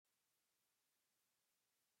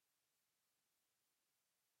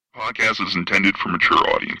podcast is intended for mature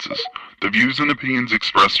audiences. The views and opinions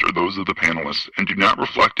expressed are those of the panelists and do not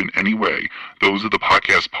reflect in any way those of the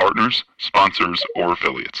podcast partners, sponsors, or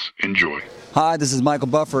affiliates. Enjoy. Hi, this is Michael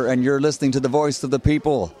Buffer, and you're listening to the Voice of the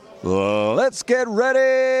People. Let's get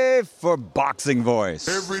ready for Boxing Voice.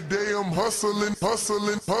 Every day I'm hustling.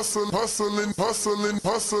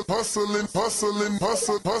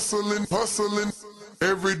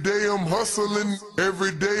 Every day I'm hustling.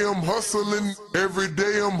 Every day I'm hustling. Every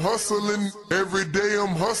day I'm hustling. Every day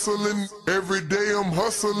I'm hustling. Every day I'm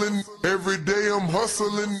hustling. Every day I'm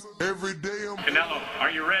hustling. Every day I'm. Canelo, are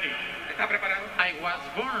you ready? ¿Está preparado? I was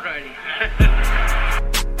born ready.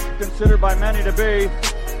 Considered by many to be,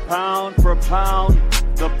 pound for pound,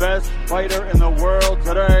 the best fighter in the world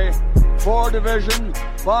today. 4-division,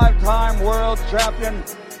 5-time world champion.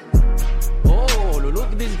 Oh,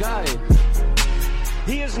 look at this guy.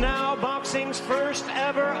 He is now boxing's first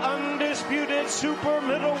ever undisputed super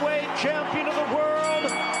middleweight champion of the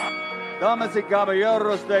world. Damas y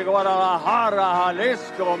caballeros de Guadalajara,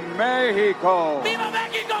 Jalisco, Mexico. ¡Viva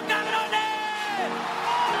México, cabrones!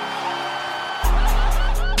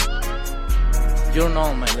 You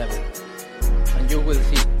know my level, and you will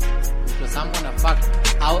see, because I'm gonna fuck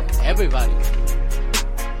out everybody.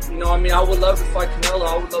 You know, I mean, I would love to fight Canelo.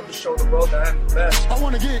 I would love to show the world that I'm the best. I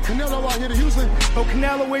want to get Canelo out here to Houston. Oh,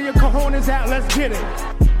 Canelo, where your cojones at? Let's get it.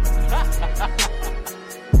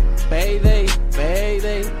 Payday,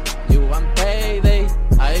 payday, you want payday.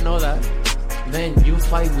 I know that. Then you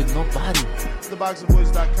fight with nobody.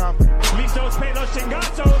 TheBoxingVoice.com. Listos, pelos,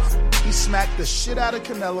 chingazos. He smacked the shit out of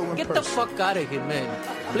Canelo in Get person. the fuck out of here, man.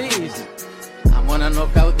 Please. I'm gonna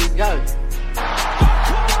knock out this guy.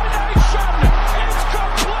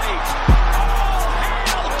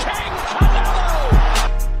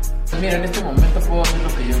 Mira, en este momento puedo hacer lo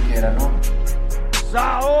que yo quiera, ¿no?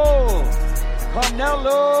 Saul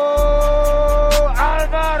Canelo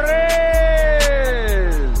Alvarez.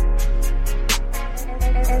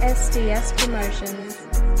 SDS Promotions.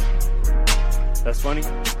 That's funny?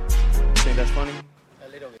 You think that's funny?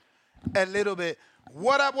 A little bit.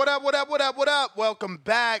 What up? Welcome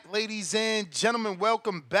back, ladies and gentlemen.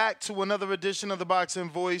 Welcome back to another edition of the Boxing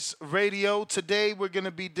Voice Radio. Today we're going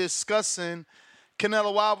to be discussing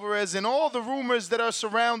Canelo Alvarez and all the rumors that are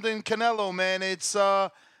surrounding Canelo, man. It's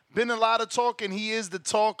been a lot of talk, and he is the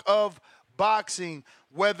talk of boxing,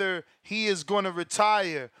 whether he is going to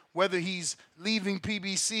retire, whether he's leaving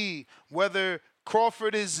PBC, whether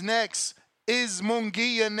Crawford is next, is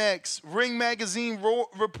Munguia next, Ring Magazine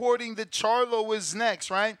reporting that Charlo is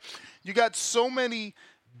next, right? You got so many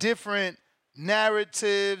different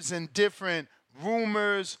narratives and different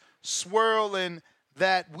rumors swirling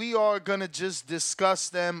that we are going to just discuss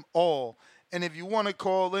them all. And if you want to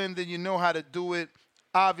call in, then you know how to do it.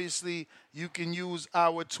 Obviously, you can use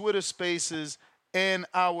our Twitter Spaces and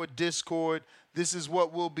our Discord. This is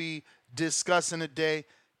what we'll be discussing today.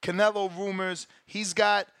 Canelo rumors. He's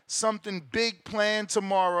got something big planned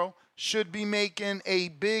tomorrow. Should be making a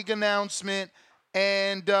big announcement.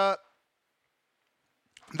 And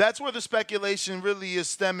that's where the speculation really is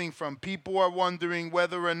stemming from. People are wondering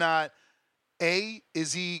whether or not A,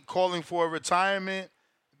 is he calling for a retirement?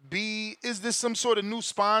 B, is this some sort of new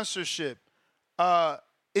sponsorship?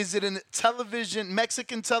 Is it a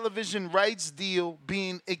Mexican television rights deal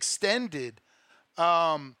being extended?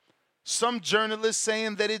 Some journalists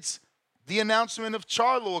saying that it's the announcement of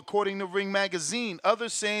Charlo, according to Ring Magazine.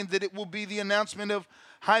 Others saying that it will be the announcement of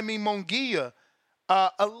Jaime Munguia.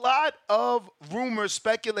 A lot of rumors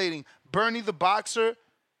speculating. Bernie the boxer,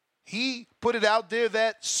 he put it out there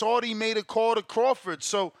that Saudi made a call to Crawford.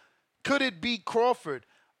 So could it be Crawford?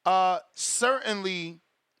 Certainly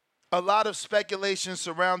a lot of speculation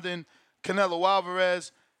surrounding Canelo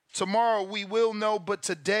Alvarez. Tomorrow we will know, but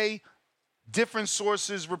today different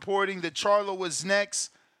sources reporting that Charlo is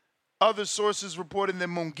next. Other sources reporting that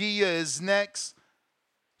Munguia is next.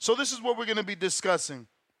 So this is what we're going to be discussing.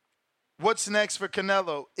 What's next for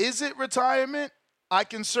Canelo? Is it retirement? I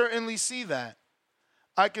can certainly see that.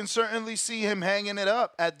 I can certainly see him hanging it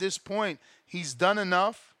up at this point. He's done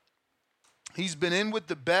enough. He's been in with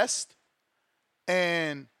the best.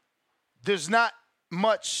 And there's not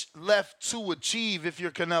much left to achieve if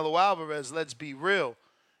you're Canelo Alvarez, let's be real.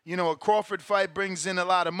 You know, a Crawford fight brings in a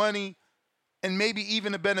lot of money, and maybe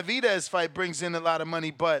even a Benavidez fight brings in a lot of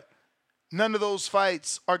money, but none of those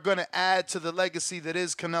fights are going to add to the legacy that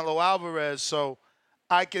is Canelo Alvarez. So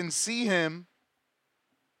I can see him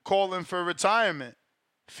calling for retirement,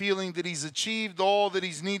 feeling that he's achieved all that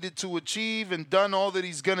he's needed to achieve and done all that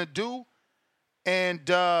he's going to do, and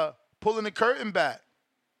pulling the curtain back.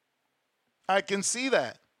 I can see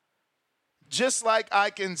that. Just like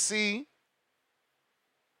I can see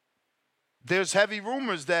there's heavy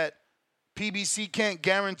rumors that PBC can't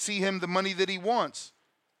guarantee him the money that he wants.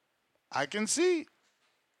 I can see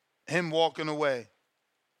him walking away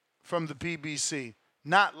from the PBC.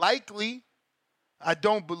 Not likely. I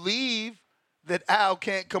don't believe that Al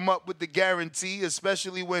can't come up with the guarantee,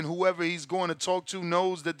 especially when whoever he's going to talk to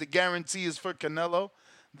knows that the guarantee is for Canelo.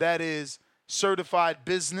 That is certified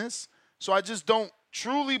business. So I just don't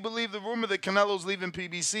truly believe the rumor that Canelo's leaving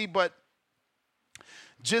PBC, but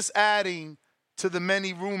just adding to the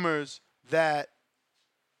many rumors that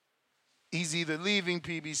he's either leaving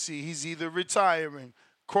PBC, he's either retiring,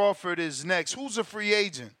 Crawford is next. Who's a free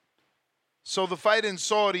agent? So the fight in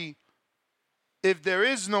Saudi, if there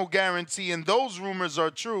is no guarantee and those rumors are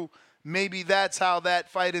true, maybe that's how that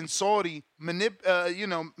fight in Saudi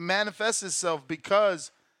manifests itself,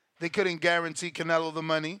 because they couldn't guarantee Canelo the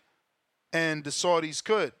money and the Saudis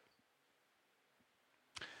could.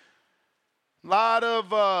 A lot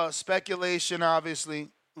of speculation, obviously.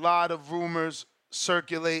 A lot of rumors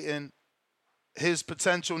circulating his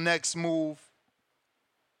potential next move.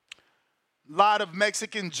 A lot of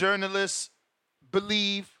Mexican journalists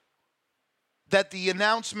believe that the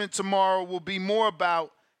announcement tomorrow will be more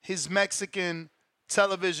about his Mexican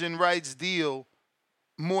television rights deal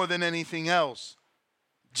more than anything else.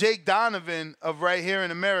 Jake Donovan of right here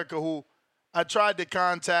in America, who I tried to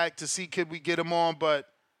contact to see could we get him on, but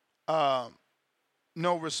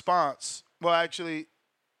no response. Well, actually,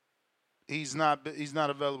 he's not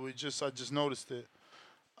available. I just noticed it.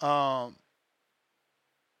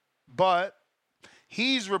 But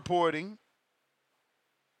he's reporting.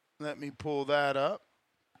 Let me pull that up.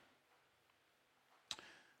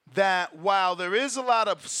 That while there is a lot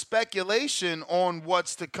of speculation on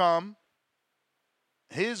what's to come,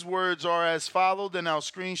 his words are as followed, and I'll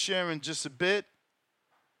screen share in just a bit.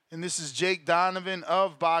 And this is Jake Donovan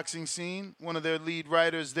of Boxing Scene, one of their lead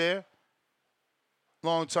writers there,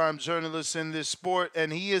 longtime journalist in this sport.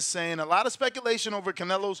 And he is saying a lot of speculation over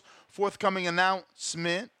Canelo's forthcoming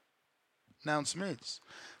announcements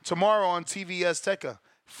tomorrow on TV Azteca.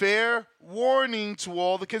 Fair warning to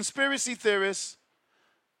all the conspiracy theorists,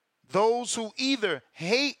 those who either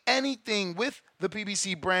hate anything with the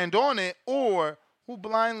PBC brand on it or who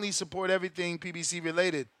blindly support everything PBC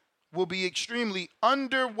related, will be extremely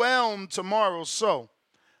underwhelmed tomorrow. So,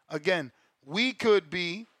 again, we could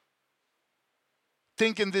be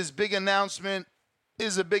thinking this big announcement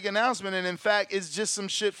is a big announcement, and in fact, it's just some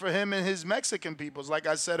shit for him and his Mexican peoples. Like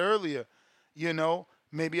I said earlier,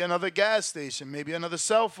 maybe another gas station, maybe another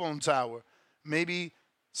cell phone tower, maybe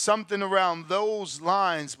something around those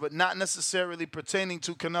lines, but not necessarily pertaining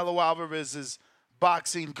to Canelo Alvarez's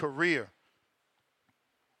boxing career.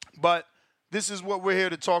 But this is what we're here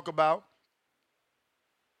to talk about.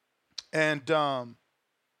 And,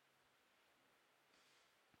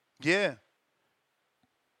 yeah.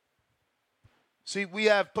 See, we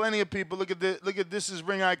have plenty of people. Look at this is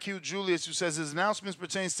Ring IQ Julius, who says his announcements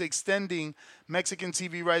pertains to extending Mexican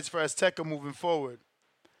TV rights for Azteca moving forward.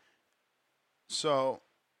 So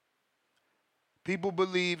people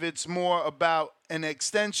believe it's more about an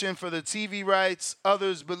extension for the TV rights.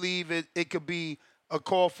 Others believe it could be a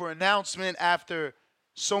call for announcement after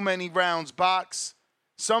so many rounds box.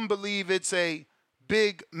 Some believe it's a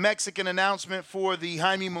big Mexican announcement for the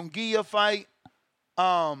Jaime Munguia fight.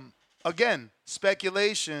 Again,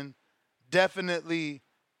 speculation, definitely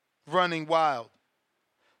running wild.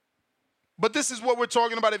 But this is what we're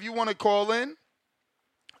talking about. If you want to call in,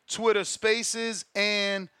 Twitter Spaces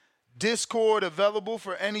and Discord available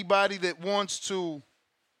for anybody that wants to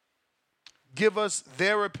give us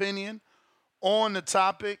their opinion on the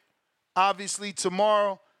topic. Obviously,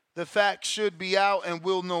 tomorrow, the facts should be out and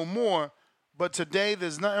we'll know more. But today,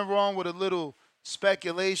 there's nothing wrong with a little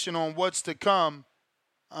speculation on what's to come.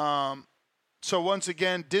 So once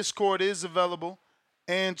again, Discord is available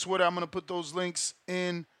and Twitter. I'm going to put those links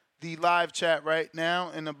in the live chat right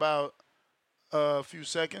now in about a few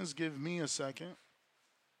seconds. Give me a second.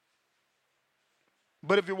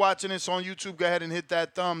 But if you're watching this on YouTube, go ahead and hit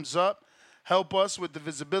that thumbs up. Help us with the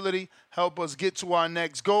visibility. Help us get to our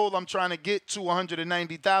next goal. I'm trying to get to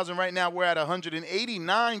 190,000. Right now, we're at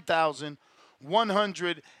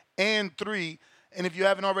 189,103. And if you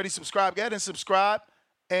haven't already subscribed, go ahead and subscribe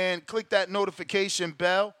and click that notification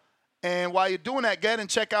bell. And while you're doing that, go ahead and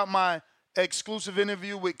check out my exclusive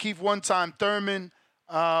interview with Keith One Time Thurman,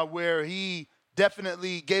 where he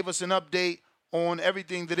definitely gave us an update on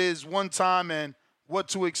everything that is One Time and what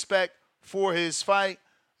to expect for his fight.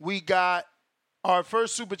 We got our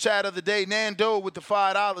first super chat of the day, Nando with the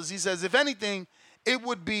 $5. He says, if anything, It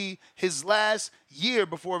would be his last year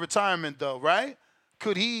before retirement, though, right?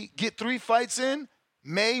 Could he get 3 fights in?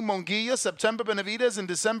 May, Munguia, September, Benavidez, and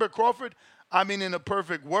December, Crawford? I mean, in a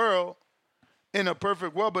perfect world.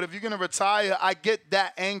 But if you're going to retire, I get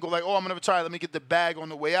that angle. Like, oh, I'm going to retire. Let me get the bag on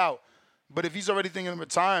the way out. But if he's already thinking of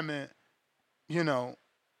retirement,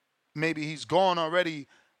 maybe he's gone already.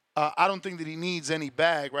 I don't think that he needs any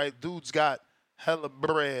bag, right? Dude's got hella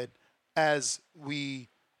bread as we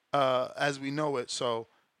know it. So,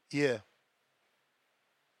 yeah.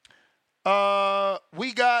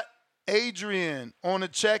 We got Adrian on a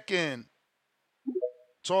check-in.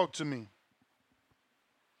 Talk to me.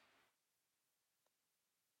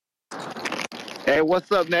 Hey,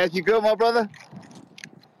 what's up, Naz? You good, my brother?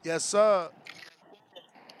 Yes, sir.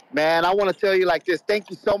 Man, I want to tell you like this. Thank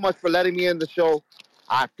you so much for letting me in the show.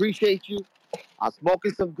 I appreciate you. I'm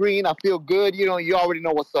smoking some green. I feel good. You already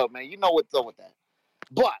know what's up, man. You know what's up with that.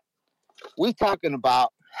 But we talking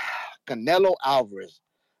about Canelo Alvarez.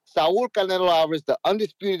 Saul Canelo Alvarez, the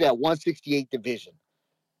undisputed at 168 division.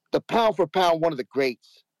 The pound for pound, one of the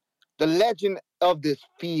greats. The legend of this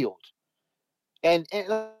field. And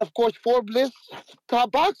of course, Forbes list,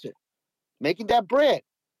 top boxer. Making that bread.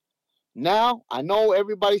 Now, I know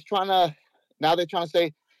everybody's they're trying to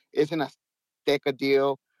say it's an Azteca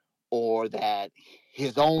deal or that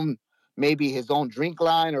maybe his own drink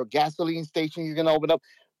line or gasoline station you're going to open up.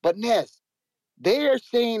 But Ness, they're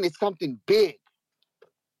saying it's something big.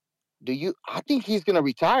 I think he's going to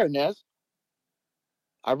retire, Ness.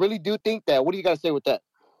 I really do think that. What do you got to say with that?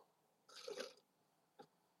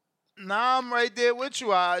 Nah, I'm right there with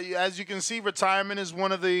you. As you can see, retirement is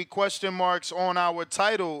one of the question marks on our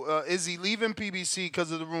title. Is he leaving PBC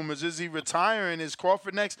because of the rumors? Is he retiring? Is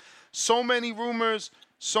Crawford next? So many rumors,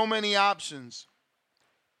 so many options.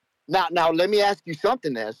 Now, let me ask you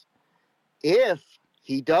something, Ness. If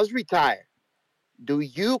he does retire, do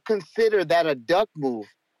you consider that a duck move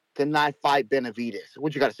to not fight Benavidez?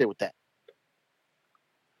 What you got to say with that?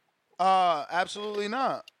 Absolutely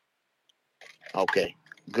not. Okay,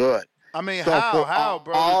 good. I mean, so how,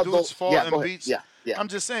 bro? The dude's fought and beat. Yeah. I'm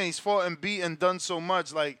just saying, he's fought and beat and done so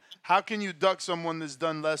much. Like, how can you duck someone that's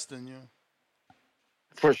done less than you?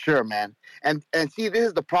 For sure, man. And see, this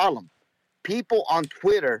is the problem. People on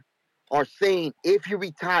Twitter are saying if he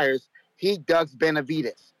retires, he ducks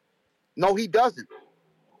Benavidez. No, he doesn't.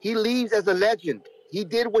 He leaves as a legend. He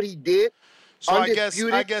did what he did. So I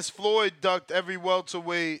guess Floyd ducked every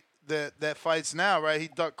welterweight that fights now, right? He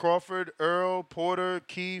ducked Crawford, Earl, Porter,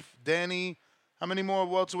 Keith, Danny. How many more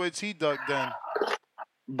welterweights he ducked then?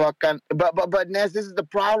 But Nez, this is the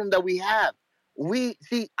problem that we have.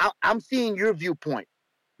 I'm seeing your viewpoint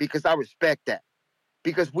because I respect that.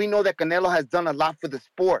 Because we know that Canelo has done a lot for the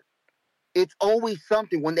sport. It's always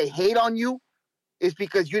something. When they hate on you, it's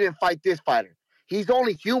because you didn't fight this fighter. He's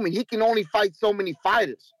only human. He can only fight so many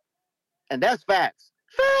fighters. And that's facts.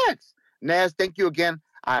 Facts. Naz, thank you again.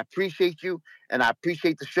 I appreciate you, and I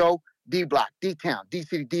appreciate the show. D-Block, D-Town,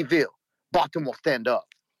 D-City, D-Ville. Baltimore, stand up.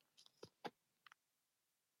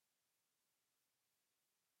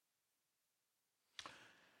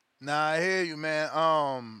 Nah, I hear you,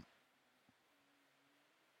 man.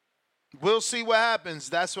 We'll see what happens.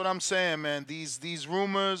 That's what I'm saying, man. These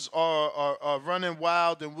rumors are running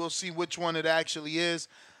wild, and we'll see which one it actually is.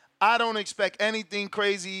 I don't expect anything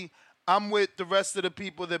crazy. I'm with the rest of the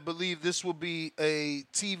people that believe this will be a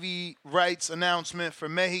TV rights announcement for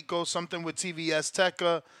Mexico, something with TV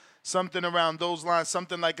Azteca, something around those lines,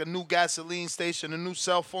 something like a new gasoline station, a new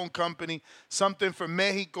cell phone company, something for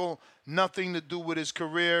Mexico, nothing to do with his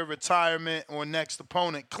career, retirement, or next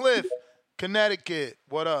opponent. Cliff, Connecticut,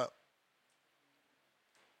 what up?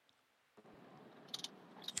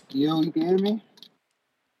 Yo, you can hear me?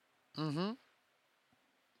 Mm-hmm.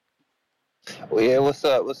 Well, yeah, what's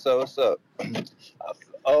up? So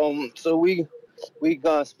we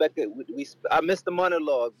gonna speculate. I missed the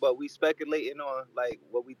monologue, but we speculating on like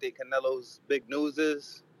what we think Canelo's big news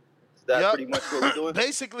is. Is that pretty much what we're doing?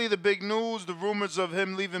 Basically, the big news, the rumors of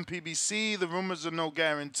him leaving PBC, the rumors of no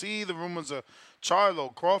guarantee, the rumors of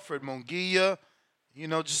Charlo, Crawford, Munguia.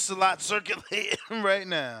 Just a lot circulating right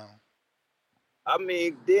now. I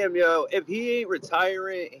mean, damn, yo, if he ain't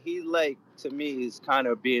retiring, he, like, to me, is kind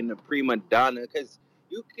of being a prima donna. Because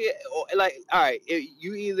you can't, like, all right,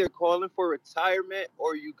 you either calling for retirement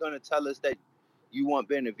or you going to tell us that you want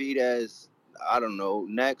Benavidez, I don't know,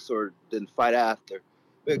 next or then fight after.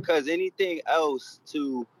 Because anything else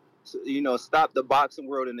to, stop the boxing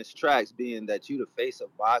world in its tracks, being that you the face of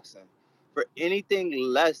boxing, for anything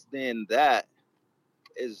less than that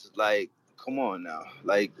is, like, come on now,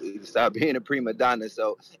 like, stop being a prima donna.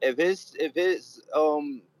 So if his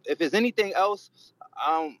If it's anything else,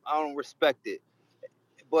 I don't respect it.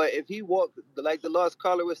 But if he walk, like the last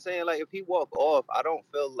caller was saying, like if he walk off, I don't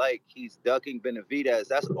feel like he's ducking Benavidez.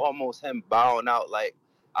 That's almost him bowing out. Like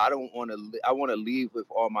I don't want to. I want to leave with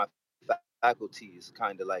all my faculties.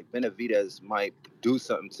 Kind of like Benavidez might do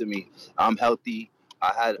something to me. I'm healthy.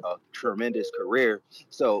 I had a tremendous career,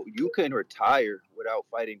 so you can retire without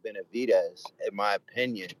fighting Benavidez, in my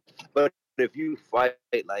opinion. But if you fight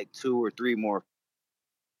like 2 or 3 more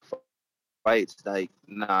fights, like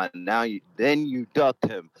nah, now you ducked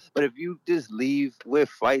him. But if you just leave with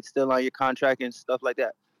fights still on your contract and stuff like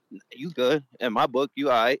that, you good. In my book, you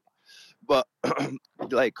all right. But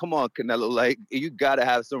like, come on, Canelo, like you gotta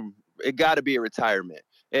have some. It gotta be a retirement.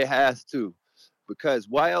 It has to, because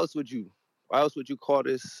why else would you? Why else would you call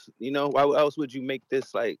this? You know, why else would you make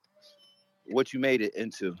this like what you made it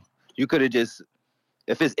into? You could have just,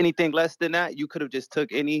 if it's anything less than that, you could have just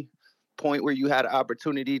took any point where you had an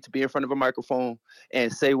opportunity to be in front of a microphone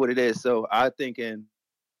and say what it is. So I thinking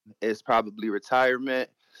it's probably retirement,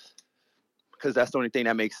 because that's the only thing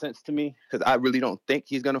that makes sense to me. Because I really don't think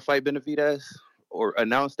he's gonna fight Benavidez or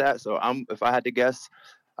announce that. So if I had to guess,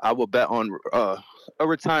 I would bet on a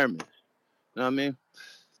retirement. You know what I mean?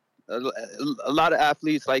 A lot of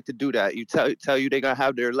athletes like to do that. You tell you they're gonna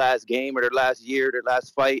have their last game or their last year, their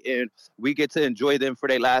last fight, and we get to enjoy them for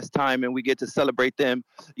their last time, and we get to celebrate them,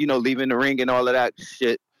 you know, leaving the ring and all of that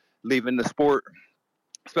shit, leaving the sport,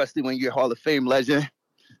 especially when you're a Hall of Fame legend.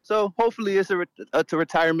 So hopefully it's to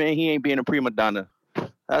retirement. He ain't being a prima donna.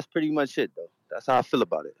 That's pretty much it, though. That's how I feel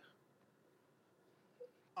about it.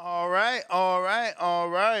 All right, all right, all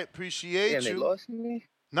right. Appreciate Damn, they you. lost me?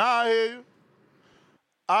 Nah, I hear you.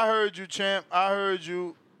 I heard you, champ. I heard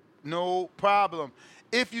you. No problem.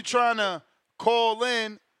 If you're trying to call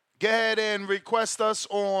in, go ahead and request us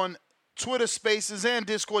on Twitter Spaces and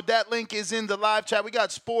Discord. That link is in the live chat. We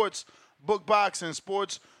got sports, book boxing,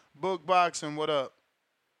 sports, book boxing. What up?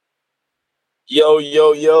 Yo,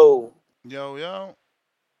 yo, yo. Yo, yo.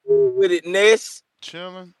 With it, Ness.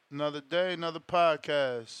 Chilling. Another day, another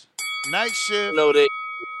podcast. Night shift. Know that,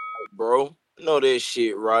 bro. Know that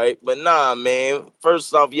shit, right? But nah, man.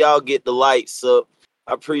 First off, y'all get the lights up.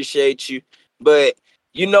 I appreciate you. But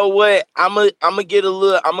you know what? I'm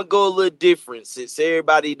gonna go a little different since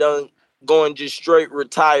everybody done going just straight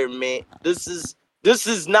retirement. This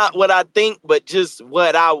is not what I think, but just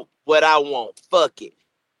what I want. Fuck it.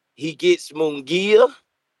 He gets Munguia.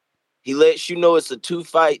 He lets you know it's a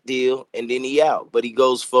 2-fight deal, and then he out. But he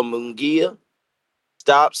goes for Munguia,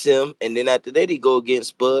 stops him, and then after that he go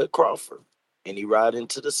against Bud Crawford, and he ride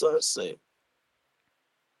into the sunset.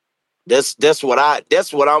 That's what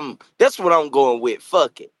I'm going with.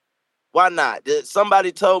 Fuck it. Why not?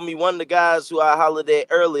 Somebody told me, one of the guys who I hollered at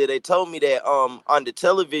earlier, they told me that on the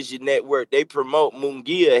television network they promote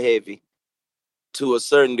Munguia heavy to a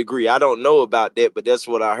certain degree. I don't know about that, but that's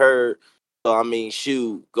what I heard. So I mean,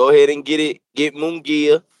 shoot, go ahead and get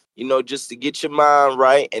Munguia, you know, just to get your mind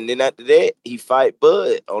right. And then after that, he fight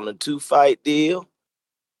Bud on a 2-fight deal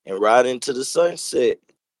and ride into the sunset.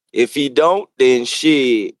 If he don't, then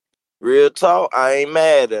shit, real talk, I ain't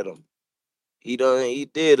mad at him. He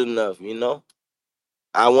did enough, you know.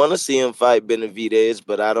 I want to see him fight Benavidez,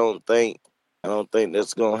 but I don't think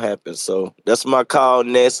that's gonna happen. So that's my call,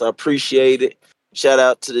 Ness. I appreciate it. Shout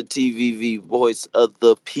out to the TVV voice of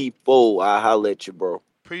the people. I holla at you, bro.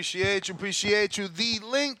 Appreciate you. The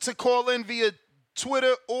link to call in via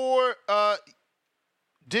Twitter or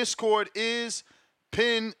Discord is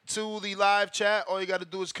pinned to the live chat. All you got to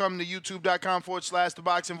do is come to youtube.com/The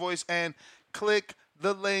Boxing Voice and click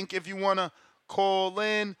the link if you want to call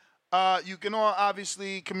in. You can all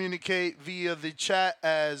obviously communicate via the chat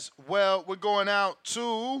as well. We're going out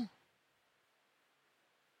to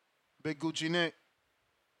Big Gucci Nick.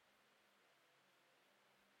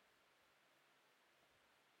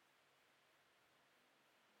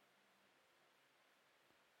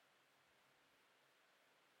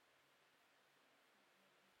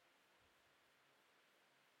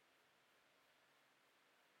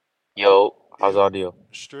 Yo, how's audio?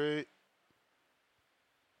 Straight.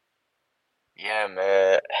 Yeah,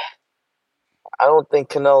 man. I don't think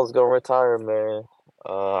Canelo's gonna retire, man.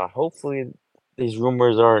 Hopefully these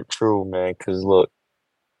rumors aren't true, man. Cause look,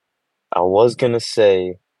 I was gonna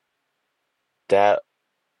say that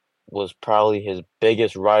was probably his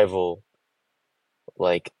biggest rival,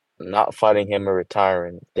 like not fighting him or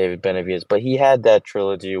retiring, David Benavidez. But he had that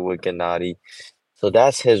trilogy with Gennady, so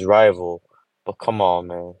that's his rival. But come on,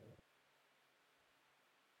 man.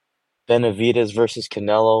 Benavidez versus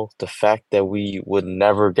Canelo, the fact that we would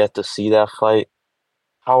never get to see that fight,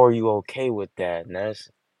 how are you okay with that, Ness?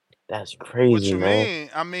 That's What crazy, you man.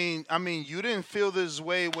 mean? I mean, you didn't feel this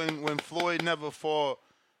way when Floyd never fought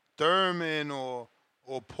Thurman or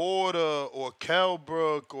Porter or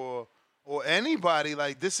Kelbrook or anybody.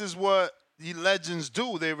 Like, this is what the legends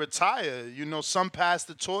do. They retire. You know, some pass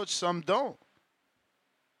the torch, some don't.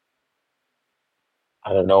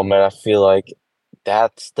 I don't know, man. I feel like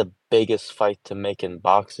that's the biggest fight to make in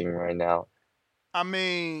boxing right now. I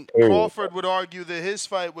mean, Period. Crawford would argue that his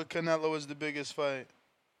fight with Canelo is the biggest fight.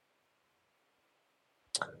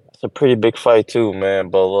 It's a pretty big fight too, man.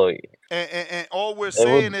 But look, And all we're it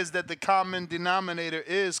saying would is that the common denominator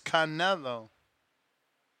is Canelo.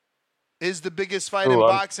 Is the biggest fight in true.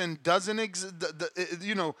 boxing doesn't exist?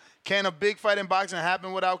 You know, can a big fight in boxing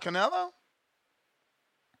happen without Canelo?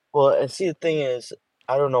 Well, and see, the thing is,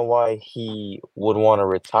 I don't know why he would want to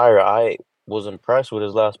retire. I was impressed with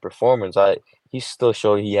his last performance. He still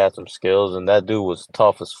showed he had some skills, and that dude was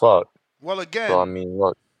tough as fuck. Well, So I again, mean,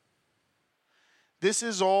 look, this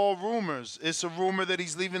is all rumors. It's a rumor that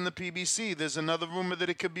he's leaving the PBC. There's another rumor that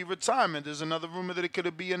it could be retirement. There's another rumor that it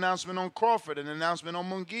could be announcement on Crawford, an announcement on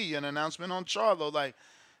Munguia, an announcement on Charlo. Like,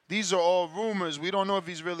 these are all rumors. We don't know if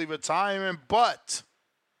he's really retiring, but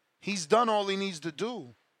he's done all he needs to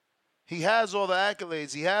do. He has all the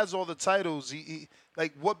accolades. He has all the titles. He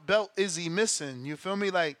like, what belt is he missing? You feel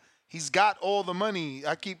me? Like, he's got all the money.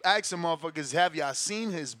 I keep asking motherfuckers, have y'all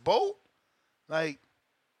seen his boat? Like,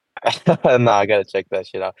 nah, I gotta check that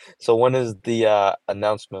shit out. So when is the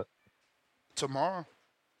announcement? tomorrow.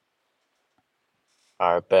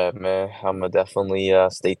 All right, bet, man. I'm gonna definitely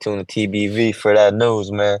stay tuned to TBV for that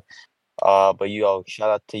news, man. But yo, shout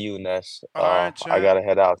out to you, Ness. All right, I champ. gotta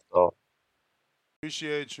head out, so.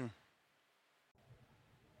 Appreciate you.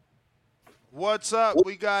 What's up?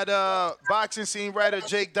 We got boxing scene writer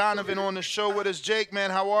Jake Donovan on the show with us. Jake, man,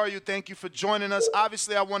 how are you? Thank you for joining us.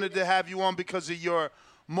 Obviously, I wanted to have you on because of your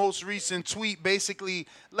most recent tweet, basically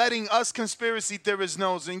letting us conspiracy theorists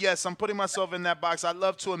know. And yes, I'm putting myself in that box. I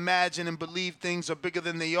love to imagine and believe things are bigger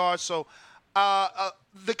than they are. So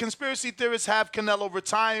the conspiracy theorists have Canelo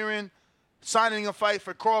retiring, signing a fight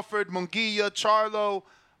for Crawford, Munguia, Charlo.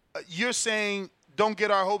 You're saying don't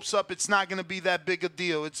get our hopes up. It's not going to be that big a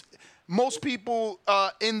deal. It's most people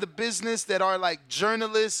in the business that are like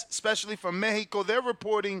journalists, especially from Mexico, they're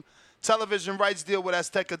reporting television rights deal with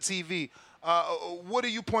Azteca TV. What are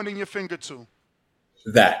you pointing your finger to?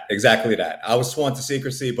 Exactly that. I was sworn to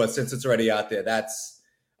secrecy, but since it's already out there,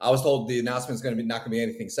 I was told the announcement's going to be not going to be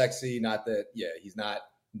anything sexy. Not that, he's not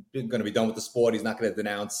going to be done with the sport. He's not going to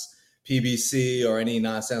denounce PBC or any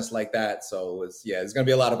nonsense like that. So there's going to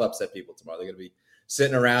be a lot of upset people tomorrow. They're going to be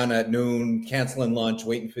sitting around at noon, canceling lunch,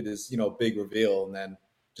 waiting for this, big reveal, and then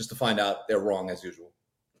just to find out they're wrong as usual.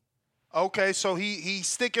 Okay, so he's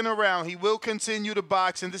sticking around. He will continue to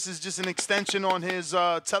box, and this is just an extension on his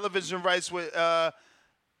television rights with Azteca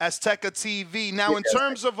TV. Now, in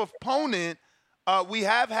terms of opponent, we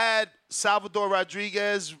have had Salvador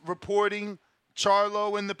Rodriguez reporting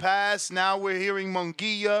Charlo in the past. Now we're hearing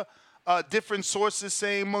Munguia, different sources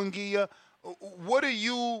saying Munguia. What are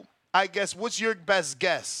you, what's your best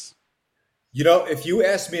guess? If you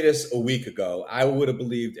asked me this a week ago, I would have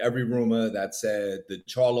believed every rumor that said the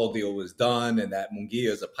Charlo deal was done and that Munguia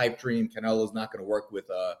is a pipe dream. Canelo's not going to work with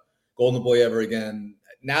Golden Boy ever again.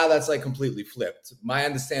 Now that's like completely flipped. My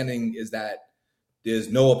understanding is that there's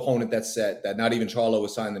no opponent that's set, that not even Charlo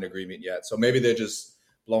has signed an agreement yet. So maybe they're just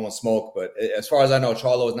blowing smoke. But as far as I know,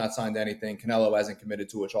 Charlo has not signed anything. Canelo hasn't committed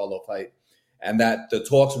to a Charlo fight. And that the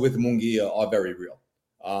talks with Munguia are very real.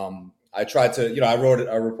 I tried to,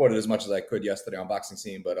 I reported as much as I could yesterday on Boxing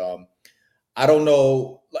Scene, but I don't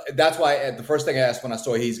know. That's why the first thing I asked when I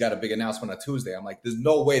saw he's got a big announcement on Tuesday, I'm like, there's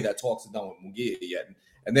no way that talks are done with Munguia yet.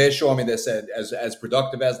 And they're showing me, they said, as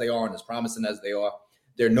productive as they are and as promising as they are,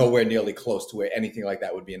 they're nowhere nearly close to where anything like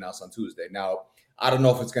that would be announced on Tuesday. Now, I don't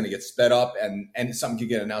know if it's going to get sped up and something could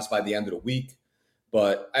get announced by the end of the week,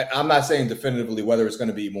 but I'm not saying definitively whether it's going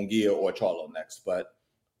to be Munguia or Charlo next, but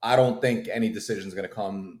I don't think any decision is going to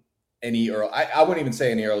come any early. I wouldn't even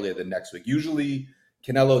say any earlier than next week. Usually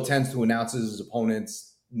Canelo tends to announce his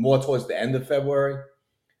opponents more towards the end of February.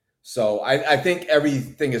 So I think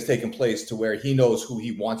everything has taken place to where he knows who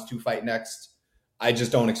he wants to fight next. I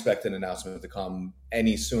just don't expect an announcement to come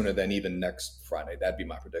any sooner than even next Friday. That'd be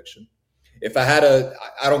my prediction. If I had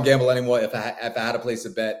I don't gamble anymore. If I had to place a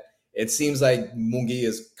bet, it seems like Munguia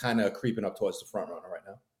is kind of creeping up towards the front runner right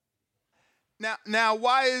now. Now,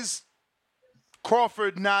 why is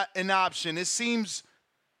Crawford not an option? It seems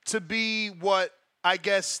to be what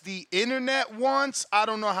the internet wants. I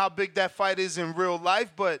don't know how big that fight is in real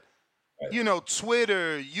life, but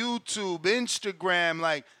Twitter, YouTube, Instagram,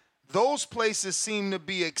 like those places seem to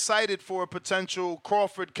be excited for a potential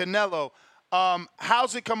Crawford Canelo.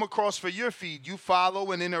 How's it come across for your feed? You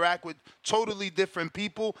follow and interact with totally different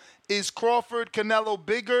people. Is Crawford Canelo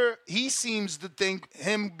bigger? He seems to think,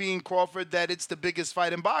 him being Crawford, that it's the biggest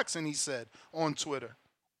fight in boxing, he said on Twitter.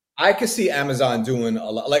 I could see Amazon doing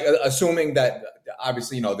a lot, like assuming that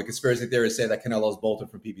obviously, the conspiracy theorists say that Canelo's bolted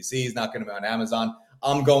from PBC. He's not going to be on Amazon.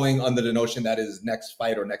 I'm going under the notion that his next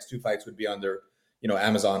fight or next two fights would be under,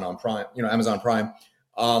 Amazon on Prime, Amazon Prime.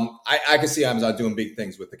 I could see Amazon doing big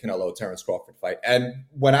things with the Canelo-Terence Crawford fight. And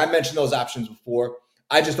when I mentioned those options before,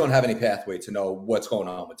 I just don't have any pathway to know what's going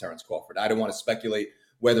on with Terence Crawford. I don't want to speculate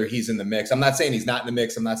whether he's in the mix. I'm not saying he's not in the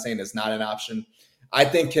mix. I'm not saying it's not an option. I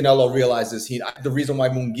think Canelo realizes the reason why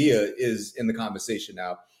Munguia is in the conversation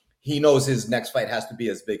now, he knows his next fight has to be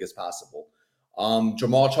as big as possible.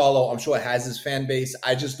 Jamal Charlo, I'm sure, has his fan base.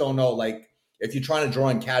 I just don't know, if you're trying to draw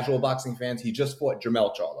in casual boxing fans, he just fought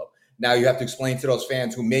Jamal Charlo. Now you have to explain to those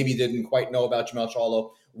fans who maybe didn't quite know about Jamal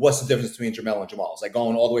Charlo, what's the difference between Jamal and Jamal? It's like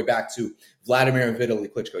going all the way back to Vladimir and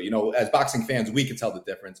Vitaly Klitschko. As boxing fans, we can tell the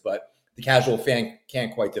difference, but the casual fan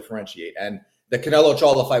can't quite differentiate. And the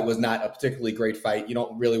Canelo-Charlo fight was not a particularly great fight. You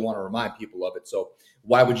don't really want to remind people of it. So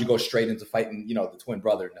why would you go straight into fighting, the twin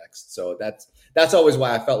brother next? So that's always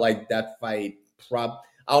why I felt like that fight,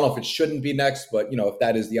 I don't know if it shouldn't be next, but, if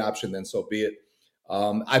that is the option, then so be it.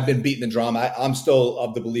 I've been beating the drum. I'm still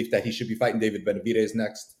of the belief that he should be fighting David Benavidez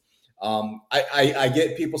next. I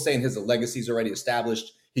get people saying his legacy is already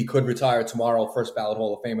established. He could retire tomorrow, first ballot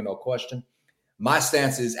Hall of Famer, no question. My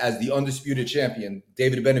stance is, as the undisputed champion,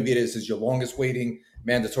 David Benavidez is your longest waiting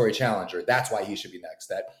mandatory challenger. That's why he should be next.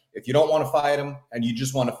 That if you don't want to fight him and you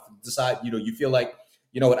just want to decide, you feel like,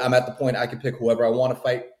 I'm at the point I can pick whoever I want to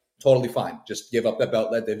fight, totally fine. Just give up that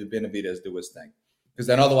belt, let David Benavidez do his thing. Because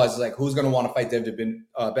then otherwise, it's like, who's going to want to fight David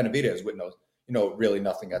Benavidez with really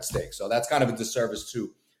nothing at stake? So that's kind of a disservice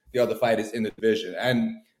to the other fighters in the division.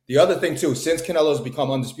 And the other thing, too, since Canelo's become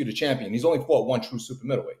undisputed champion, he's only fought one true super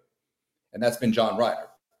middleweight, and that's been John Ryder.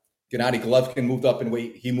 Gennady Golovkin moved up in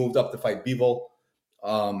weight. He moved up to fight Bivol.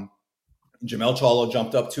 Jamel Charlo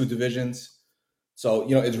jumped up 2 divisions. So,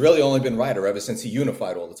 it's really only been Ryder ever since he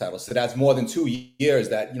unified all the titles. So that's more than 2 years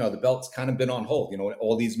that, the belt's kind of been on hold.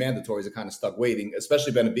 All these mandatories are kind of stuck waiting,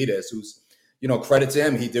 especially Benavidez, who's, credit to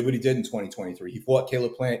him. He did what he did in 2023. He fought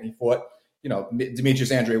Caleb Plant. He fought,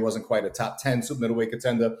 Demetrius Andrade wasn't quite a top 10 super middleweight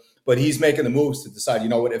contender, but he's making the moves to decide,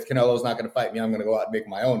 if Canelo's not going to fight me, I'm going to go out and make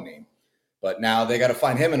my own name. But now they got to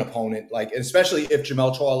find him an opponent, especially if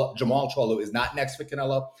Jamal Charlo is not next for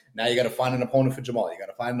Canelo. Now you got to find an opponent for Jamal. You got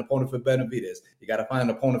to find an opponent for Benavidez. You got to find an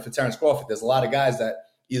opponent for Terence Crawford. There's a lot of guys that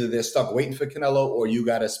either they're stuck waiting for Canelo, or you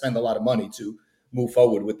got to spend a lot of money to move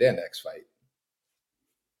forward with their next fight.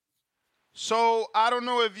 So I don't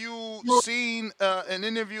know if you've seen an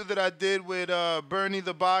interview that I did with Bernie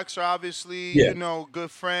the Boxer, obviously, good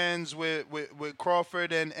friends with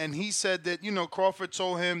Crawford. And he said that, Crawford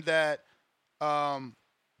told him that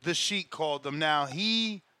the Sheik called them. Now,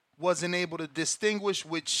 he wasn't able to distinguish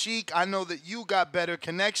which Sheik. I know that you got better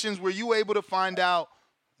connections. Were you able to find out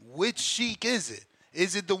which Sheik is it?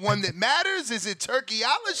 Is it the one that matters? Is it Turki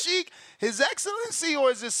Allah Sheik, His Excellency,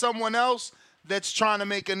 or is it someone else that's trying to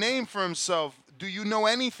make a name for himself? Do you know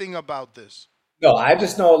anything about this? No, I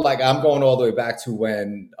just know, I'm going all the way back to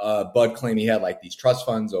when Bud claimed he had these trust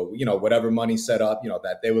funds or, whatever money set up,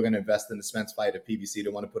 that they were going to invest in the Spence fight at PBC. They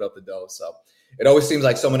want to put up the dough. So it always seems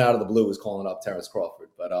like someone out of the blue is calling up Terence Crawford.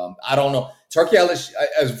 But I don't know. Turki Allah,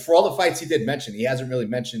 as for all the fights he did mention, he hasn't really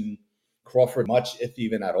mentioned Crawford much, if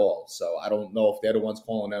even at all. So I don't know if they're the ones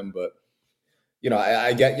calling him, but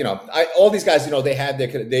I get, all these guys,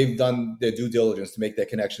 they've done their due diligence to make their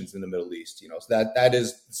connections in the Middle East, so that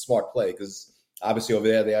is the smart play, because obviously over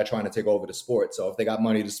there they are trying to take over the sport. So if they got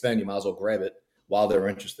money to spend, you might as well grab it while they're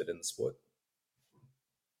interested in the sport.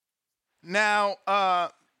 Now,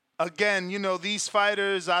 again, these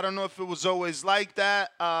fighters, I don't know if it was always like that,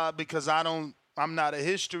 because I'm not a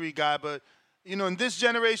history guy, but, in this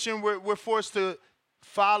generation, we're forced to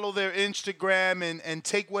follow their Instagram and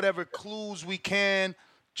take whatever clues we can.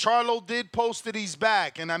 Charlo did post that he's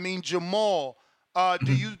back, and I mean Jamal.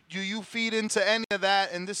 Do you feed into any of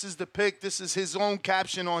that? And this is the pic. This is his own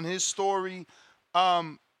caption on his story.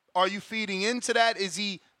 Are you feeding into that? Is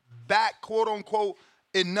he back, quote unquote,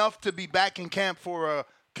 enough to be back in camp for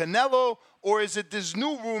Canelo, or is it this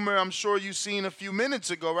new rumor I'm sure you've seen a few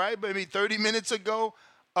minutes ago, right? Maybe 30 minutes ago,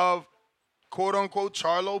 of quote unquote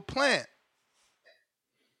Charlo Plant?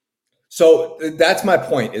 So that's my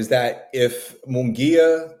point, is that if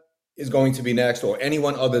Munguia is going to be next, or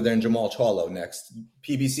anyone other than Jamal Charlo next,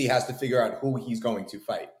 PBC has to figure out who he's going to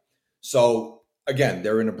fight. So again,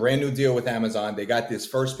 they're in a brand new deal with Amazon. They got this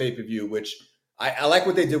first pay-per-view, which I like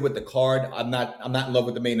what they did with the card. I'm not in love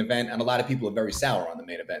with the main event, and a lot of people are very sour on the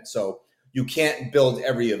main event. So you can't build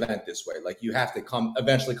every event this way. Like, you have to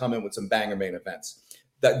eventually come in with some banger main events.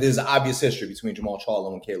 There's obvious history between Jamal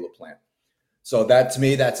Charlo and Caleb Plant. So that, to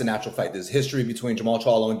me, that's a natural fight. There's history between Jamal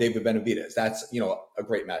Charlo and David Benavidez. That's, a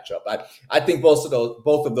great matchup. I think both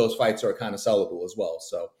of those fights are kind of sellable as well.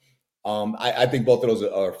 So I think both of those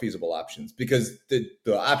are feasible options, because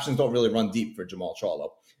the options don't really run deep for Jamal Charlo.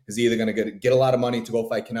 He's either going to get a lot of money to go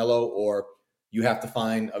fight Canelo, or you have to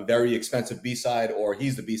find a very expensive B-side, or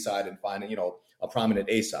he's the B-side and find a prominent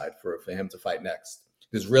A-side for him to fight next.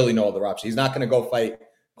 There's really no other option. He's not going to go fight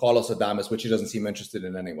Carlos Adames, which he doesn't seem interested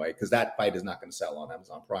in anyway, because that fight is not going to sell on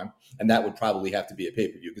Amazon Prime, and that would probably have to be a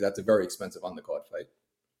pay-per-view, because that's a very expensive undercard fight.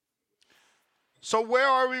 So where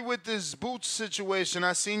are we with this Boots situation?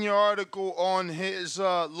 I seen your article on his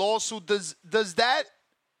lawsuit. Does that,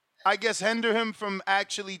 I guess, hinder him from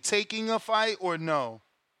actually taking a fight, or no?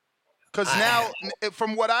 Because now,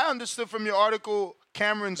 from what I understood from your article,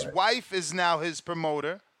 Cameron's wife is now his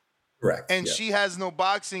promoter. Correct. And she has no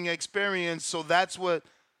boxing experience, so that's what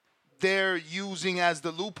they're using as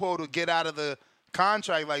the loophole to get out of the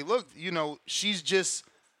contract. Like, look, she's just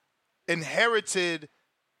inherited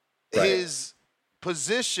his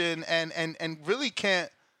position and really can't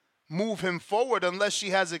move him forward unless she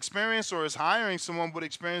has experience or is hiring someone with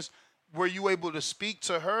experience. Were you able to speak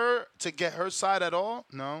to her to get her side at all?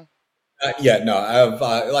 No. No. I've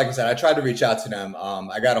like I said, I tried to reach out to them.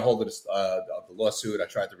 I got a hold of the lawsuit. I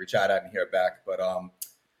tried to reach out. I didn't hear back. But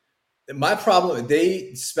my problem,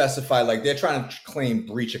 they specify, like, they're trying to claim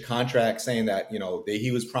breach of contract, saying that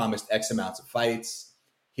he was promised X amounts of fights.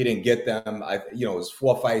 He didn't get them. It was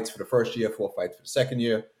 4 fights for the first year, 4 fights for the second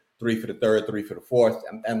year, 3 for the third, 3 for the fourth.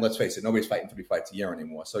 And let's face it, nobody's fighting 3 fights a year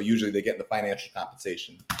anymore. So usually they get the financial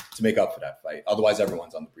compensation to make up for that fight. Otherwise,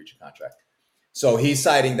 everyone's on the breach of contract. So he's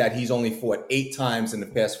citing that he's only fought 8 times in the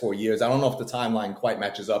past 4 years. I don't know if the timeline quite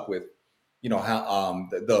matches up with, how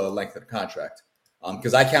the length of the contract.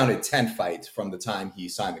 Because I counted 10 fights from the time he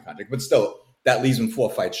signed the contract, but still, that leaves him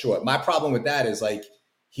 4 fights short. My problem with that is, like,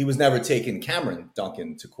 he was never taking Cameron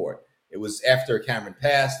Duncan to court. It was after Cameron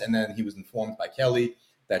passed, and then he was informed by Kelly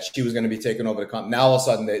that she was going to be taking over the company. Now all of a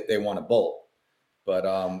sudden they want to bolt. But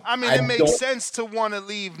it makes sense to want to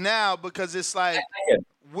leave now, because it's like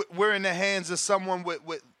we're in the hands of someone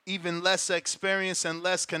with even less experience and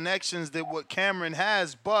less connections than what Cameron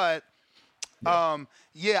has. But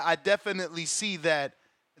I definitely see that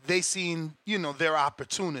they seen their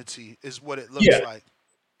opportunity is what it looks like.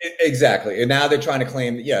 Exactly. And now they're trying to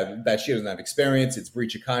claim that she doesn't have experience. It's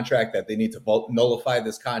breach of contract, that they need to nullify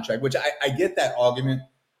this contract, which I get that argument.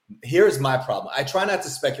 Here's my problem. I try not to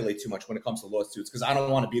speculate too much when it comes to lawsuits, because I don't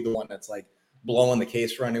want to be the one that's like blowing the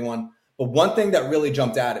case for anyone. But one thing that really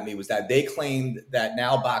jumped out at me was that they claimed that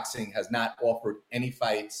Now Boxing has not offered any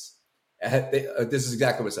fights. This is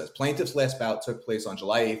exactly what it says. Plaintiff's last bout took place on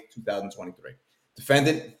July 8th, 2023.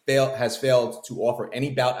 Defendant has failed to offer any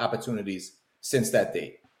bout opportunities since that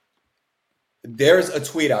date. There's a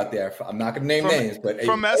tweet out there. I'm not going to name names, but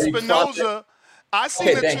from Espinoza. I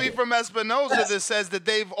seen a tweet from Espinoza that says that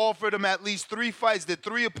they've offered him at least 3 fights that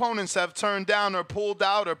 3 opponents have turned down or pulled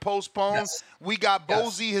out or postponed. Yes. We got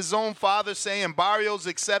Bozy, his own father, saying Barrios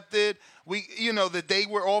accepted. That they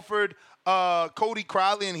were offered Cody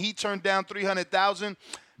Crowley and he turned down $300,000.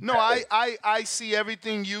 No, I see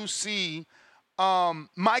everything you see.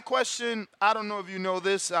 My question, I don't know if you know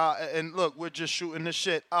this, and look, we're just shooting the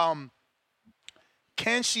shit.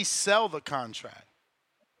 Can she sell the contract?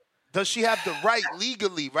 Does she have the right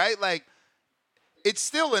legally, right? Like, it's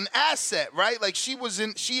still an asset, right? Like, she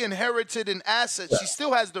inherited an asset. Yeah. She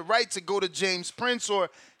still has the right to go to James Prince or,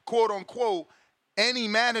 quote unquote, any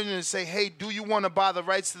manager and say, hey, do you want to buy the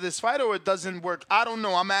rights to this fight, or it doesn't work? I don't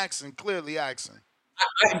know. I'm clearly asking.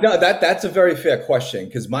 No, that's a very fair question,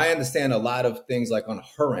 because my understanding, a lot of things like on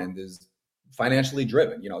her end is financially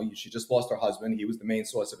driven. She just lost her husband. He was the main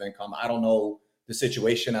source of income. I don't know the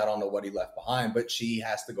situation. I don't know what he left behind, but she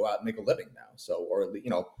has to go out and make a living now. So, or,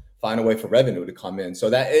 find a way for revenue to come in. So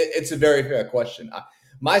that it's a very fair question.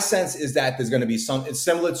 My sense is that there's going to be it's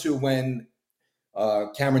similar to when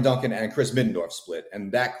Cameron Duncan and Chris Middendorf split,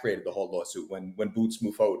 and that created the whole lawsuit. When Boots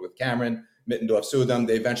moved forward with Cameron, Middendorf sued them.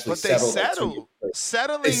 They eventually settled.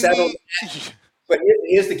 Settling. But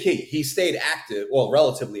here's the key. He stayed active,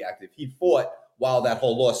 relatively active. He fought while that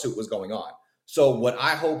whole lawsuit was going on. So what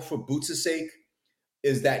I hope for Boots' sake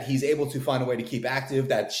is that he's able to find a way to keep active,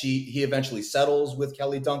 that he eventually settles with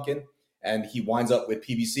Kelly Duncan, and he winds up with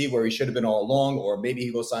PBC where he should have been all along, or maybe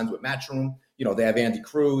he goes signs with Matchroom. You know, they have Andy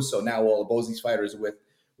Cruz, so now all of Bosie's fighters are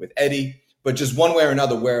with Eddie. But just one way or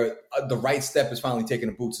another, where the right step is finally taken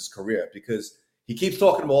in Boots' career, because he keeps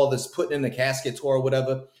talking about all this putting in the casket tour or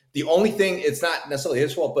whatever. The only thing, it's not necessarily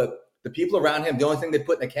his fault, but the people around him, the only thing they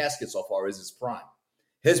put in the casket so far is his prime.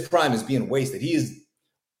 His prime is being wasted.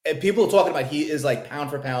 And people are talking about he is like pound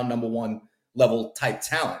for pound number one level type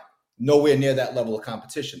talent. Nowhere near that level of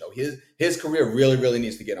competition, though. His career really, really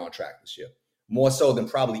needs to get on track this year, more so than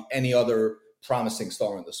probably any other promising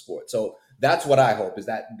star in the sport. So that's what I hope, is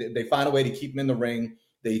that they find a way to keep him in the ring.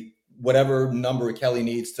 Whatever number Kelly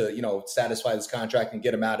needs to, satisfy this contract and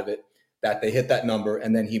get him out of it, that they hit that number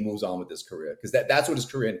and then he moves on with his career, because that's what his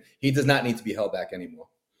career is. He does not need to be held back anymore.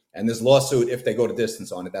 And this lawsuit, if they go to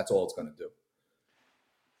distance on it, that's all it's going to do.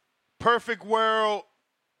 Perfect world.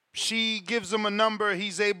 She gives him a number.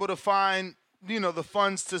 He's able to find, the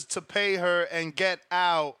funds to pay her and get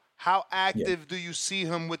out. How active do you see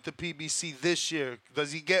him with the PBC this year?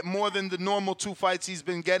 Does he get more than the normal 2 fights he's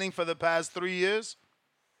been getting for the past 3 years?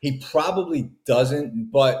 He probably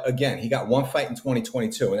doesn't, but again, he got 1 fight in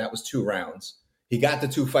 2022, and that was 2 rounds. He got the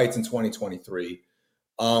 2 fights in 2023.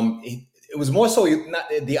 It was more so not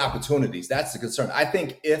the opportunities. That's the concern. I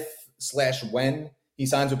think if/when he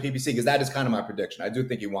signs with PBC, because that is kind of my prediction. I do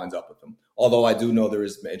think he winds up with them, although I do know there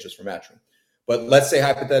is interest from Matchroom. But let's say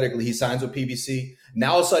hypothetically he signs with PBC.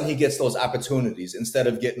 Now all of a sudden he gets those opportunities instead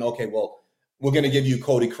of getting, okay, well, we're going to give you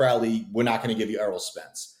Cody Crowley. We're not going to give you Errol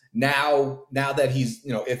Spence. Now that he's,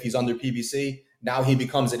 if he's under PBC, now he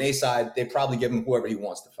becomes an A-side. They probably give him whoever he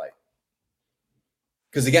wants to fight.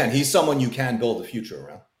 Because again, he's someone you can build a future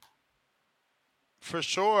around. For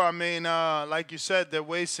sure. I mean, like you said, they're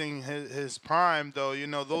wasting his prime, though.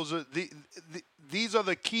 Those are these are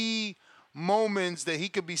the key moments that he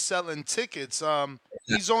could be selling tickets.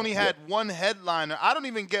 He's only had one headliner. I don't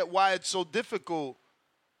even get why it's so difficult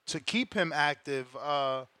to keep him active.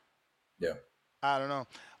 I don't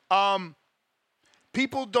know.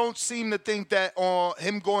 People don't seem to think that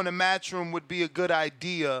him going to Matchroom would be a good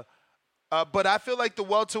idea. But I feel like the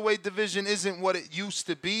welterweight division isn't what it used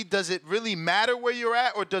to be. Does it really matter where you're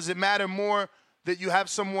at, or does it matter more that you have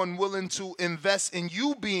someone willing to invest in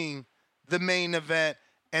you being the main event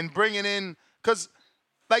and bringing in? Because,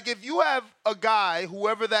 like, if you have a guy,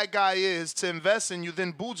 whoever that guy is, to invest in you,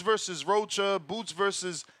 then Boots versus Rocha, Boots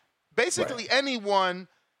versus basically anyone,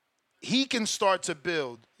 he can start to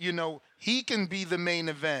build. He can be the main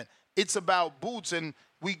event. It's about Boots, and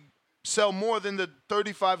we sell more than the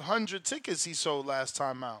 3,500 tickets he sold last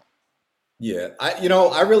time out. Yeah,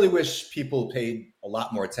 I really wish people paid a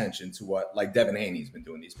lot more attention to what, like, Devin Haney's been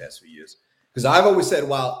doing these past few years. Because I've always said,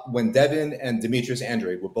 when Devin and Demetrius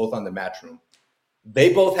Andrade were both on the Matchroom,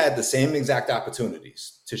 they both had the same exact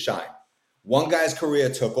opportunities to shine. One guy's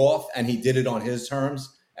career took off, and he did it on his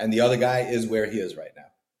terms, and the other guy is where he is right now.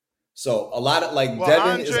 So a lot of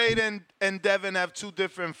Devin Andrade and Devin have 2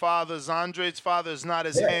 different fathers. Andrade's father is not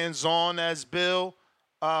as hands-on as Bill.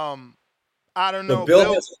 I don't know. But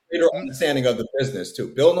Bill has a greater understanding of the business too.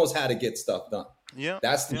 Bill knows how to get stuff done. Yeah,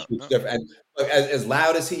 that's the huge difference. And look, as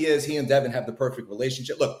loud as he is, he and Devin have the perfect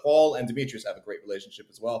relationship. Look, Paul and Demetrius have a great relationship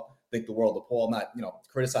as well. Think the world of Paul. Not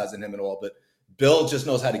criticizing him at all, but Bill just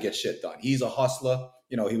knows how to get shit done. He's a hustler.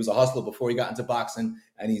 He was a hustler before he got into boxing,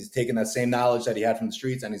 and he's taken that same knowledge that he had from the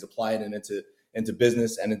streets and he's applying it into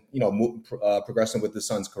business and progressing with his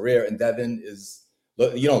son's career. And Devin is,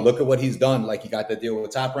 look at what he's done. Like, he got that deal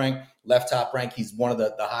with Top Rank, left Top Rank. He's one of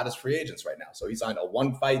the hottest free agents right now. So he signed a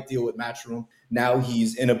 1-fight deal with Matchroom. Now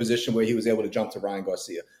he's in a position where he was able to jump to Ryan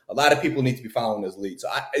Garcia. A lot of people need to be following his lead. So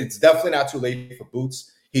it's definitely not too late for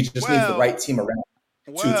Boots. He just needs the right team around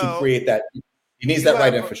to create that. He needs that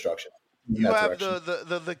right infrastructure. You have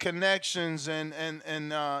the connections and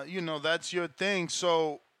that's your thing.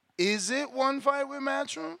 So is it 1 fight with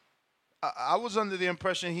Matchroom? I was under the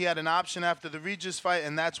impression he had an option after the Regis fight,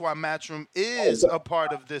 and that's why Matchroom is a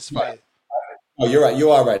part of this fight. Oh, you're right.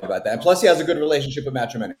 You are right about that. And plus, he has a good relationship with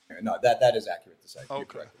Matchroom anyway. No, that is accurate to say. You're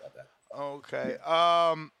correct about that. Okay.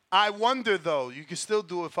 I wonder, though, you can still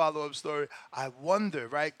do a follow-up story. I wonder,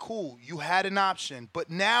 right? Cool. You had an option, but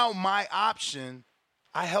now my option,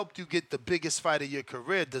 I helped you get the biggest fight of your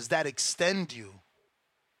career. Does that extend you?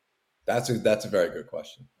 That's a very good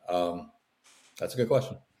question. That's a good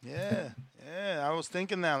question. Yeah. I was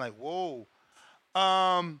thinking that, like, whoa.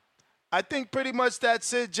 I think pretty much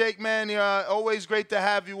that's it, Jake, man. Always great to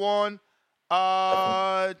have you on.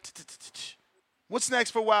 What's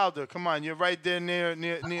next for Wilder? Come on, you're right there near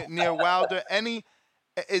Wilder.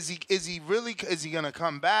 Is he gonna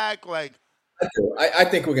come back? Like, I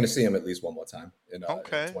think we're gonna see him at least one more time in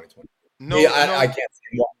 2020. I can't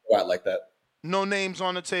see him walking out like that. No names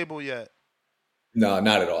on the table yet. No,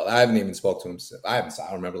 not at all. I haven't even spoke to him. I don't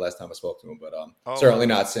remember the last time I spoke to him, but certainly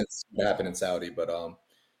not since what happened in Saudi. But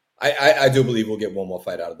I do believe we'll get one more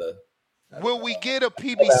fight out of the. Will we get a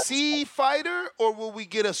PBC fighter or will we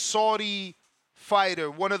get a Saudi fighter?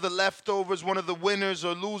 One of the leftovers, one of the winners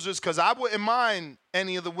or losers? Because I wouldn't mind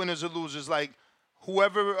any of the winners or losers. Like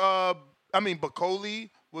whoever, Bakoli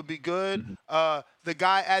would be good. The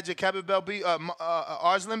guy Adja Kababelbi,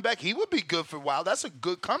 Arslanbek, he would be good for a while. That's a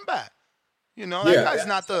good comeback. You know, that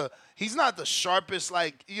guy's he's not the sharpest,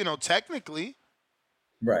 technically.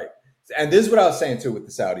 Right. And this is what I was saying too with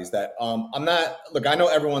the Saudis, that I know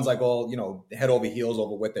everyone's like head over heels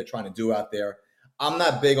over what they're trying to do out there. I'm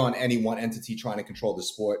not big on any one entity trying to control the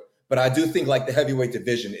sport, but I do think like the heavyweight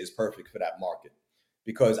division is perfect for that market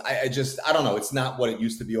because I don't know. It's not what it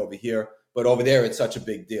used to be over here, but over there it's such a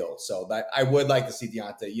big deal. So that I would like to see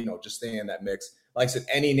Deontay, just stay in that mix. Like I said,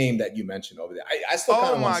 any name that you mentioned over there. I still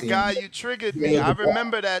kind of want to see. Oh my God, you triggered me. I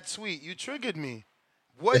remember that tweet. You triggered me.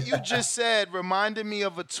 What you just said reminded me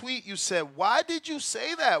of a tweet you said. Why did you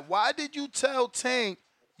say that? Why did you tell Tank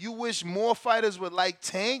you wish more fighters would like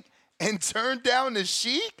Tank and turn down the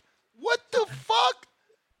Sheik? What the fuck?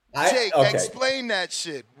 Jake, explain that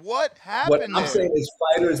shit. What happened What I'm saying is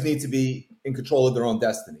fighters need to be in control of their own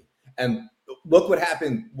destiny. And look what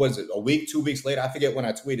happened, was it a week, 2 weeks later? I forget when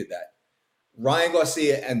I tweeted that. Ryan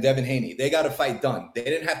Garcia and Devin Haney, they got a fight done. They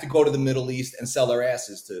didn't have to go to the Middle East and sell their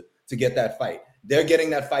asses to get that fight. They're getting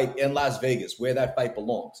that fight in Las Vegas, where that fight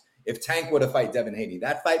belongs. If Tank were to fight Devin Haney,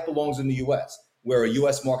 that fight belongs in the U.S., where a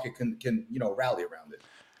U.S. market can rally around it.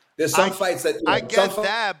 There's some fights that I get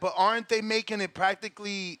that, but aren't they making it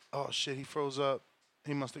practically? Oh shit, he froze up.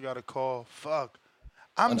 He must have got a call. Fuck.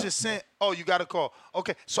 I'm just saying. Oh, you got a call.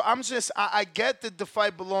 Okay, so I get that the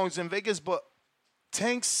fight belongs in Vegas, but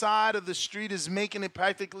Tank's side of the street is making it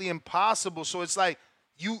practically impossible. So it's like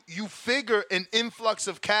you figure an influx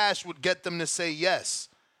of cash would get them to say yes.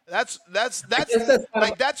 That's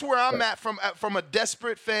where I'm at from a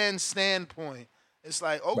desperate fan standpoint. It's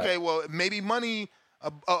like, okay, well, maybe money,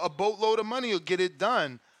 a boatload of money will get it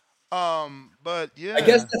done. But yeah, I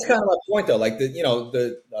guess that's kind of my point though. Like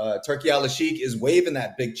the Turki Al-Sheikh is waving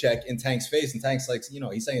that big check in Tank's face, and Tank's like,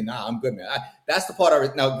 he's saying, "Nah, I'm good, man." That's the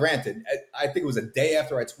part. Now, granted, I think it was a day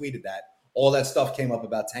after I tweeted that all that stuff came up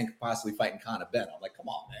about Tank possibly fighting Conor Ben. I'm like, come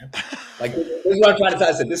on, man. Like, this is what I'm trying to tell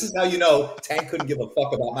you. I said, this is how you know Tank couldn't give a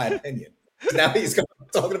fuck about my opinion. Now he's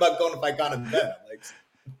talking about going to fight Conor Ben. I'm like,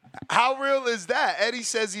 how real is that? Eddie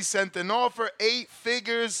says he sent an offer, 8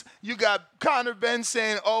 figures. You got Conor Ben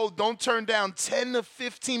saying, "Oh, don't turn down 10 to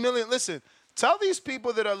 15 million." Listen, tell these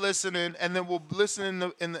people that are listening, and then we'll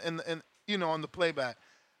listen in on the playback.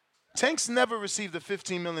 Tank's never received a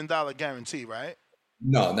 $15 million guarantee, right?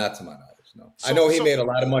 No, not to my knowledge. No, I know he made a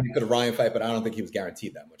lot of money for the Ryan fight, but I don't think he was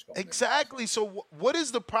guaranteed that much. Exactly. So what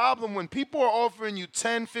is the problem when people are offering you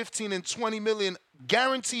 10, 15, and 20 million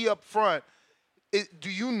guarantee up front? Do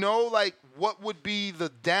you know, like, what would be the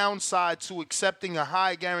downside to accepting a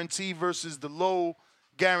high guarantee versus the low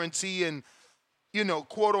guarantee and,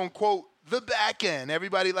 quote unquote, the back end?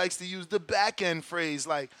 Everybody likes to use the back end phrase,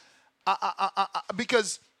 like,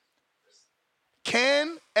 because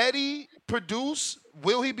can Eddie produce?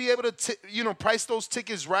 Will he be able to, price those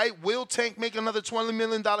tickets right? Will Tank make another $20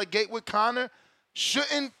 million gate with Conor?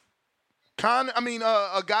 Shouldn't Conor,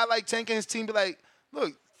 a guy like Tank and his team be like,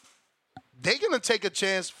 look, they're going to take a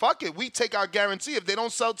chance. Fuck it. We take our guarantee. If they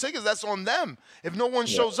don't sell tickets, that's on them. If no one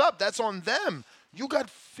shows up, that's on them. You got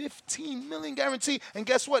 $15 million guarantee. And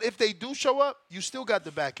guess what? If they do show up, you still got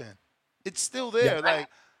the back end. It's still there. Yeah.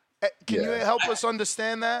 Can you help us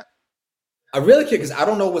understand that? I really can't, because I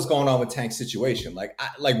don't know what's going on with Tank's situation. Like,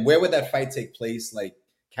 where would that fight take place? Like,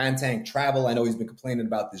 can Tank travel? I know he's been complaining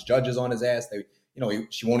about these judges on his ass.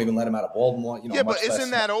 She won't even let him out of Baltimore. But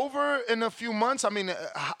isn't that over in a few months?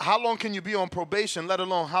 How long can you be on probation, let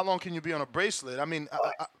alone how long can you be on a bracelet?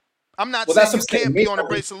 I'm not saying you can't be on a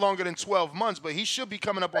bracelet longer than 12 months, but he should be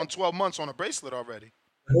coming up on 12 months on a bracelet already.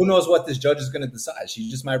 Who knows what this judge is going to decide?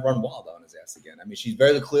 She just might run wild on his ass again. She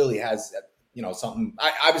very clearly has, something.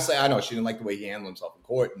 I know she didn't like the way he handled himself in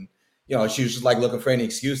court, and she was just like looking for any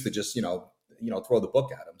excuse to just throw the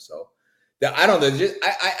book at him. So. I don't know.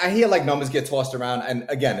 I hear like numbers get tossed around, and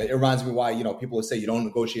again, it reminds me why people would say you don't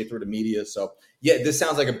negotiate through the media. So yeah, this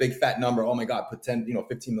sounds like a big fat number. Oh my God, put $15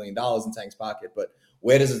 million in Tank's pocket. But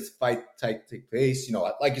where does this fight take place?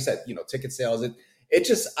 Like you said, ticket sales. It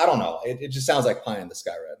just, I don't know. It just sounds like pie in the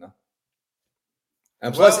sky right now.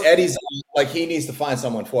 And plus, Eddie's like, he needs to find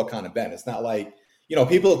someone for Conor Ben. It's not like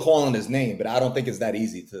people are calling his name, but I don't think it's that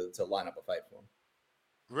easy to line up a fight for him.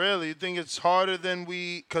 Really? You think it's harder than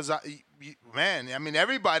we? Because man, I mean,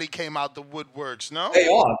 everybody came out the woodworks, no? They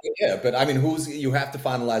are, yeah. But I mean, you have to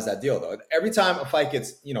finalize that deal though. Every time a fight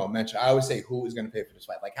gets, mentioned, I always say, who is going to pay for this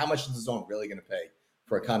fight? Like, how much is the zone really going to pay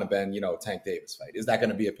for a Conor Ben, Tank Davis fight? Is that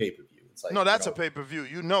going to be a pay-per-view? It's like, no, that's a pay-per-view.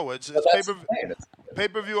 It's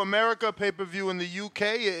pay-per-view America, pay-per-view in the UK.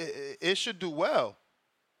 It should do well.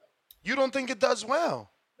 You don't think it does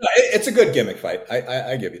well? No, it's a good gimmick fight.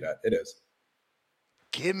 I give you that. It is.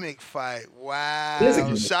 Gimmick fight.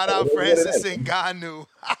 Wow. Shout out Francis Ngannou.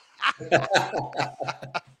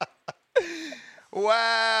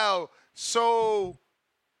 Wow. So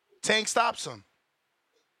Tank stops him.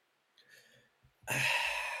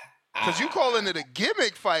 Because you calling it a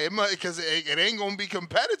gimmick fight, because it ain't going to be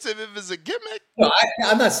competitive if it's a gimmick. No,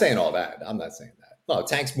 I'm not saying all that. I'm not saying that. No,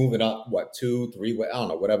 Tank's moving up, 2, 3, I don't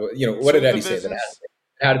know, whatever. What did Eddie say? That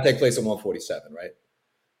it had to take place at 147, right?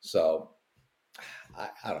 So, I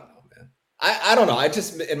don't know, man. I don't know. I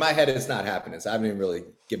just, in my head, it's not happening. So I haven't even really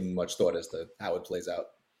given much thought as to how it plays out.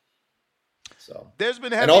 So there's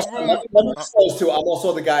been heavy and also, rumor. I'm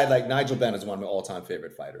also the guy, like Nigel Benn is one of my all-time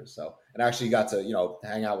favorite fighters. So, and I actually got to,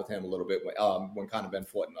 hang out with him a little bit when Conor Ben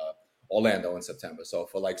fought in Orlando in September. So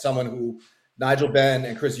for like someone who, Nigel Benn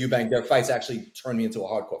and Chris Eubank, their fights actually turned me into a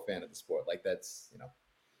hardcore fan of the sport. Like that's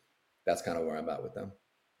kind of where I'm at with them.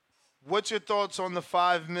 What's your thoughts on the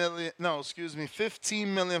 15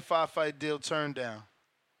 million 5-fight deal turned down?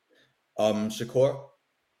 Shakur,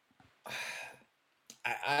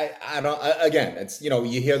 I don't. Again, it's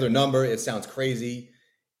you hear their number, it sounds crazy.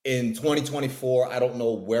 In 2024, I don't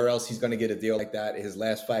know where else he's going to get a deal like that. His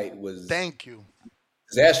last fight was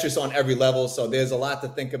disastrous on every level, so there's a lot to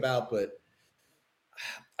think about. But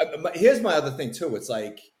here's my other thing too. It's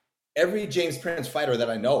like every James Prince fighter that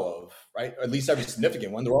I know of, right? Or at least every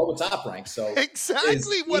significant one, they're all the top ranks. So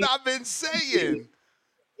exactly what I've been saying.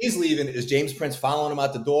 He's leaving. Is James Prince following him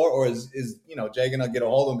out the door, or is Jay gonna get a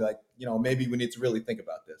hold of him and be like, maybe we need to really think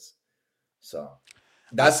about this? So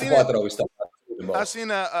that's the part that always stuck out the most. I seen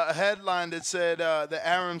a headline that said that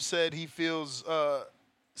Aram said he feels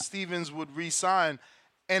Stevens would re-sign,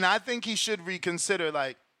 and I think he should reconsider.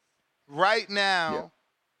 Like right now,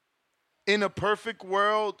 in a perfect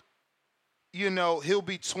world, he'll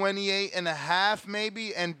be 28 and a half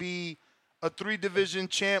maybe and be a 3-division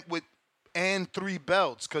champ and 3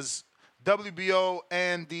 belts, because WBO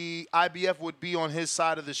and the IBF would be on his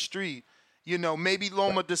side of the street. Maybe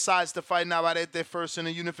Loma decides to fight Navarrete first in a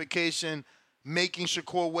unification, making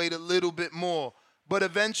Shakur wait a little bit more. But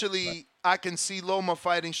eventually, I can see Loma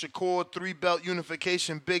fighting Shakur, 3-belt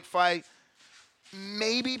unification, big fight.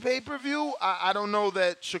 Maybe pay-per-view. I don't know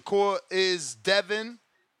that Shakur is Devin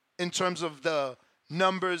in terms of the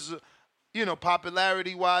numbers,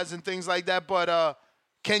 popularity-wise and things like that. But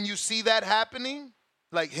can you see that happening?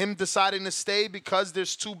 Like him deciding to stay because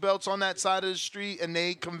there's 2 belts on that side of the street and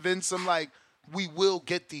they convince him, like, we will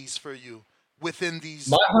get these for you within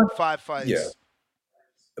these 5 fights. Yeah.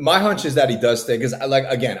 My hunch is that he does stay because,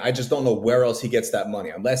 again, I just don't know where else he gets that money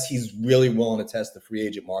unless he's really willing to test the free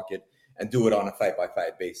agent market and do it on a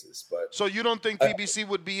fight-by-fight basis. But so you don't think PBC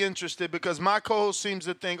would be interested? Because my co-host seems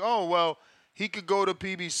to think, oh, well, he could go to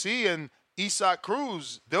PBC and Isak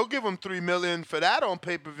Cruz, they'll give him $3 million for that on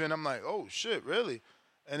pay-per-view. And I'm like, oh, shit, really?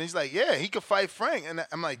 And he's like, yeah, he could fight Frank. And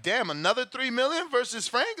I'm like, damn, another $3 million versus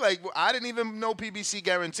Frank? Like, I didn't even know PBC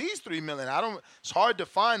guarantees $3 million. It's hard to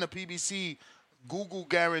find a PBC Google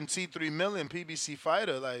guarantee $3 million PBC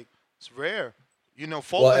fighter. Like, it's rare.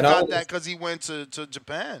 Fulton got that because he went to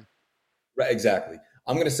Japan. Right, exactly.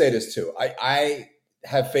 I'm going to say this too. I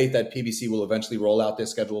have faith that PBC will eventually roll out their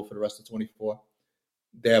schedule for the rest of 24.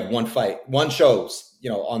 They have one shows,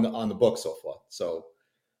 on the book so far. So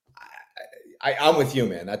I'm with you,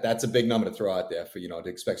 man. That's a big number to throw out there for, to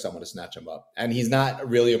expect someone to snatch him up. And he's not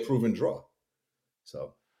really a proven draw.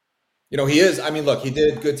 So, he is. I mean, look, he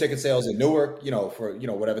did good ticket sales in Newark, for,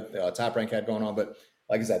 whatever Top Rank had going on. But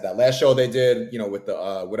like I said, that last show they did, with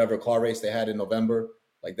the whatever car race they had in November,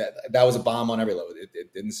 like that was a bomb on every level.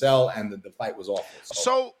 It didn't sell, and the fight was awful.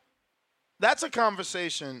 So that's a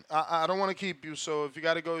conversation. I don't want to keep you, so if you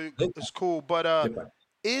got to go, it's cool. But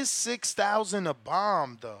is 6,000 a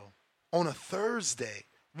bomb, though, on a Thursday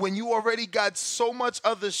when you already got so much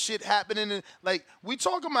other shit happening? Like, we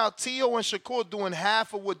talking about Tio and Shakur doing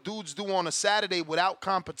half of what dudes do on a Saturday without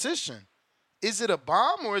competition. Is it a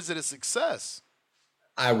bomb or is it a success?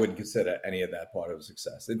 I wouldn't consider any of that part of a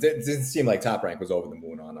success. It didn't seem like Top Rank was over the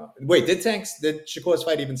moon on. Wait, did Shakur's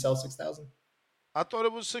fight even sell 6,000? I thought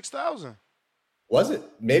it was 6,000. Was it?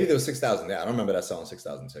 Maybe there was 6,000. Yeah, I don't remember that selling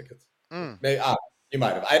 6,000 tickets. Maybe you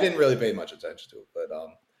might have. I didn't really pay much attention to it, but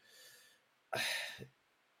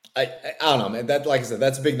I don't know, man. That, like I said,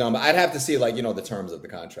 that's a big number. I'd have to see, like, the terms of the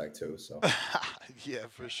contract too. So yeah,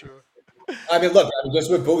 for sure. I mean, look,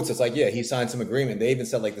 just with Boots, it's like, yeah, he signed some agreement. They even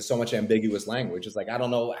said, like, there's so much ambiguous language. It's like, I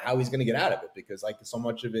don't know how he's going to get out of it because, like, so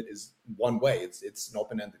much of it is one way. It's an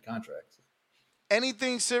open-ended contract.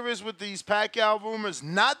 Anything serious with these Pacquiao rumors?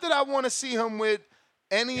 Not that I want to see him with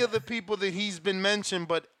any of the people that he's been mentioned,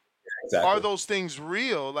 but are those things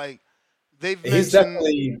real? Like, He's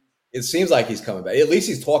definitely. It seems like he's coming back. At least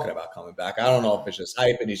he's talking about coming back. I don't know if it's just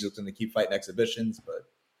hype and he's just going to keep fighting exhibitions, but.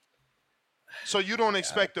 So you don't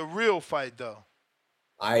expect a real fight, though?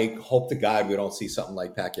 I hope to God we don't see something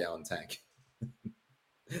like Pacquiao and Tank.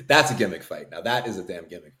 That's a gimmick fight. Now that is a damn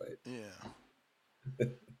gimmick fight. Yeah.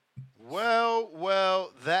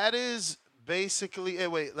 Well, that is basically. Hey,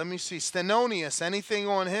 wait, let me see. Stenonius, anything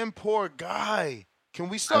on him? Poor guy. Can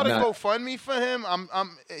we start a GoFundMe for him?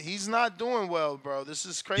 He's not doing well, bro. This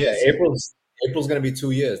is crazy. Yeah, April's going to be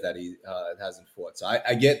 2 years that he hasn't fought. So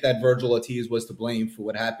I get that Virgil Ortiz was to blame for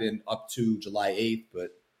what happened up to July 8th,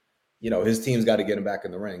 but his team's got to get him back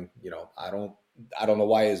in the ring. I don't know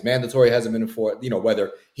why his mandatory hasn't been enforced.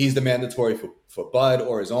 Whether he's the mandatory for Bud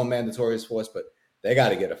or his own mandatory is forced, but they got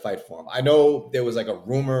to get a fight for him. I know there was like a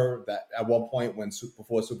rumor that at one point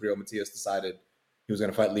before Superior Matias decided he was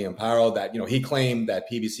going to fight Liam Paro, that, he claimed that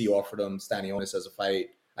PBC offered him Stanionis as a fight.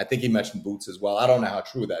 I think he mentioned Boots as well. I don't know how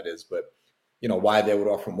true that is, but, why they would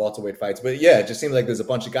offer him welterweight fights. But, yeah, it just seems like there's a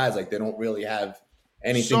bunch of guys, like, they don't really have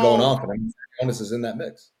anything going on for them. Stanionis is in that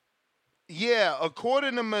mix. Yeah,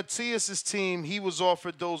 according to Matias's team, he was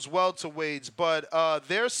offered those welterweights, but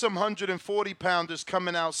there's some 140-pounders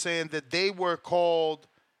coming out saying that they were called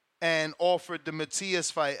and offered the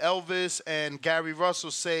Matias fight. Elvis and Gary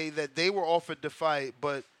Russell say that they were offered the fight,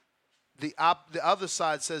 but the other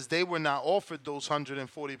side says they were not offered those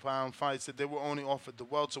 140-pound fights, that they were only offered the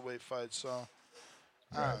welterweight fights. So,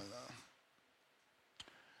 I don't know.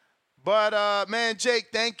 But, man, Jake,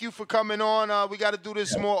 thank you for coming on. We got to do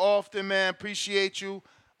this more often, man. Appreciate you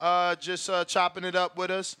just chopping it up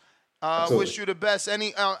with us. Wish you the best.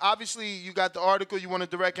 Obviously, you got the article. You want to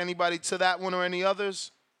direct anybody to that one or any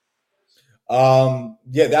others?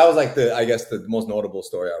 Yeah, that was like the most notable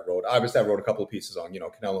story I wrote. Obviously, I wrote a couple of pieces on,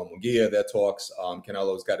 Canelo and Munguia, their talks.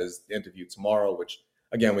 Canelo's got his interview tomorrow, which,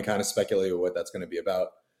 again, we kind of speculated what that's going to be about.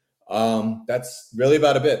 That's really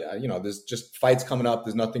about a bit. There's just fights coming up.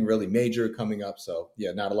 There's nothing really major coming up. So,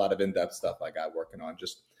 yeah, not a lot of in-depth stuff I got working on.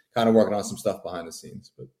 Just kind of working on some stuff behind the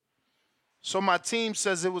scenes. But so my team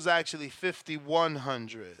says it was actually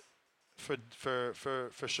 5,100 for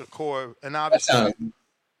Shakur, and obviously.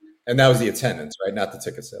 And that was the attendance, right? Not the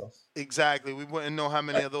ticket sales. Exactly. We wouldn't know how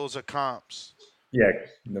many of those are comps. Yeah,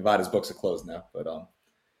 Nevada's books are closed now. But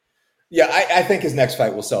yeah, I think his next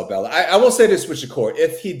fight will sell Bella. I will say this with Shakur.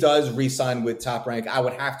 If he does re-sign with Top Rank, I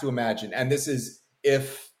would have to imagine, and this is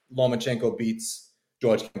if Lomachenko beats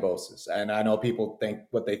George Kambosos. And I know people think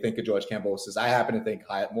what they think of George Kambosos. I happen to think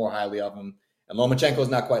more highly of him. And Lomachenko's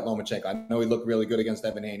not quite Lomachenko. I know he looked really good against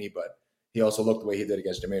Evan Haney, but he also looked the way he did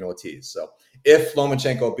against Jermaine Ortiz. So if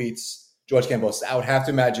Lomachenko beats George Kambosos, I would have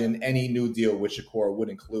to imagine any new deal with Shakur would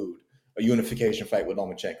include a unification fight with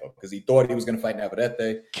Lomachenko because he thought he was going to fight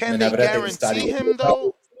Navarrete. Can they guarantee him,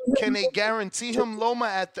 though? Can they guarantee him,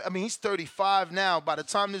 Loma, he's 35 now. By the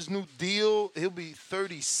time this new deal, he'll be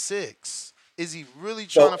 36. Is he really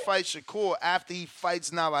trying to fight Shakur after he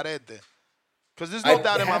fights Navarrete? Because there's no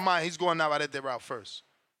doubt in my mind he's going Navarrete route first.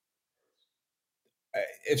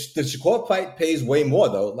 If the Shakur fight pays way more,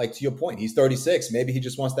 though, like to your point, he's 36. Maybe he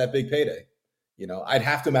just wants that big payday. I'd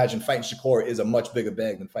have to imagine fighting Shakur is a much bigger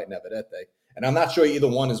bag than fighting Navarrete. And I'm not sure either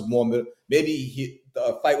one is more. Maybe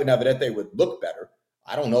the fight with Navarrete would look better.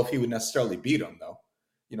 I don't know if he would necessarily beat him, though.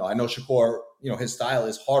 I know Shakur, his style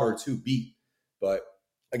is harder to beat. But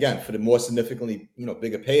again, for the more significantly,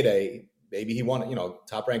 bigger payday, maybe he wanted,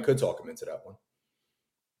 Top Rank could talk him into that one.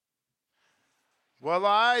 Well,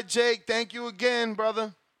 all right, Jake. Thank you again,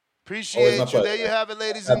 brother. Appreciate you. Pleasure. There you have it,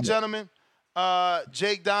 ladies and gentlemen.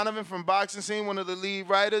 Jake Donovan from Boxing Scene, one of the lead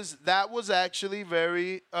writers. That was actually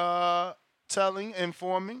very telling,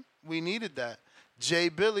 informing. We needed that. Jay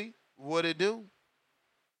Billy, what it do?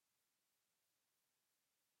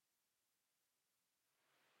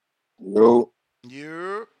 Yo.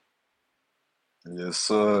 Yeah. Yes,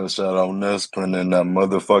 sir. Shout out Ness putting in that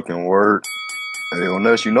motherfucking work. Hey,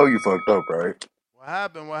 Ness, you fucked up, right? What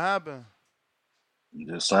happened?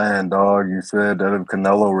 Just saying, dog. You said that if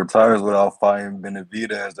Canelo retires without fighting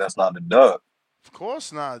Benavidez, that's not a duck. Of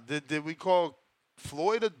course not. Did we call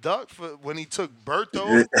Floyd a duck for when he took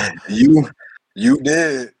Berto? You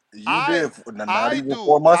did. You did not I even do.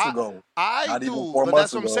 4 months ago. I Not even do. 4 But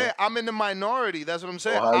that's months what I'm ago. saying. I'm in the minority. That's what I'm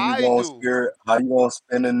saying. So how you I gonna do. spirit? How you gonna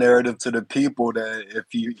spin a narrative to the people that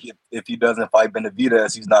if he doesn't fight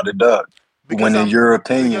Benavidez, he's not a duck? Because When in your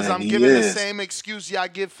because opinion, I'm he giving the is. same excuse y'all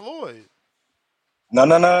give Floyd. No.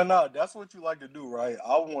 That's what you like to do, right?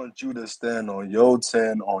 I want you to stand on your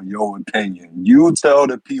 10 on your opinion. You tell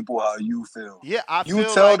the people how you feel. Yeah, I You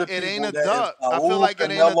feel tell like the it ain't people a that if duck. I feel Saul like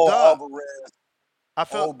it ain't a Canelo duck.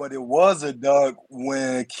 Alvarez, but it was a duck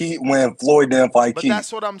when Floyd didn't fight But Keith.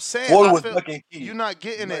 that's what I'm saying. Floyd I was feel ducking Keith. you're not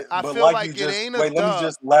getting it. I But feel like you like it just ain't a wait, let me duck.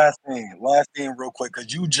 just last thing real quick,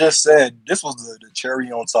 because you just said this was the cherry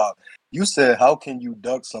on top. You said, how can you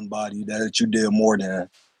duck somebody that you did more than?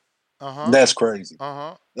 That's crazy.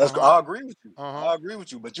 I agree with you. I agree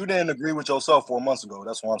with you, but you didn't agree with yourself 4 months ago.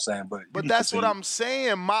 That's what I'm saying. But That's what I'm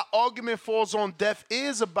saying. My argument falls on deaf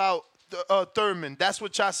ears about Thurman. That's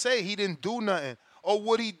what y'all say. He didn't do nothing. Oh,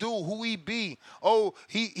 what he do? Who he be? Oh,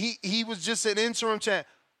 he was just an interim champ.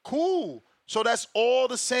 Cool. So that's all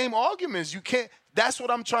the same arguments. You can't. That's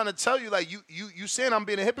what I'm trying to tell you. Like you saying I'm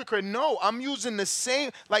being a hypocrite. No, I'm using the same.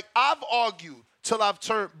 Like I've argued till I've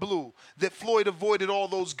turned blue that Floyd avoided all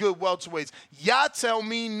those good welterweights. Y'all tell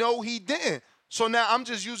me no, he didn't. So now I'm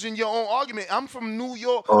just using your own argument. I'm from New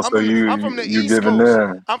York. oh, I'm so from the you East giving Coast.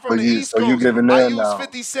 in? I'm from the East So you Coast. giving I in use now?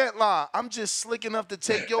 50 Cent line. I'm just slick enough to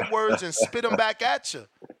take your words and spit them back at you.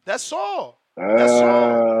 That's all. That's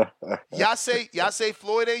all. Y'all say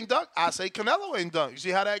Floyd ain't dunk. I say Canelo ain't dunk. You see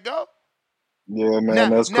how that go? Yeah,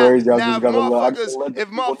 man, that's crazy. I just gotta let the if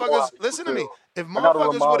people know how motherfuckers, you listen to me, feel. if I gotta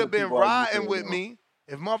motherfuckers would remind the have been people how you riding feel with now. me,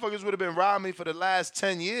 if motherfuckers would have been riding me for the last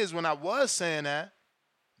 10 years when I was saying that,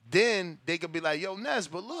 then they could be like, yo, Ness,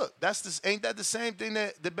 but look, ain't that the same thing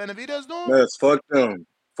that Benavidez doing? Yes, fuck them.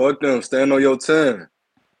 Fuck them. Stand on your 10.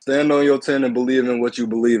 Stand on your 10 and believe in what you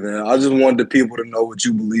believe in. I just want the people to know what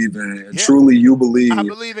you believe in. And truly you believe I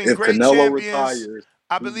believe in if great Canelo champions. retires,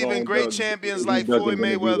 I he's believe in going great to champions he's like ducking Floyd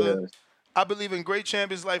Mayweather. Benavidez. I believe in great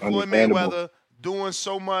champions like Floyd Understandable. Mayweather doing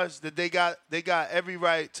so much that they got every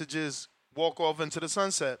right to just walk off into the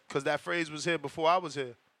sunset because that phrase was here before I was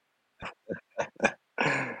here.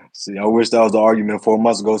 See, I wish that was the argument 4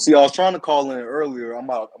 months ago. See, I was trying to call in earlier. I'm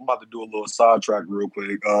about to do a little sidetrack real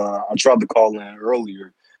quick. I tried to call in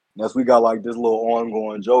earlier. That's we got like this little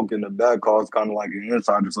ongoing joke in the back call. It's kind of like an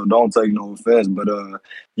insider, so don't take no offense. But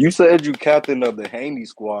you said you captain of the Haney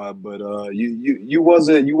squad, but you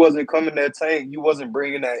wasn't coming that tank. You wasn't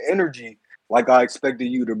bringing that energy like I expected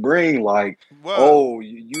you to bring. Like, oh,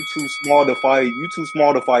 you too small to fight. You too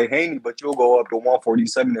small to fight Haney, but you'll go up to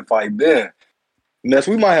 147 and fight Ben. Ness,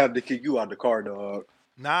 we might have to kick you out the car, dog.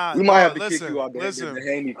 We might have to kick you out the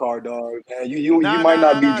Haney car, dog. Man, you might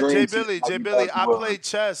not be dream team. J Billy, I play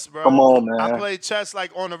chess, bro. Come on, man. I play chess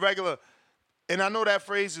like on a regular, and I know that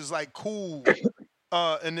phrase is like cool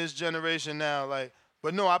in this generation now. Like,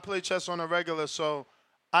 but no, I play chess on a regular, so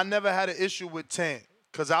I never had an issue with Tank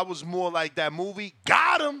because I was more like that movie.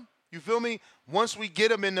 Got him. You feel me? Once we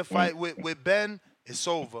get him in the fight with Ben, it's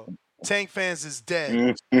over. Tank fans is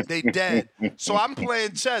dead. They dead. So I'm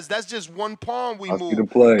playing chess. That's just one pawn we move.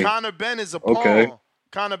 Conor Ben is a pawn.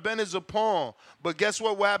 Conor Ben is a pawn. But guess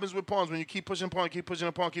what happens with pawns? When you keep pushing pawn, keep pushing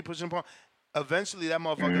a pawn, keep pushing a pawn, eventually that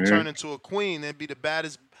motherfucker turn into a queen and be the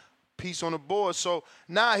baddest piece on the board. So,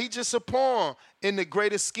 he just a pawn in the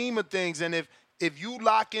greatest scheme of things. And if you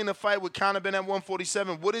lock in a fight with Conor Ben at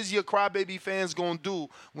 147, what is your crybaby fans going to do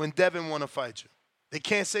when Devin want to fight you? They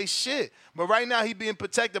can't say shit. But right now, he being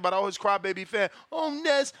protected by all his crybaby fans. Oh,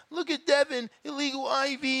 Ness, look at Devin. Illegal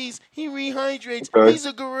IVs. He rehydrates. Okay. He's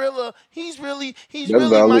a gorilla. He's really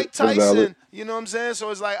Mike Tyson. You know what I'm saying? So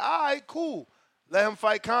it's like, all right, cool. Let him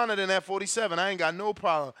fight Conor then at 47. I ain't got no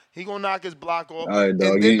problem. He gonna knock his block off. All right,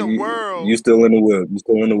 dog. And then the world. You still in the whip. You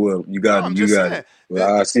still in the whip. You got it. You got it.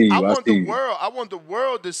 Well, I see you. I want the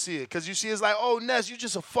world to see it. Because you see, it's like, oh, Ness, you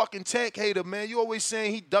just a fucking Tank hater, man. You always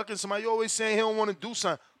saying he ducking somebody. You always saying he don't want to do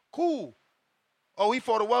something. Cool. Oh, he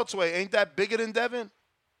fought a welterweight. Ain't that bigger than Devin?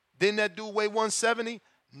 Didn't that dude weigh 170?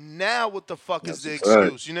 Now what the fuck is the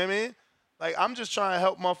excuse? You know what I mean? Like, I'm just trying to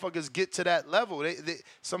help motherfuckers get to that level. They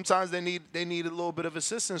sometimes they need a little bit of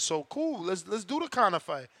assistance. So cool, let's do the Conor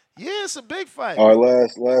fight. Yeah, it's a big fight. All right,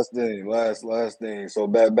 last thing. So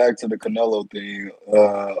back to the Canelo thing.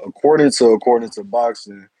 According to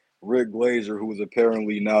boxing, Rick Glazer, who is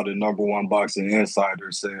apparently now the #1 boxing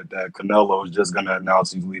insider, said that Canelo is just gonna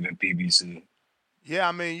announce he's leaving PBC. Yeah,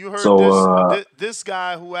 I mean, you heard this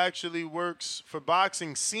guy who actually works for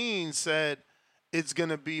Boxing Scene said it's going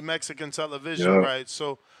to be Mexican television, right?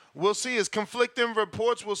 So we'll see. It's conflicting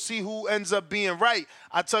reports. We'll see who ends up being right.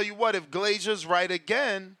 I tell you what, if Glazer's right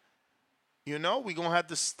again, we're gonna have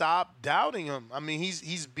to stop doubting him. I mean,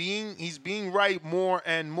 he's being right more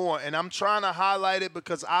and more, and I'm trying to highlight it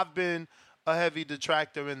because I've been a heavy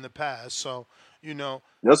detractor in the past. So,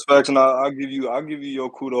 That's facts, and I'll give you your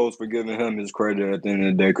kudos for giving him his credit at the end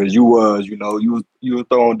of the day, because you was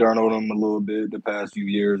throwing dirt on him a little bit the past few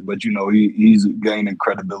years, but he's gaining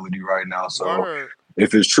credibility right now. So Word.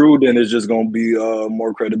 if it's true, then it's just gonna be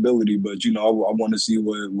more credibility. But I want to see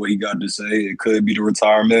what he got to say. It could be the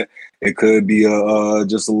retirement. It could be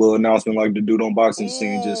just a little announcement like the dude on Boxing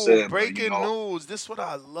Scene just said. Breaking news. This what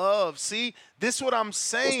I love. See, this what I'm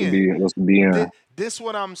saying. What's to be in. This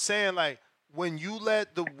what I'm saying. Like, when you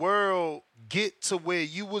let the world get to where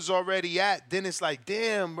you was already at, then it's like,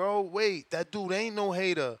 damn, bro, wait, that dude ain't no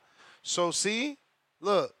hater. So see,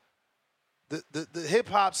 look, the hip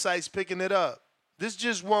hop site's picking it up. This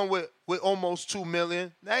just one with almost 2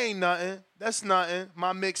 million. That ain't nothing. That's nothing.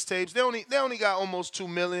 My mixtapes, they only got almost 2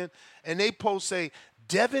 million, and they post say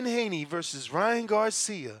Devin Haney versus Ryan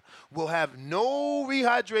Garcia will have no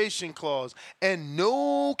rehydration clause and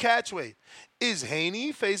no catch weight. Is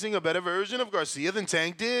Haney facing a better version of Garcia than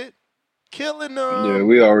Tank did? Killing them. Yeah,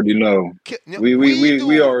 we already know.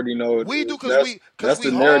 We already know. We do because we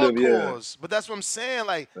narrative, hardcores. But that's what I'm saying.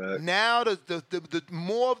 Like, now the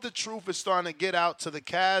more of the truth is starting to get out to the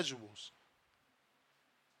casuals.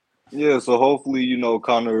 Yeah, so hopefully,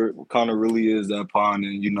 Conor really is that pawn,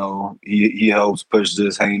 and he helps push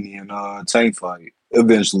this Haney and Tank fight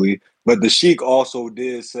eventually. But the Sheik also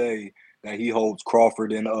did say that he hopes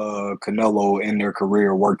Crawford and Canelo in their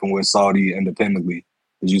career working with Saudi independently.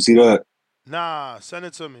 Did you see that? Nah, send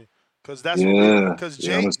it to me. Because that's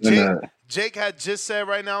Jake had just said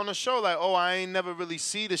right now on the show, like, oh, I ain't never really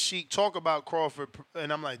see the Sheik talk about Crawford.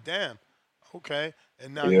 And I'm like, damn, okay.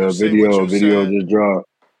 And now you say what you video said. just dropped.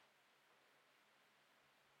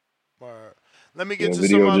 Let me get to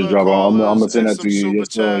video some just other dropped. I'm callers gonna send and that some to you. super Yes,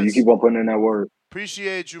 chats. you keep on putting in that word.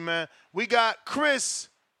 Appreciate you, man. We got Chris,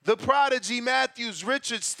 the Prodigy Matthews,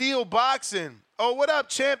 Richard, Steel Boxing. Oh, what up,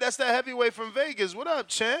 champ? That's that heavyweight from Vegas. What up,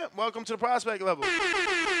 champ? Welcome to the prospect level.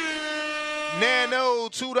 Nano,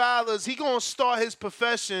 $2. He gonna start his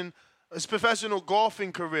professional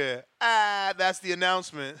golfing career. That's the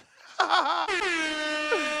announcement.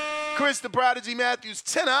 Chris, the Prodigy Matthews,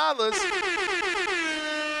 $10.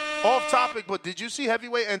 Off topic, but did you see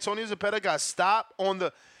heavyweight Antonio Zepeda got stopped on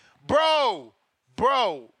the... Bro.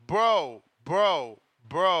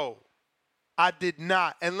 I did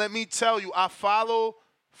not. And let me tell you, I follow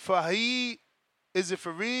Fahid. Is it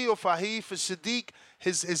Fareed or Fahid for Sadiq,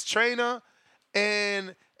 his trainer?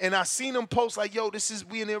 And I seen him post like, yo,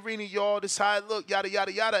 we in the arena, y'all. This how it look, yada,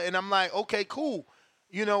 yada, yada. And I'm like, okay, cool.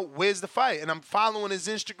 Where's the fight? And I'm following his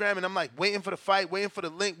Instagram, and I'm like, waiting for the fight, waiting for the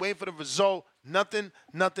link, waiting for the result. Nothing.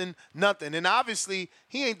 And obviously,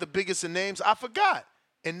 he ain't the biggest of names. I forgot.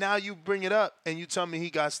 And now you bring it up, and you tell me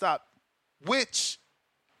he got stopped. Which,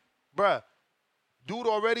 bruh, dude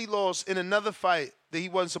already lost in another fight that he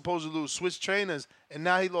wasn't supposed to lose. Switch trainers, and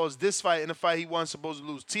now he lost this fight in a fight he wasn't supposed to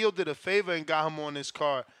lose. Teal did a favor and got him on this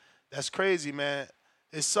card. That's crazy, man.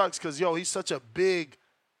 It sucks because, he's such a big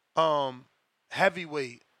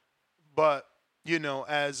heavyweight. But,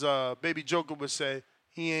 as Baby Joker would say,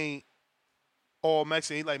 he ain't all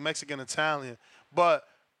Mexican. He like Mexican-Italian. But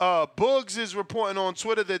Boogs is reporting on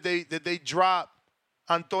Twitter that they dropped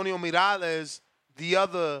Antonio Miralles, the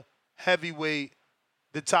other heavyweight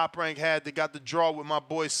the Top Rank had that got the draw with my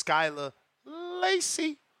boy Skylar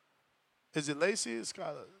Lacey. Is it Lacey or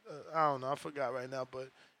Skylar? I don't know. I forgot right now. But,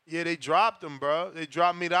 yeah, they dropped him, bro. They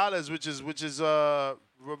dropped Miralles, which is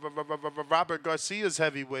Robert Garcia's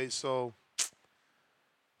heavyweight. So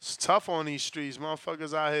it's tough on these streets.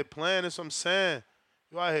 Motherfuckers out here playing. That's what I'm saying.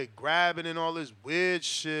 You out here grabbing and all this weird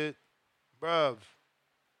shit. Bruv.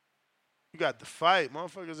 You got the fight.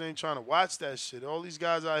 Motherfuckers ain't trying to watch that shit. All these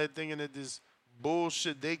guys out here thinking that this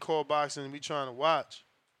bullshit they call boxing and we trying to watch.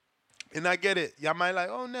 And I get it. Y'all might like,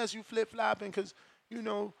 oh, Ness, you flip-flopping because,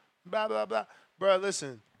 blah, blah, blah. Bruh,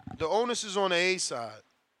 listen. The onus is on the A side.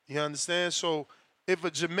 You understand? So if a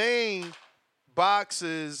Jermaine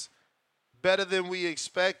boxes better than we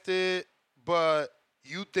expected, but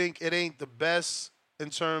you think it ain't the best in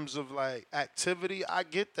terms of, like, activity, I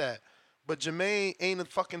get that. But Jermaine ain't a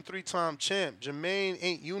fucking 3-time champ. Jermaine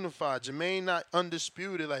ain't unified. Jermaine not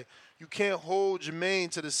undisputed. Like, you can't hold Jermaine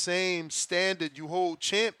to the same standard you hold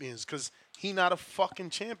champions because he not a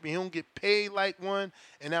fucking champion. He don't get paid like one,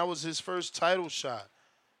 and that was his first title shot.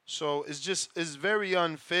 So it's very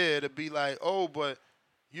unfair to be like, oh, but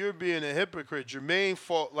you're being a hypocrite. Jermaine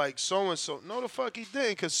fought like so-and-so. No, the fuck he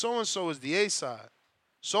didn't, because so-and-so is the A side.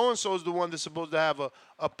 So-and-so is the one that's supposed to have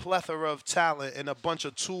a plethora of talent and a bunch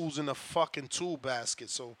of tools in the fucking tool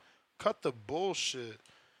basket. So cut the bullshit.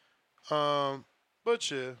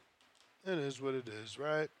 But yeah, it is what it is,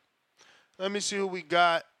 right? Let me see who we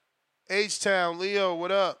got. H-Town, Leo,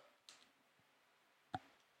 what up?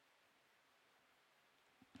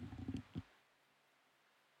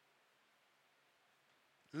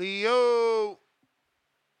 Leo.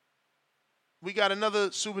 We got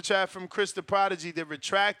another super chat from Chris the Prodigy that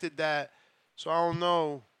retracted that, so I don't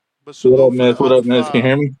know. But salute for the What other up, Ness? Can you five.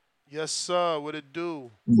 hear me? Yes, sir. What it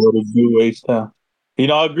do? What it do, H-Town?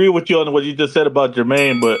 I agree with you on what you just said about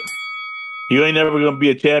Jermaine, but you ain't never going to be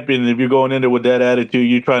a champion if you're going in there with that attitude.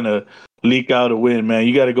 You're trying to leak out a win, man.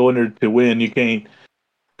 You got to go in there to win. You can't.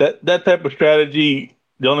 That type of strategy,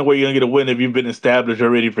 the only way you're going to get a win if you've been established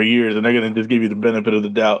already for years, and they're going to just give you the benefit of the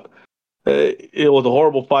doubt. It was a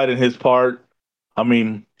horrible fight in his part. I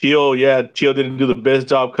mean, Teal didn't do the best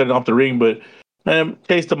job cutting off the ring, but man,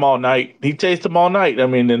 chased him all night. He chased him all night. I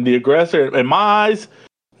mean, and the aggressor, in my eyes,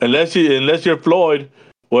 unless you're Floyd,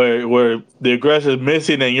 where the aggressor is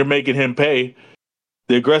missing and you're making him pay,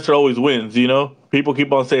 the aggressor always wins. People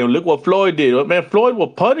keep on saying, "Look what Floyd did." Well, man, Floyd will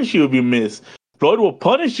punish you if you miss. Floyd will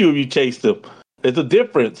punish you if you chase him. It's a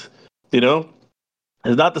difference. It's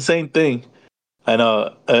not the same thing. And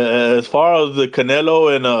as far as the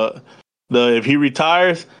Canelo and if he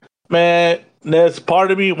retires, man, there's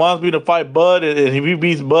part of me wants me to fight Bud, and if he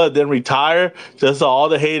beats Bud, then retire, just so all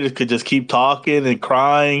the haters could just keep talking and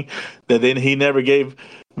crying that then he never gave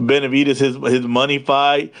Benavidez his money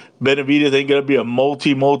fight. Benavidez ain't gonna be a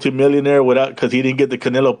multi-millionaire because he didn't get the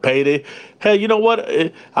Canelo payday. Hey, you know what?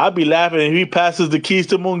 I'd be laughing if he passes the keys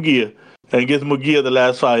to Munguia and gets Munguia the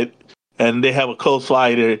last fight, and they have a close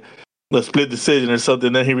fight or a split decision or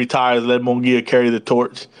something. Then he retires, let Munguia carry the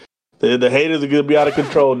torch. The haters are gonna be out of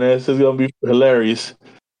control, man. This is gonna be hilarious.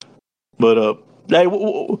 But hey,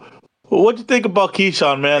 what you think about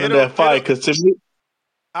Keyshawn, man, in that fight? Because to me,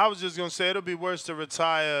 I was just gonna say it'll be worse to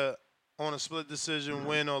retire on a split decision,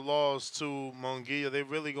 win or loss to Munguia. They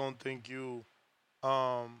really gonna think you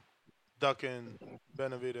ducking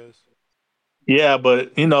Benavidez. yeah,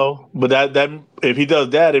 but that if he does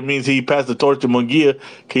that, it means he passed the torch to Munguia.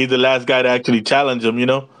 He's the last guy to actually challenge him.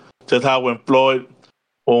 Just how when Floyd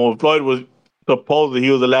was supposedly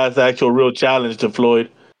he was the last actual real challenge to Floyd,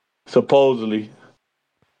 supposedly.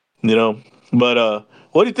 But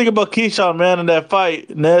what do you think about Keyshawn, man, in that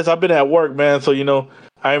fight? Ness, I've been at work, man, so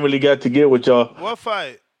I ain't really got to get with y'all. What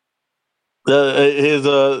fight? His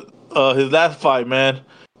last fight, man.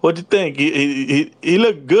 What do you think? He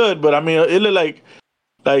looked good, but I mean, it looked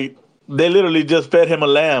like they literally just fed him a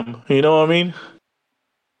lamb. You know what I mean?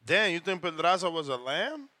 Damn, you think Pedraza was a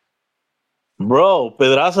lamb? Bro,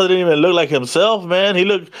 Pedraza didn't even look like himself, man. He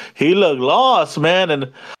looked lost, man.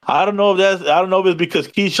 And I don't know if it's because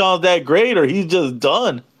Keyshawn's that great or he's just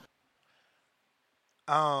done.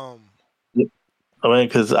 I mean,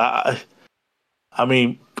 because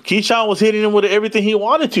Keyshawn was hitting him with everything he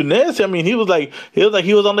wanted to. Ness, I mean, he was like he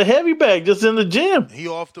was on the heavy bag just in the gym. He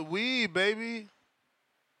off the weed, baby.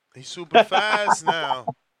 He's super fast now.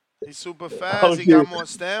 He's super fast. He got more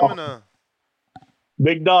stamina.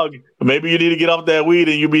 Big dog, maybe you need to get off that weed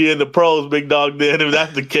and you be in the pros, big dog, then, if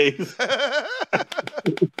that's the case.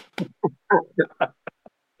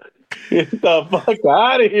 Get the fuck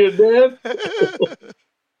out of here, man.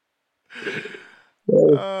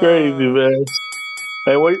 That's crazy, man.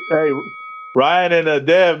 Hey, Ryan and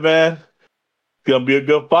Dev, man. It's gonna be a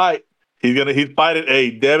good fight. He's fighting. Hey,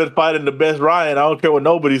 Dev is fighting the best Ryan. I don't care what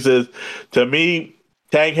nobody says. To me,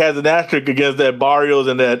 Tank has an asterisk against that Barrios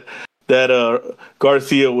and that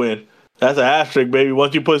Garcia win. That's an asterisk, baby.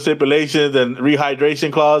 Once you put stipulations and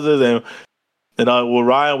rehydration clauses and with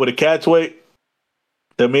Ryan with a catch weight,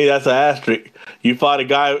 to me that's an asterisk. You fought a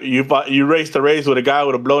guy. You raced the race with a guy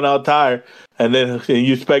with a blown out tire, and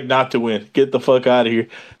you expect not to win. Get the fuck out of here.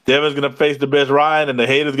 Devin's gonna face the best Ryan, and the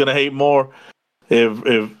haters gonna hate more.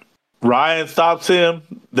 If Ryan stops him,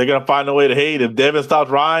 they're gonna find a way to hate. If Devin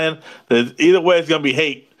stops Ryan, either way it's gonna be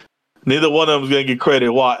hate. Neither one of them is gonna get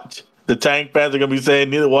credit. Watch. The Tank fans are gonna be saying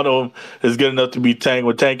neither one of them is good enough to be Tank.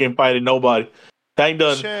 When Tank ain't fighting nobody. Tank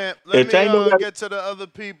done. Champ, let me get to the other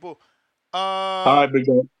people. All right, big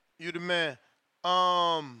dog. You the man.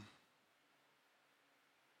 I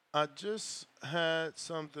just had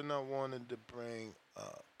something I wanted to bring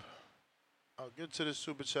up. I'll get to the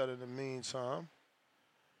super chat in the meantime.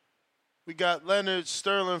 We got Leonard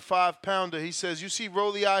Sterling, 5-pounder. He says, you see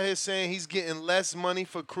Rolly out here saying he's getting less money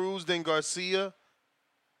for Cruz than Garcia?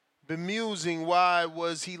 bemusing why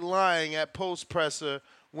was he lying at post presser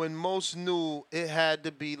when most knew it had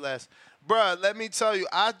to be less. Bruh, let me tell you,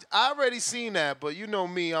 I already seen that, but you know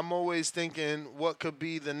me, I'm always thinking what could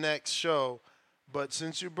be the next show. But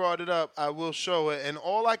since you brought it up, I will show it. And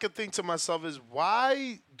all I could think to myself is,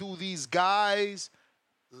 why do these guys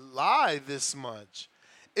lie this much?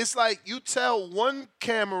 It's like you tell one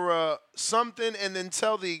camera something and then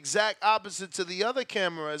tell the exact opposite to the other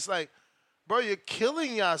camera. It's like, bro, you're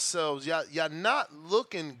killing yourselves. Y'all not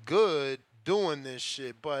looking good doing this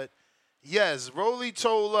shit. But yes, Rolly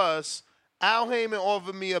told us Al Heyman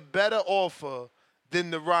offered me a better offer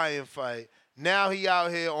than the Ryan fight. Now he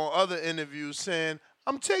out here on other interviews saying,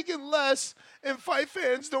 I'm taking less and fight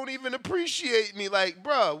fans don't even appreciate me. Like,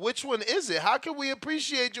 bruh, which one is it? How can we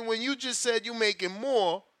appreciate you when you just said you making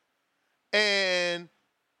more and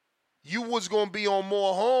you was going to be on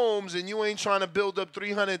more homes and you ain't trying to build up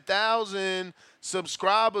 300,000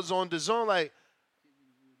 subscribers on DAZN? Like,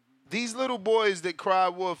 these little boys that cry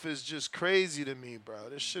wolf is just crazy to me, bro.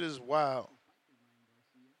 This shit is wild.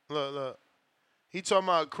 Look. He talking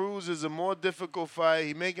about Cruz is a more difficult fight.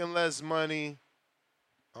 He making less money.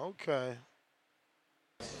 Okay.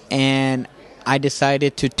 And I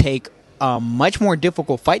decided to take a much more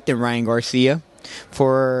difficult fight than Ryan Garcia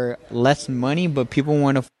for less money, but people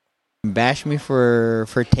want to bash me for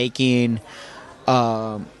taking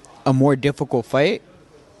a more difficult fight.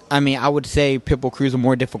 I mean, I would say Pitbull Cruz is a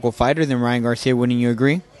more difficult fighter than Ryan Garcia. Wouldn't you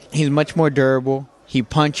agree? He's much more durable. He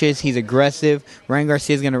punches. He's aggressive. Ryan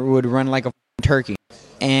Garcia would run like a turkey.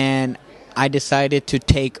 And I decided to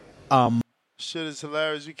take shit is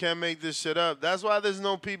hilarious. You can't make this shit up. That's why there's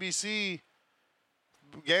no PBC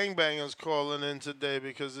gangbangers calling in today,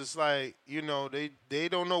 because it's like, you know, they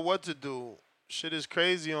don't know what to do. Shit is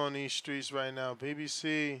crazy on these streets right now.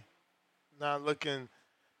 PBC not looking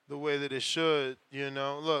the way that it should, you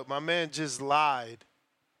know. Look, my man just lied.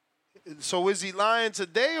 So is he lying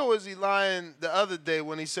today or is he lying the other day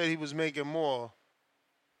when he said he was making more?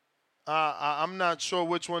 I'm not sure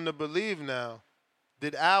which one to believe now.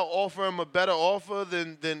 Did Al offer him a better offer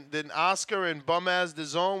than Oscar and bum-ass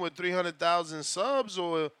DAZN with 300,000 subs?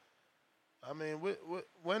 Or, I mean,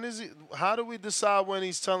 when is he? How do we decide when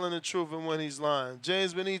he's telling the truth and when he's lying?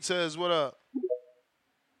 James Benitez, what up?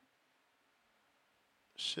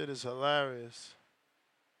 Shit is hilarious.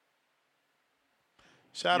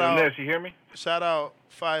 Shout out. Ness, you hear me? Shout out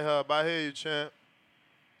Fight Hub. I hear you, champ.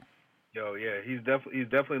 Yo, yeah, he's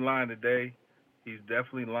definitely lying today. He's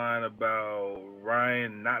definitely lying about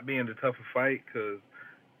Ryan not being the tougher fight, because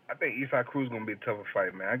I think Isaac Cruz is going to be a tougher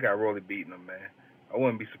fight, man. I got Rolly beating him, man. I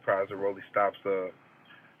wouldn't be surprised if Rolly stops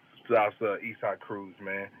Isaac Cruz,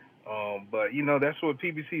 man. But, you know, that's what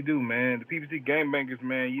PBC do, man. The PBC gangbangers,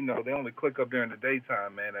 man, you know, they only click up during the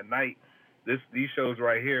daytime, man. At night, these shows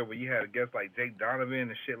right here where you had a guest like Jake Donovan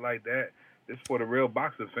and shit like that, this is for the real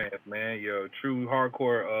boxing fans, man. Your true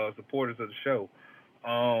hardcore supporters of the show.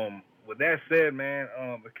 With that said, man,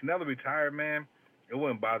 if Canelo retired, man, it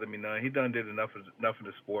wouldn't bother me none. He done did enough in the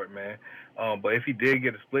sport, man. But if he did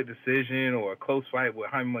get a split decision or a close fight with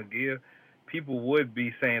Jaime Munguia, people would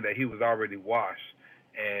be saying that he was already washed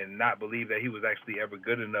and not believe that he was actually ever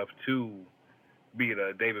good enough to beat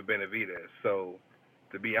David Benavidez. So,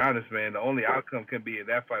 to be honest, man, the only outcome can be in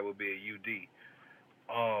that fight would be a UD.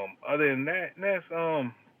 Other than that, Ness,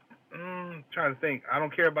 trying to think. I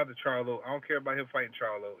don't care about the Charlo. I don't care about him fighting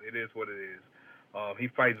Charlo. It is what it is. He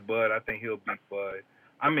fights Bud. I think he'll beat Bud.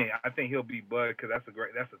 I think he'll beat Bud because that's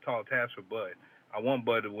a tall task for Bud. I want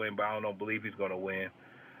Bud to win, but I don't believe he's gonna win.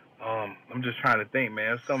 I'm just trying to think, man.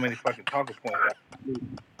 There's so many fucking talking points.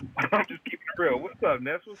 I'm just keeping it real. What's up,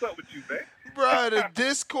 Ness? What's up with you, man? Bro, the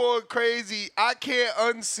Discord crazy. I can't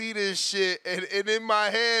unsee this shit. And in my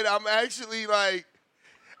head, I'm actually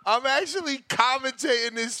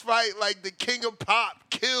commentating this fight like the King of Pop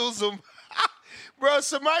kills him. Bro,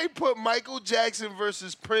 somebody put Michael Jackson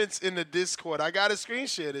versus Prince in the Discord. I got to screen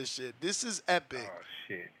share this shit. This is epic. Oh,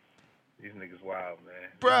 shit. These niggas wild,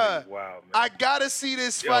 man. Bruh, wild, man. I got to see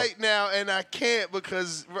this fight now, and I can't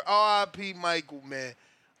because R.I.P. Michael, man.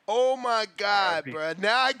 Oh, my God, bruh.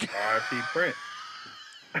 Now I got... R.I.P. Prince.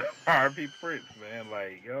 R.I.P. Prince, man.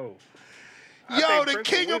 Like, yo. Yo, the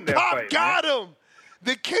King of Pop got him.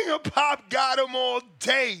 The King of Pop got him all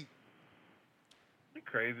day.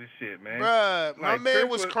 Crazy shit, man. Bruh, my like, man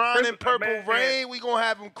was crying in Purple Rain. We gonna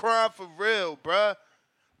have him crying for real, bruh.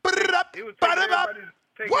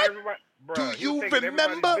 What? Do you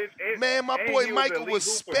remember? Man, my boy Michael was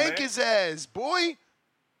spank his ass, boy.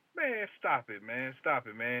 Man, stop it, man. Stop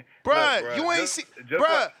it, man. Bruh, Look, you ain't see...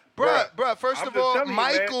 Bruh, first of all,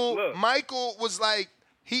 Michael was like...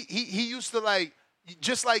 He used to, like,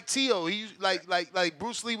 Just like Tio, he like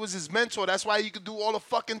Bruce Lee was his mentor. That's why he could do all the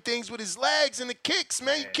fucking things with his legs and the kicks,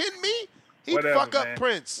 man. You kidding me? He'd Whatever, fuck up man.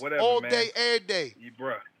 Prince Whatever, all man. day, every day.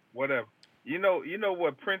 Bruh, whatever. You know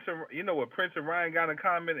what Prince and Ryan got in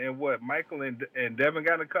common, and what Michael and Devin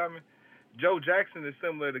got in common. Joe Jackson is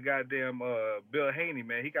similar to goddamn Bill Haney,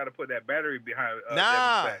 man. He got to put that battery behind Devin's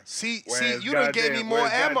back. See, Whereas you done gave me more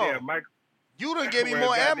ammo. You done gave me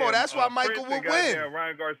more ammo. That's why Michael would win.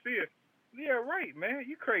 Ryan Garcia. Yeah, right, man.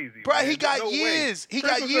 You crazy, Bro, man. he got No years. way. He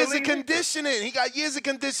got years of conditioning. He got years of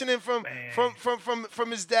conditioning from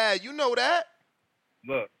his dad. You know that.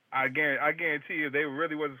 Look, I guarantee you, if they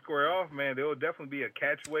really was to square off, man, there will definitely be a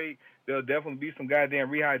catch weight. There'll definitely be some goddamn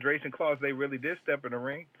rehydration clause. They really did step in the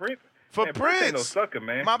ring. Prince ain't no sucker,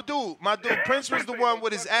 man. My dude, Prince was the one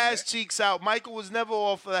with his ass cheeks out. Michael was never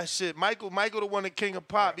off of that shit. Michael the one, the king of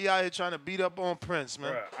pop. He out here trying to beat up on Prince,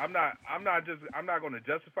 man. Bruh, I'm not going to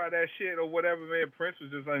justify that shit or whatever, man. Prince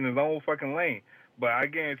was just in his own fucking lane. But I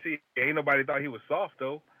guarantee ain't nobody thought he was soft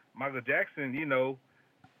though. Michael Jackson,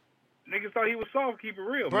 niggas thought he was soft. Keep it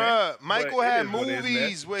real, man. Bruh, Michael had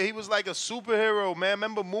movies where he was like a superhero, man.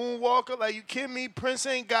 Remember Moonwalker? Like, you kidding me? Prince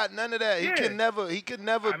ain't got none of that. Yeah. He could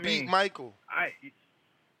never beat Michael.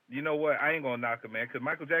 You know what? I ain't gonna knock him, man, because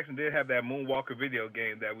Michael Jackson did have that Moonwalker video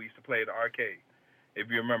game that we used to play at the arcade. If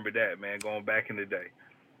you remember that, man, going back in the day.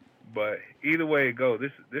 But either way it go,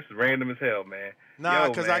 this is random as hell, man. Nah,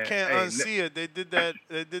 because I can't unsee it. They did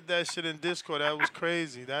that shit in Discord. That was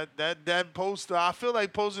crazy. That poster, I feel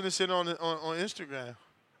like posting this shit on Instagram.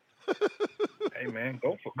 Hey man,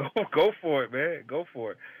 go for it, man. Go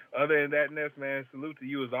for it. Other than that, Ness, man, salute to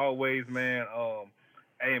you as always, man.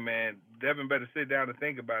 Hey man, Devin better sit down and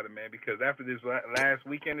think about it, man, because after this last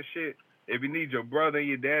weekend of shit, if you need your brother and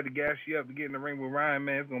your dad to gas you up to get in the ring with Ryan,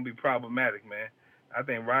 man, it's gonna be problematic, man. I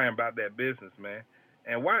think Ryan about that business, man.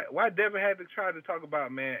 And why Devin had to try to talk about,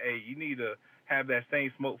 man, hey, you need to have that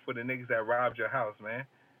same smoke for the niggas that robbed your house, man.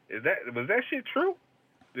 Was that shit true?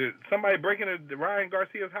 Did somebody break into Ryan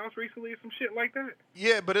Garcia's house recently or some shit like that?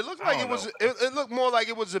 Yeah, but it looked like it looked more like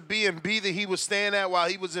it was a B&B that he was staying at while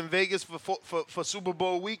he was in Vegas for Super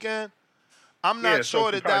Bowl weekend. I'm not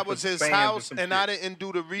sure that was his house, and I didn't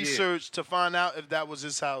do the research to find out if that was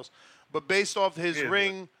his house. But based off his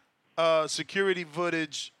ring security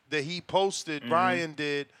footage that he posted, Ryan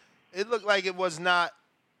did, it looked like it was not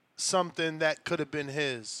something that could have been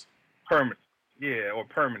his. Permanent. Yeah, or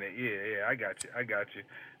permanent. Yeah, I got you.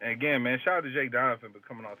 And again, man, shout out to Jake Donovan for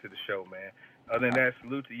coming on to the show, man. Other than that,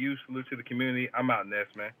 salute to you, salute to the community. I'm out, Ness,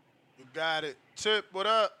 man. You got it. Tip, what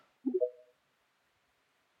up?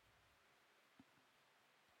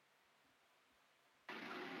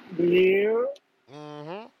 Yeah.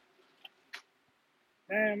 Mm-hmm.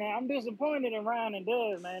 Man, I'm disappointed in Ryan and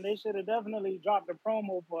Dev, man. They should have definitely dropped a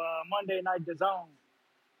promo for Monday Night DAZN,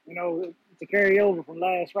 to carry over from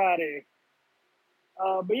last Friday.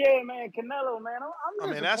 But yeah, man, Canelo, man,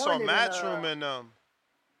 I'm disappointed. That's on Matchroom and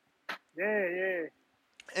Yeah.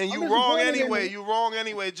 And you wrong anyway. You wrong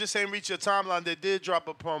anyway. It just ain't reach your timeline. They did drop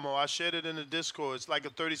a promo. I shared it in the Discord. It's like a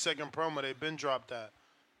 30-second promo. They've been dropped that.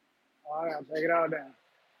 I gotta check it out then.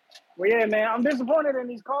 Well, yeah, man, I'm disappointed in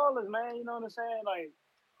these callers, man. You know what I'm saying? Like,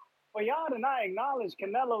 for y'all to not acknowledge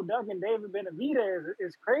Canelo ducking David Benavidez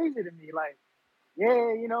is crazy to me. Like,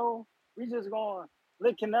 yeah, we just gonna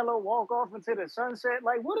let Canelo walk off into the sunset.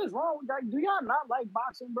 Like, what is wrong? Like, do y'all not like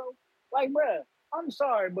boxing, bro? Like, bruh, I'm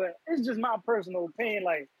sorry, but it's just my personal opinion.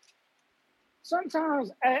 Like,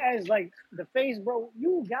 sometimes as like the face, bro,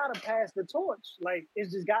 you gotta pass the torch. Like,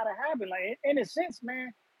 it's just gotta happen. Like, in a sense,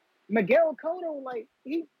 man, Miguel Cotto, like,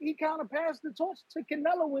 he kind of passed the torch to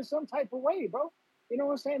Canelo in some type of way, bro. You know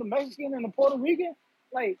what I'm saying? The Mexican and the Puerto Rican,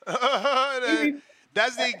 like.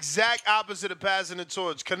 That's the exact opposite of passing the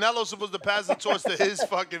torch. Canelo's supposed to pass the torch to his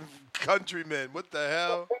fucking countrymen. What the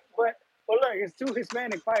hell? But look, it's two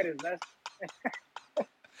Hispanic fighters.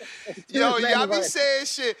 Yo, y'all be saying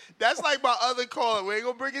shit. That's like my other caller. We ain't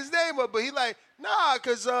gonna bring his name up, but he like, nah,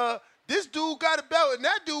 cause this dude got a belt and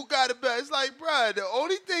that dude got a belt. It's like, bruh, the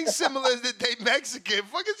only thing similar is that they Mexican.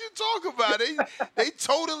 Fuck is you talking about? They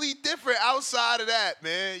totally different outside of that,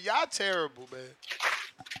 man. Y'all terrible, man.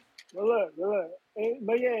 But look.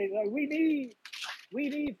 But yeah, like we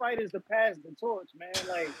need fighters to pass the torch, man.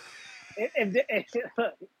 Like if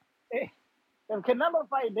Canelo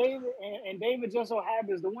fight David and David just so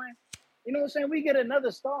happens to win, you know what I'm saying? We get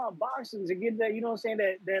another star in boxing to get that, you know what I'm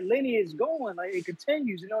saying, that lineage going, like it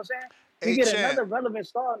continues, you know what I'm saying? We get another relevant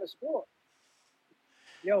star in the sport.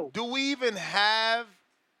 Yo. Do we even have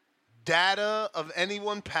data of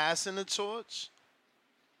anyone passing the torch?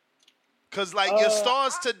 Because, like, your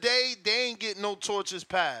stars today, they ain't getting no torches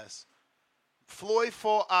passed. Floyd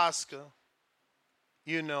fought Oscar.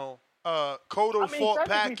 Cotto fought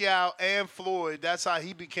Pacquiao and Floyd. That's how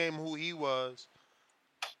he became who he was.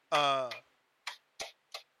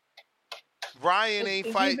 Ryan ain't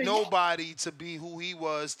fight nobody to be who he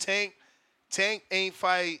was. Tank ain't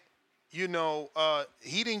fight. He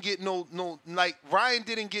didn't get no like Ryan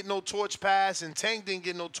didn't get no torch pass and Tank didn't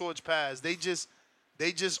get no torch pass. They just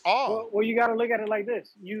are. Well, you got to look at it like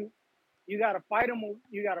this. You got to fight him.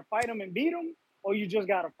 You got to fight him and beat him, or you just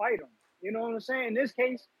got to fight him. You know what I'm saying? In this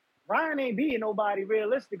case, Ryan ain't beating nobody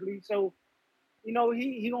realistically, so he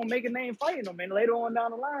gonna make a name fighting them, and later on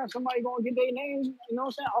down the line, somebody gonna get their names. You know what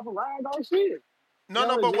I'm saying? Off of Ryan Garcia.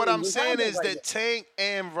 But what I'm saying is that Tank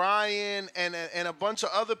and Ryan and a bunch of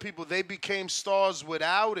other people, they became stars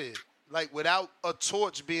without it. Like, without a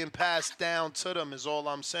torch being passed down to them is all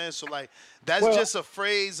I'm saying. So, like, that's just a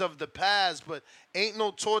phrase of the past, but ain't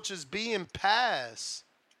no torches being passed.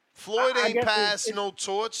 Floyd ain't passed no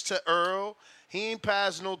torch to Earl. He ain't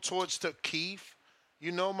passed no torch to Keith.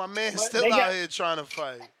 My man's still out here trying to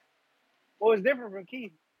fight. Well, it's different from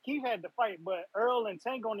Keith. Keith had to fight, but Earl and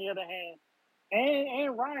Tank, on the other hand,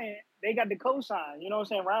 and Ryan, they got the cosign. You know what I'm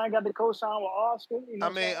saying? Ryan got the cosign with Oscar.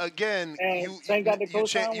 Again, Tank got the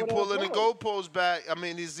cosign you with pulling the goalposts back.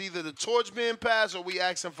 It's either the torch being passed or we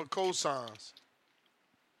asking for cosigns.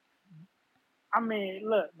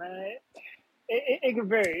 Look, man, it could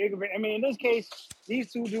vary. It could vary. In this case, these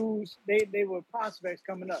two dudes, they were prospects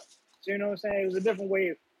coming up. So, you know what I'm saying? It was a different way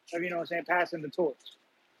of, passing the torch.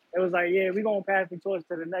 It was like, yeah, we're going to pass the torch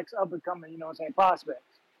to the next up-and-coming, prospects.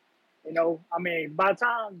 By the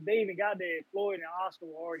time they even got there, Floyd and Oscar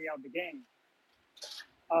were already out the game.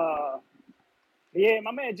 Yeah,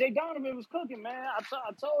 my man, Jake Donovan was cooking, man. I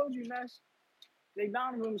told you, Ness. Jake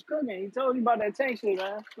Donovan was cooking. He told you about that Tank shit,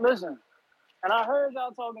 man. Listen. And I heard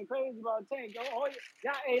y'all talking crazy about Tank. Y'all,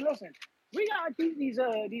 hey, listen. We got to keep these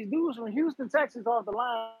dudes from Houston, Texas off the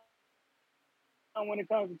line when it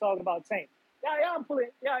comes to talking about Tank.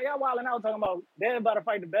 Y'all wilding out talking about they're about to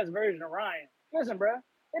fight the best version of Ryan. Listen, bro,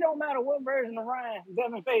 it don't matter what version of Ryan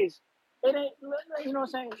Devin faced. It ain't, you know what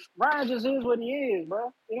I'm saying? Ryan just is what he is,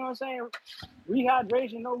 bro. You know what I'm saying?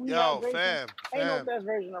 Rehydration, no rehydration. Fam. Ain't no best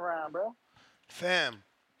version of Ryan, bro. Fam,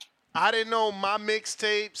 I didn't know my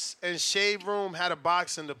mixtapes and Shade Room had a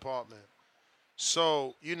boxing department.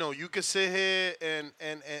 So, you could sit here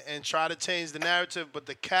and try to change the narrative, but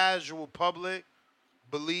the casual public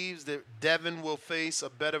believes that Devin will face a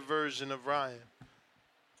better version of Ryan.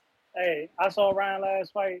 Hey, I saw Ryan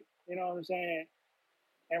last fight, you know what I'm saying?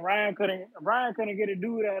 And Ryan couldn't get a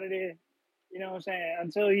dude out of there, you know what I'm saying,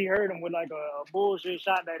 until he hurt him with like a bullshit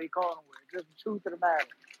shot that he caught him with. Just the truth of the matter.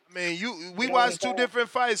 We watched two different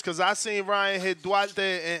fights because I seen Ryan hit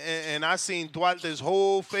Duarte and I seen Duarte's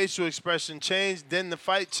whole facial expression change. Then the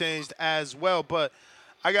fight changed as well. But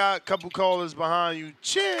I got a couple callers behind you.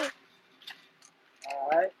 Cheer. All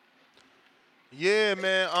right. Yeah,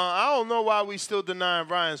 man. I don't know why we still denying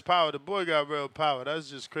Ryan's power. The boy got real power. That's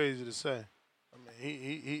just crazy to say.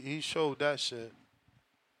 He showed that shit.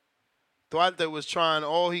 Duarte was trying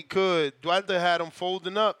all he could. Duarte had him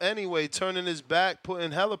folding up anyway, turning his back,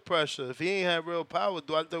 putting hella pressure. If he ain't had real power,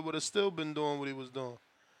 Duarte would have still been doing what he was doing.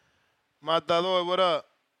 Matador, what up?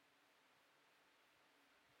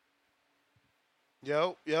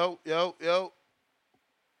 Yo.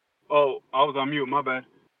 Oh, I was on mute. My bad.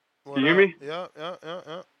 Can you hear me? Yeah.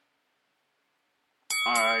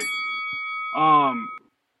 All right.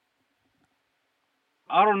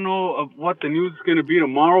 I don't know of what the news is going to be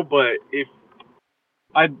tomorrow, but if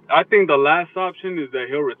I think the last option is that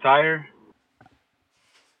he'll retire.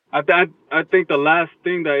 I think the last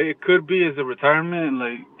thing that it could be is a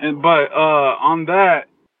retirement. But on that,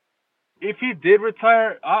 if he did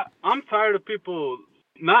retire, I'm tired of people.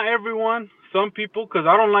 Not everyone, some people, because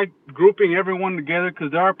I don't like grouping everyone together.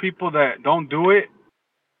 Because there are people that don't do it,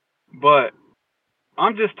 but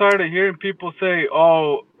I'm just tired of hearing people say,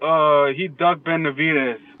 "Oh, he ducked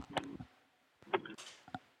Benavidez."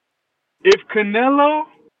 If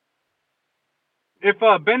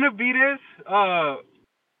Benavidez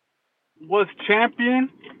was champion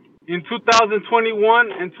in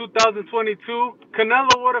 2021 and 2022,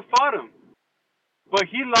 Canelo would have fought him. But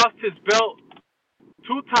he lost his belt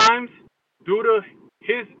 2 times due to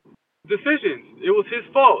his decisions. It was his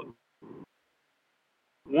fault.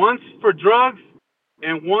 Once for drugs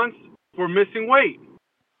and once for missing weight.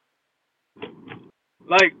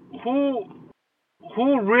 Like, who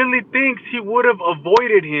really thinks he would have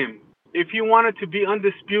avoided him if he wanted to be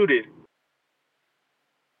undisputed?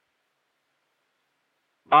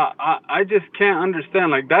 I just can't understand.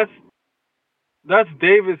 Like, that's that's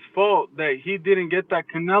David's fault that he didn't get that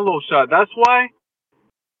Canelo shot. That's why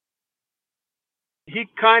he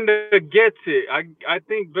kind of gets it. I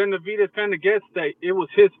think Benavidez kind of gets that it was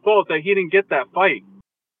his fault that he didn't get that fight.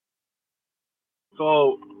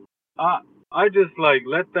 So I just like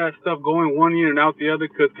let that stuff go in one ear and out the other,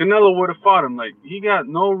 because Canelo would have fought him. Like, he got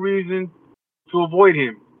no reason to avoid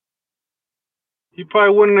him. He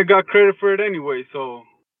probably wouldn't have got credit for it anyway. So,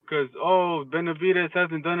 because Benavidez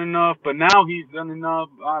hasn't done enough, but now he's done enough.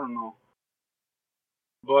 I don't know.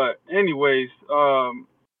 But anyways,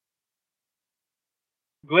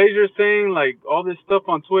 Glazier's saying like all this stuff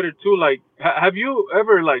on Twitter too. Like, have you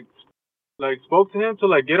ever like spoke to him to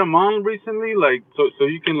like get him on recently? Like, so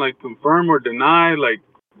you can like confirm or deny like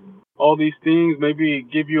all these things. Maybe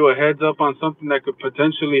give you a heads up on something that could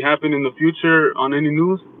potentially happen in the future on any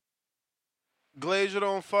news. Glazier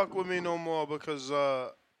don't fuck with me no more because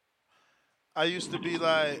I used to be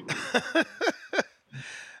like.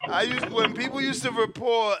 When people used to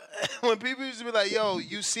report, when people used to be like, "Yo,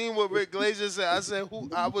 you seen what Rick Glazier said?" I said, "Who?"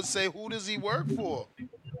 I would say, "Who does he work for?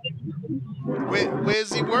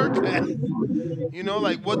 Where's he work at? You know,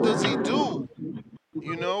 like what does he do?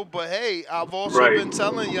 You know." But hey, I've also been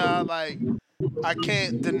telling y'all like I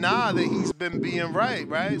can't deny that he's been being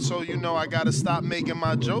right? So you know, I got to stop making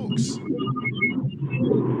my jokes.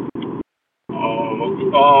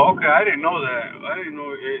 Oh, okay. I didn't know that. I didn't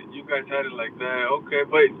know you guys had it like that. Okay,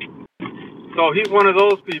 but so he's one of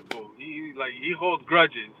those people. He holds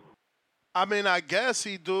grudges. I mean, I guess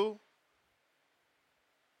he do.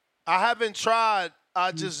 I haven't tried.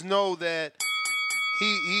 I just know that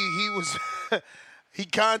he was he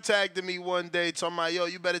contacted me one day talking about, "Yo,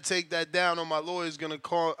 you better take that down or my lawyer's gonna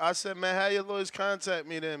call." I said, "Man, how your lawyers contact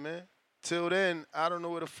me then, man? Till then, I don't know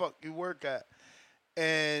where the fuck you work at."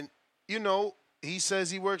 And you know, he says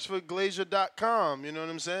he works for Glazier.com, you know what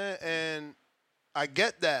I'm saying? And I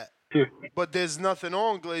get that. But there's nothing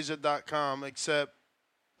on Glazier.com except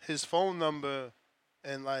his phone number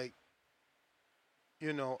and like,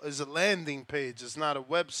 you know, is a landing page. It's not a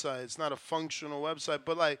website. It's not a functional website.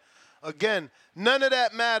 But like, again, none of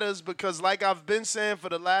that matters because like I've been saying for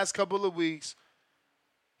the last couple of weeks,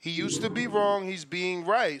 he used to be wrong. He's being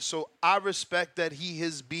right. So I respect that he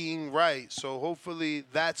is being right. So hopefully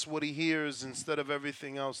that's what he hears instead of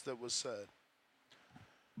everything else that was said.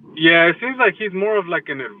 Yeah, it seems like he's more of like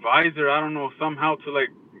an advisor. I don't know, somehow to like,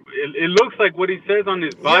 it looks like what he says on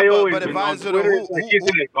his bio but and on advisor Twitter is like he's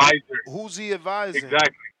an advisor. Who's he advising?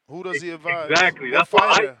 Exactly. Who does he advise? Exactly. What That's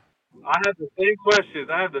why fighter? I have the same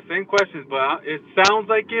questions. But it sounds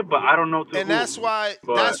like it, but I don't know to and who. that's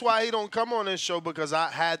why he don't come on this show, because I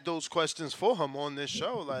had those questions for him on this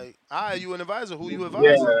show. Like, you an advisor? Who you advising?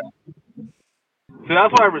 Yeah. So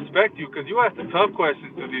that's why I respect you, because you ask the tough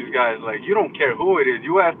questions to these guys. Like, you don't care who it is.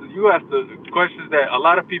 You ask the questions that a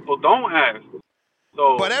lot of people don't ask.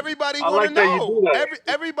 So, but everybody want to know.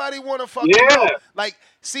 Everybody want to fucking know. Like,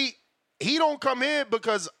 see, he don't come here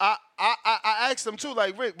because I asked him too.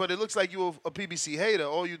 Like, Rick, but it looks like you're a PBC hater.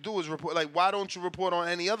 All you do is report. Like, why don't you report on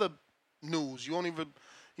any other news? You don't even.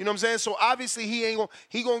 You know what I'm saying? So obviously he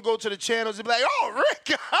gonna go to the channels and be like, "Oh,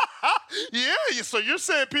 Rick, yeah. So you're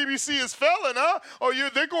saying PBC is failing, huh? Oh,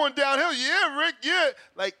 they're going downhill. Yeah, Rick, yeah.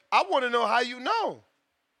 Like, I want to know how you know."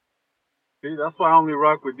 See, that's why I only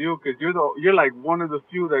rock with you, because you're like one of the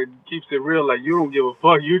few that keeps it real. Like, you don't give a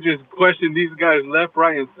fuck. You just question these guys left,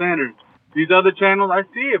 right, and center. These other channels, I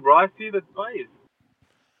see it, bro. I see the bias.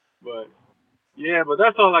 But yeah, but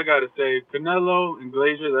that's all I gotta say. Canelo and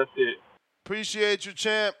Glazier, that's it. Appreciate you,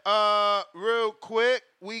 champ. Real quick,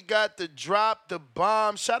 we got to drop the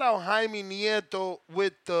bomb. Shout out Jaime Nieto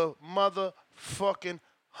with the motherfucking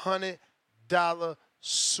 $100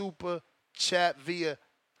 super chat via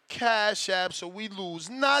Cash App, so we lose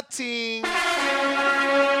nothing.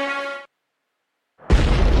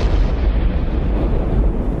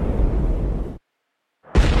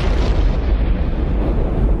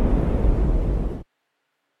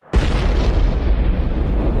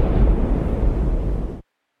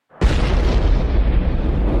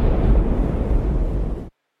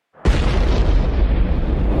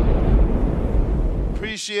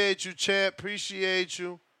 Appreciate you, champ. Appreciate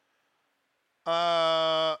you.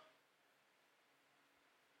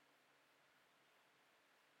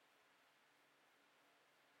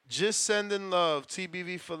 Just sending love.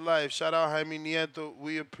 TBV for life. Shout out Jaime Nieto.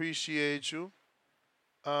 We appreciate you.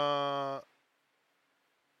 And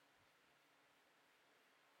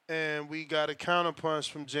we got a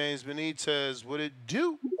counterpunch from James Benitez. What it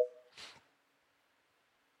do?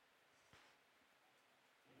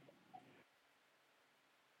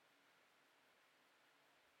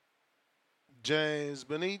 James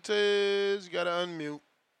Benitez, you gotta unmute.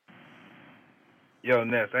 Yo,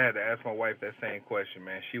 Ness, I had to ask my wife that same question,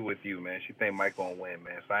 man. She with you, man. She think Mike gonna win,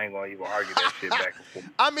 man. So I ain't gonna even argue that shit back and forth.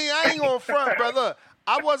 I mean, I ain't gonna front, bro. Look,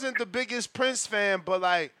 I wasn't the biggest Prince fan, but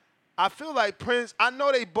like, I feel like Prince. I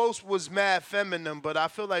know they both was mad feminine, but I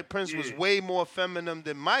feel like Prince was way more feminine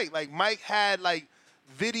than Mike. Like Mike had like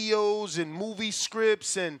videos and movie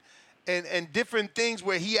scripts and different things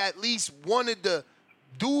where he at least wanted to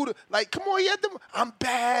do like, come on, he had them. I'm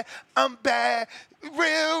bad,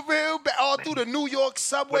 real bad, all through the New York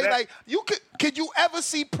subway. Like you could you ever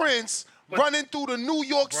see Prince running through the New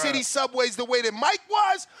York City subways the way that Mike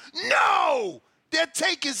was? No, they'll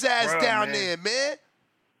take his ass down there, man.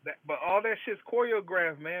 But all that shit's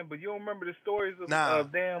choreographed, man. But you don't remember the stories of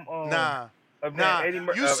damn Eddie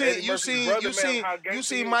you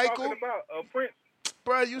seen Michael? Prince.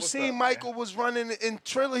 Bro, you seen Michael was running in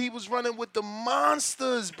Triller. He was running with the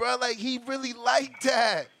monsters, bro. Like, he really liked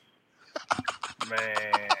that.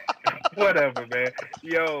 Man, whatever, man.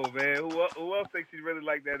 Yo, man, who else thinks he really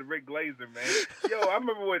like that? Rick Glazer, man. Yo, I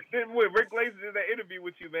remember when Rick Glazer did that interview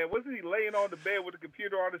with you, man. Wasn't he laying on the bed with a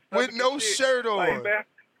computer on his stomach with no shirt on? Like, man,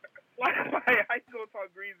 like, how you gonna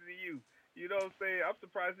talk greasy to you? You know what I'm saying? I'm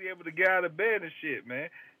surprised he able to get out of bed and shit, man.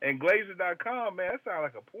 And Glazer.com, man, that sounds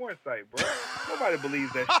like a porn site, bro. Nobody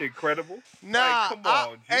believes that shit credible. Nah, like, come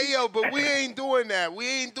on, G. Hey, yo, but we ain't doing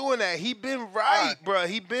that. He been right, bro.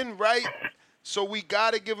 He been right. So we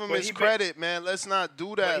got to give him his credit, man. Let's not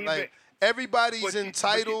do that. Like, everybody's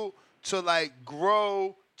entitled to, like,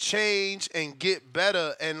 grow, change, and get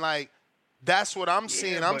better. And, like, that's what I'm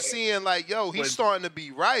seeing. I'm seeing, like, yo, he's starting to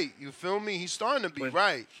be right. You feel me? He's starting to be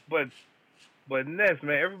right. But Ness,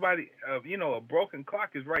 man, everybody, you know, a broken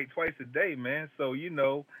clock is right twice a day, man. So, you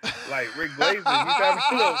know, like Rick Glazer, he's having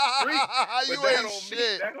a little streak.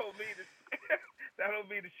 But that don't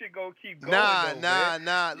mean the shit gonna keep going.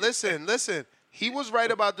 Nah. Listen. He was right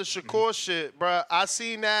about the Shakur shit, bro. I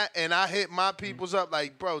seen that, and I hit my peoples up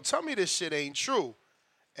like, bro, tell me this shit ain't true.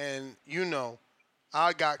 And, you know,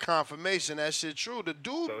 I got confirmation that shit true. The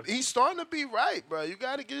dude, he's starting to be right, bro. You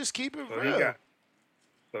got to just keep it real.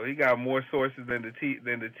 So he got more sources than the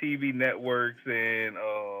TV networks and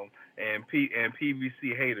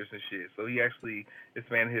PBC haters and shit. So he actually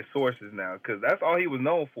expanded his sources now, because that's all he was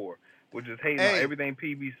known for, which is hating on everything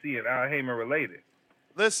PBC and Al Heyman related.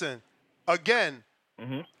 Listen, again,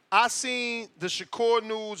 I seen the Shakur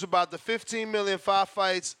news about the 15 million 5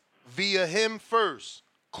 fights via him first.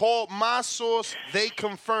 Called my source, they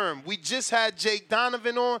confirmed. We just had Jake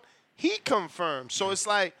Donovan on, he confirmed. So it's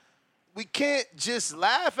like, we can't just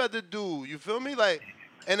laugh at the dude. You feel me? Like,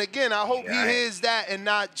 and again, I hope he hears that and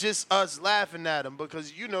not just us laughing at him,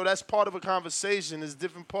 because, you know, that's part of a conversation. There's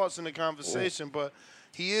different parts in the conversation, but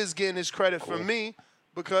he is getting his credit from me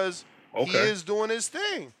because he is doing his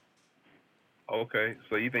thing. Okay,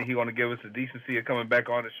 so you think he's going to give us the decency of coming back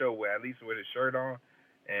on the show with at least with his shirt on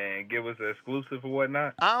and give us an exclusive or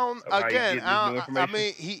whatnot? I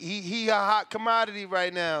mean, he a hot commodity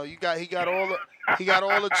right now. He got all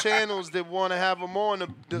the channels that want to have him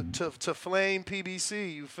on to flame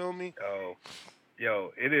PBC. You feel me? Oh,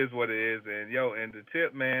 yo, it is what it is, and the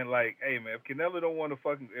tip, man. Like, hey, man, if Canelo want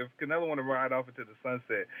to ride off into the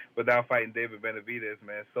sunset without fighting David Benavidez,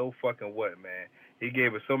 man, so fucking what, man? He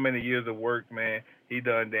gave us so many years of work, man. He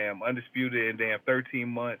done damn undisputed in damn 13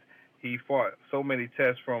 months. He fought so many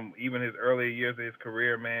tests from even his earlier years of his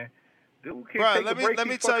career, man. Dude, let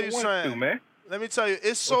me tell you something, man. Let me tell you,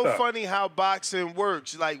 it's so funny how boxing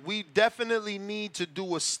works. Like, we definitely need to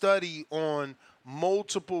do a study on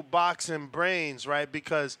multiple boxing brains, right?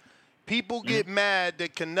 Because people get mad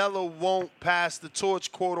that Canelo won't pass the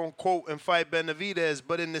torch, quote unquote, and fight Benavidez,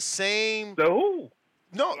 but in the same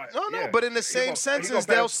No, but in the same sentence,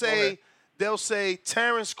 they'll say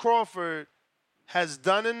Terrence Crawford has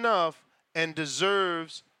done enough and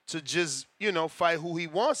deserves to just, fight who he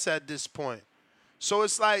wants at this point. So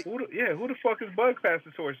it's like, who the fuck is Bud pass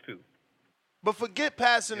the torch to? But forget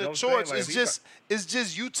passing the torch. Like, it's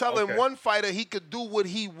just you telling one fighter he could do what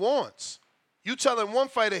he wants. You telling one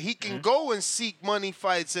fighter he can go and seek money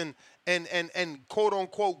fights and quote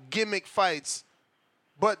unquote gimmick fights,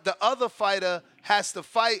 but the other fighter has to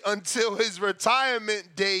fight until his retirement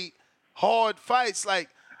date, hard fights. Like,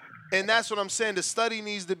 and that's what I'm saying. The study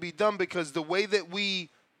needs to be done, because the way that we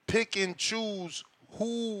pick and choose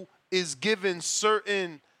who is given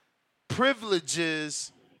certain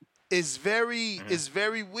privileges is very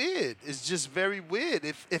weird. It's just very weird.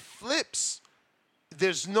 It flips.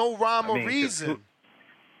 There's no rhyme or reason.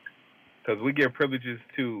 Because we give privileges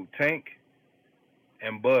to Tank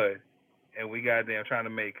and Bud, and we goddamn trying to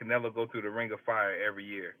make Canelo go through the ring of fire every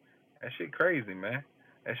year. That shit crazy, man.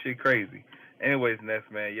 That shit crazy. Anyways, Ness,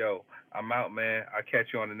 man, yo, I'm out, man. I'll catch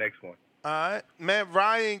you on the next one. All right, man.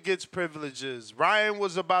 Ryan gets privileges. Ryan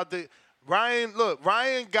was about to.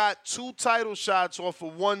 Ryan got 2 title shots off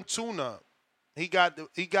of 1 tune-up. He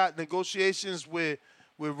got negotiations with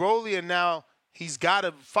Rolly, and now he's got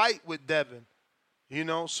to fight with Devin. You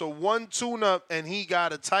know, so 1 tune-up and he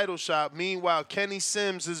got a title shot. Meanwhile, Kenny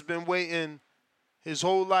Sims has been waiting his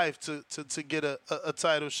whole life to get a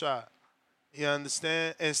title shot. You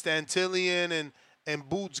understand? And Stantillion and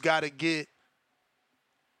Boots got to get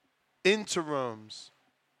interims.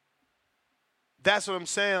 That's what I'm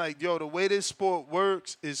saying. Like, yo, the way this sport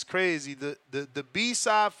works is crazy. The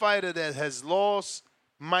B-side fighter that has lost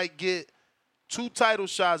might get 2 title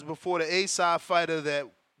shots before the A-side fighter that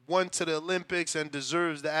went to the Olympics and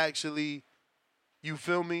deserves to actually, you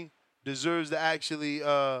feel me? Deserves to actually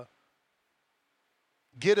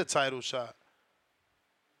get a title shot.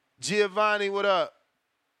 Giovanni, what up?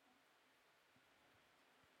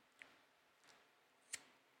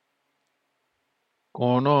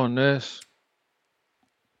 Going on, Ness?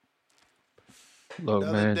 Look,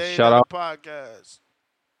 Another man, day, shout another out. podcast.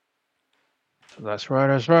 That's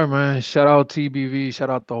right, man. Shout out TBV, shout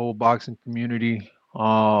out the whole boxing community.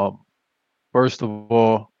 First of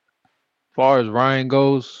all, as far as Ryan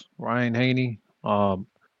goes, Ryan Haney, I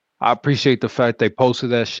appreciate the fact they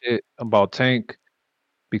posted that shit about Tank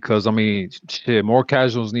because I mean, shit, more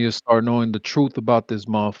casuals need to start knowing the truth about this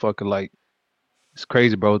motherfucker. Like, it's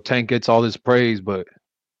crazy, bro. Tank gets all this praise, but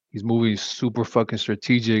he's moving super fucking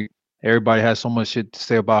strategic. Everybody has so much shit to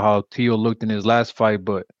say about how Tio looked in his last fight,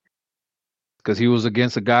 but because he was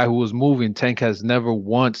against a guy who was moving, Tank has never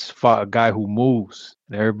once fought a guy who moves.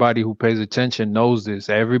 And everybody who pays attention knows this.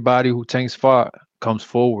 Everybody who Tank's fought comes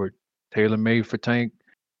forward. Tailor made for Tank.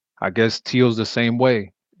 I guess Tio's the same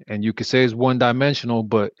way. And you could say it's one dimensional,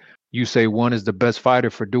 but you say one is the best fighter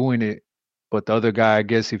for doing it. But the other guy, I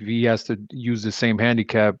guess if he has to use the same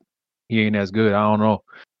handicap, he ain't as good. I don't know.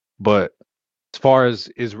 But as far as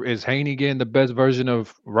is Haney getting the best version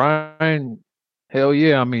of Ryan? Hell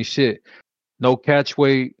yeah. I mean, shit. No catch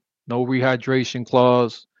weight, no rehydration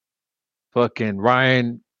clause. Fucking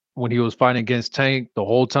Ryan, when he was fighting against Tank, the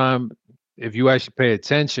whole time, if you actually pay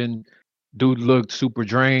attention, dude looked super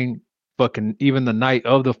drained. Fucking even the night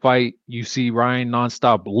of the fight, you see Ryan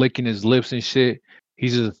nonstop licking his lips and shit.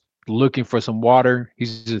 He's just looking for some water.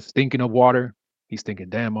 He's just thinking of water. He's thinking,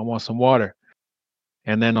 damn, I want some water.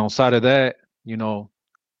 And then on side of that, you know,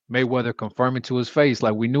 Mayweather confirming to his face,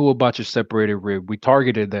 like, we knew about your separated rib. We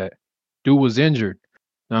targeted that. Dude was injured.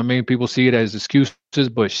 I mean, people see it as excuses,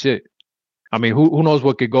 but shit. I mean, who knows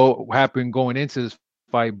what could happen going into this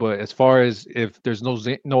fight? But as far as if there's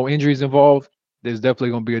no injuries involved, there's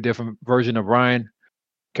definitely gonna be a different version of Ryan.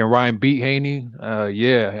 Can Ryan beat Haney?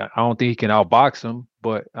 Yeah, I don't think he can outbox him,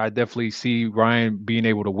 but I definitely see Ryan being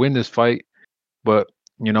able to win this fight. But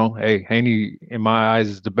you know, hey, Haney in my eyes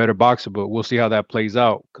is the better boxer, but we'll see how that plays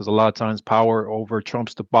out because a lot of times power over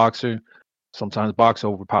trumps the boxer. Sometimes boxer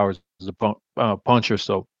overpowers the puncher.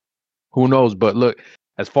 So who knows? But look,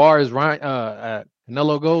 as far as Ryan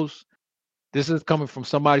Canelo goes, this is coming from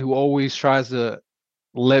somebody who always tries to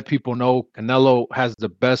let people know Canelo has the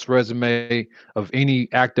best resume of any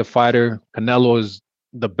active fighter. Canelo is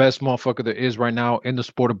the best motherfucker there is right now in the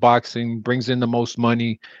sport of boxing, brings in the most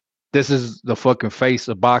money. This is the fucking face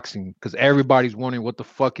of boxing because everybody's wondering what the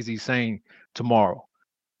fuck is he saying tomorrow.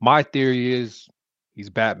 My theory is he's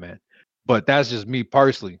Batman, but that's just me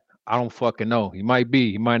personally. I don't fucking know. He might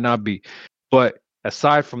be, he might not be. But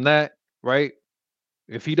aside from that, right?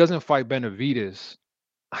 If he doesn't fight Benavidez,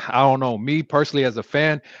 I don't know. Me personally, as a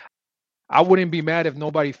fan, I wouldn't be mad if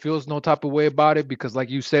nobody feels no type of way about it because, like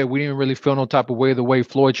you said, we didn't really feel no type of way the way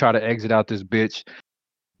Floyd tried to exit out this bitch.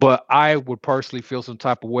 But I would personally feel some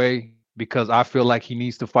type of way because I feel like he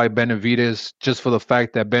needs to fight Benavidez just for the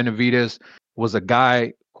fact that Benavidez was a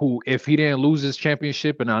guy who, if he didn't lose his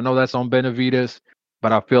championship, and I know that's on Benavidez,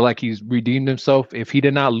 but I feel like he's redeemed himself. If he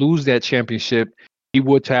did not lose that championship, he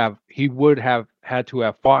would have had to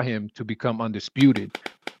have fought him to become undisputed.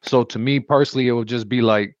 So to me personally, it would just be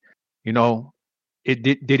like, you know,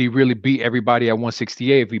 did he really beat everybody at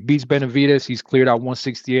 168? If he beats Benavidez, he's cleared out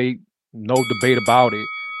 168. No debate about it.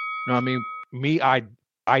 You know what I mean?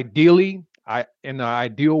 Ideally, in the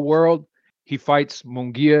ideal world, he fights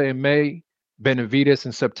Munguia in May, Benavidez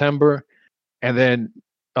in September, and then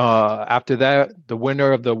after that, the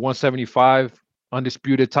winner of the 175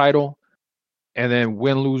 undisputed title, and then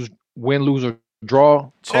win, lose or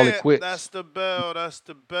draw, call it quits. That's the bell. That's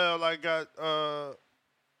the bell. I got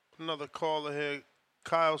another caller here.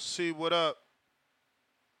 Kyle C, what up?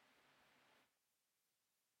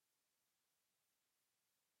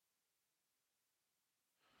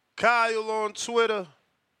 Kyle on Twitter.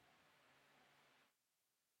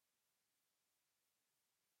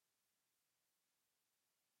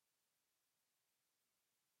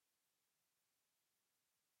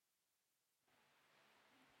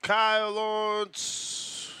 Kyle on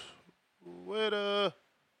Twitter.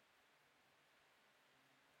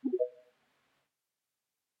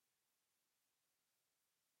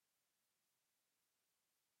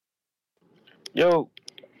 Yo.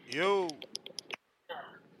 Yo.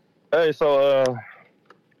 Hey, so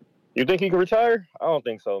you think he can retire? I don't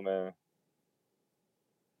think so, man.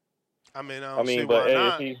 I mean, I I don't see mean, but why hey,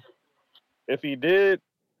 not. if he did,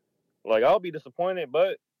 like, I'll be disappointed,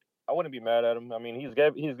 but I wouldn't be mad at him. I mean, he's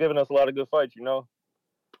given us a lot of good fights, you know.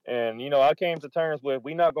 And I came to terms with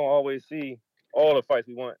we not gonna always see all the fights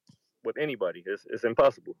we want with anybody. It's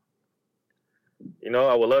impossible.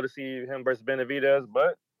 I would love to see him versus Benavidez,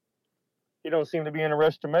 but he don't seem to be in a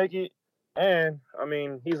rush to make it. And I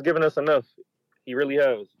mean, he's given us enough. He really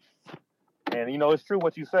has. And it's true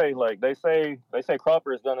what you say. Like they say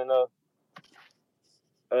Crawford has done enough.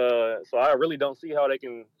 So I really don't see how they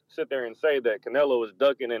can sit there and say that Canelo is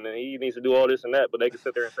ducking and he needs to do all this and that, but they can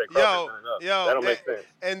sit there and say Crawford's done enough. That don't make sense.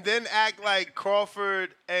 And then act like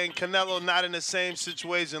Crawford and Canelo not in the same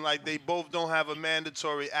situation, like they both don't have a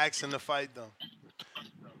mandatory action to fight them.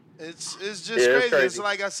 It's just crazy. It's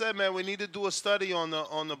like I said, man. We need to do a study on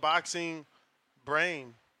the boxing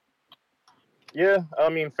brain. Yeah, I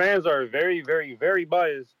mean, fans are very, very, very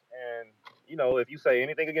biased, and if you say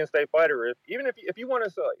anything against a fighter, if you want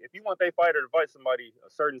a fighter to fight somebody,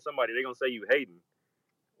 a certain somebody, they're gonna say you hating.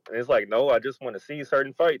 And it's like, no, I just want to see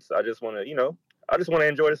certain fights. I just want to, I just want to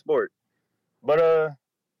enjoy the sport. But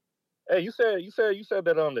hey, you said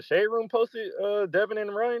that the Shade Room posted Devin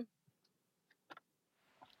and Ryan.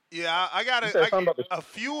 Yeah, I got a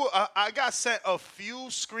few. I got sent a few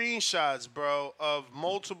screenshots, bro, of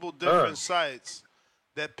multiple different sites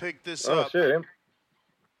that picked this up. Oh shit!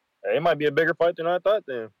 It might be a bigger fight than I thought.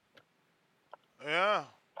 Then. Yeah.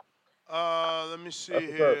 Let me see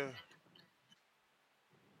here.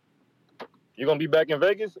 You gonna be back in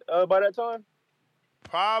Vegas by that time?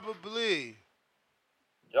 Probably.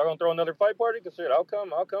 Y'all gonna throw another fight party? Cause shit, I'll come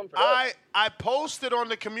for that. I posted on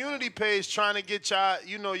the community page trying to get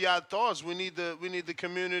y'all thoughts. We need the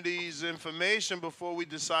community's information before we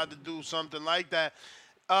decide to do something like that.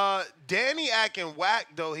 Danny acting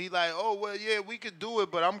whack though. He like, oh well, yeah, we could do it,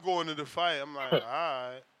 but I'm going to the fight. I'm like, all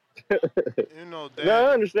right. Danny. No,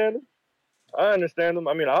 I understand him.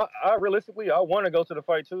 I mean, I realistically, I want to go to the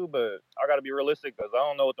fight too, but I got to be realistic because I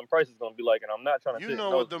don't know what them prices gonna be like, and I'm not trying to. You know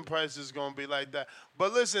what them prices gonna be like that.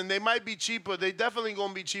 But listen, they might be cheaper. They definitely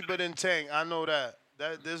gonna be cheaper than Tank. I know that.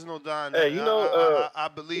 There's no dying. Hey, I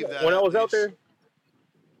believe that. When I was out there.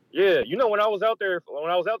 Yeah, when I was out there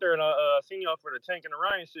and I seen y'all for the Tank and the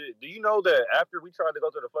Ryan shit. Do you know that after we tried to go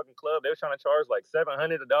to the fucking club, they were trying to charge like $700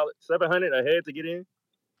 a head to get in?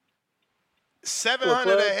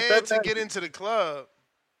 $700 a head to get into the club.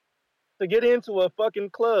 To get into a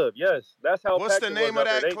fucking club, yes. That's how. What's the name of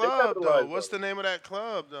that club, though? What's the name of that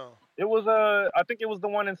club, though? It was I think it was the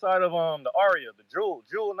one inside of the Aria, the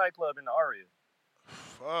Jewel nightclub in the Aria.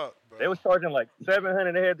 Fuck, bro. They was charging like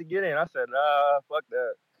 $700 a head to get in. I said, fuck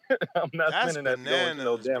that. I'm not spending that to go into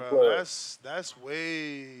no damn club. That's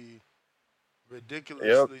way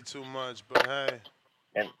ridiculously too much, but hey.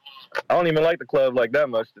 And I don't even like the club like that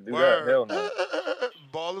much to do that. Hell no.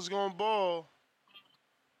 Ballers gonna ball.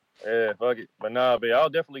 Yeah, fuck it. But nah, babe, I'll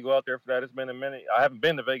definitely go out there for that. It's been a minute. I haven't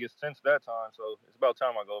been to Vegas since that time, so it's about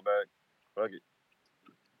time I go back. Fuck it.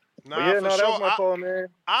 Nah, but yeah, for that sure. was my call, man.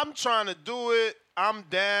 I'm trying to do it. I'm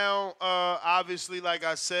down. Obviously, like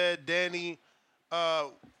I said, Danny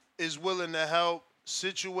is willing to help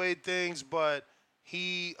situate things, but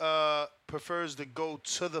he prefers to go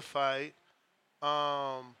to the fight.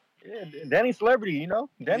 Yeah, Danny's celebrity,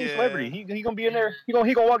 Danny's celebrity. He gonna be in there. He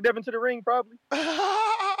gonna walk Devin to the ring probably.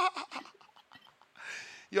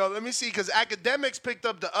 Yo, let me see, because Academics picked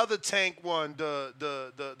up the other Tank one,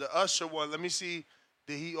 the Usher one. Let me see.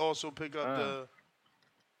 Did he also pick up the?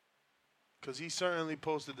 Because he certainly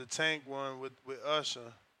posted the Tank one with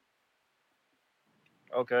Usher.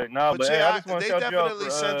 Okay, but yeah, hey, I just want to they shout you out definitely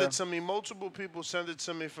for, sent it to me. Multiple people sent it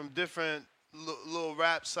to me from different little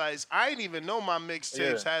rap sites. I didn't even know my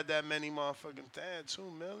mixtapes had that many motherfucking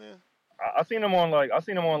 2 million. I seen them on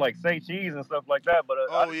like Say Cheese and stuff like that. But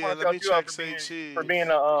I just want to shout you out for being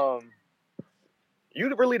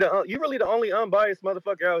you really the only unbiased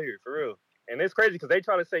motherfucker out here for real. And it's crazy because they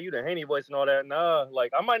try to say you the Haney voice and all that. Nah,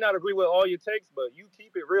 like I might not agree with all your takes, but you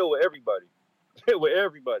keep it real with everybody. With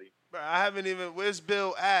everybody. Bro, I haven't even. Where's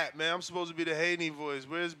Bill at, man? I'm supposed to be the Haney voice.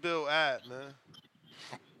 Where's Bill at, man?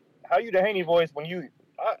 how you the Haney voice when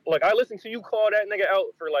I listened to you call that nigga out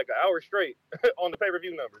for like an hour straight on the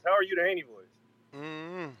pay-per-view numbers. How are you the Haney voice?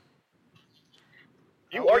 Mm-hmm.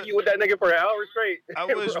 You argue with that nigga for an hour straight. I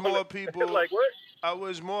wish more people like what? I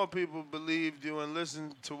wish more people believed you and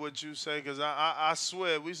listened to what you say, because I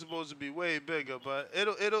swear we supposed to be way bigger, but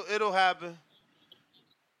it'll happen.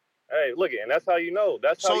 Hey, look, and that's how you know.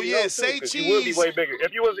 That's how So you yeah, know too, say because you would be cheese. way bigger.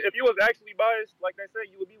 If you was actually biased, like they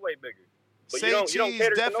said, you would be way bigger. But Say you don't cheese cater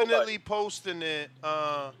to definitely nobody. posting it.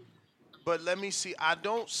 But let me see. I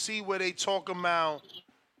don't see where they talking about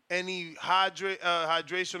any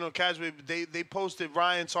hydration or casual. They posted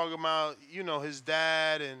Ryan talking about his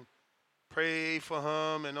dad and pray for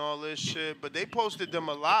him and all this shit. But they posted them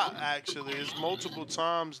a lot actually. It's multiple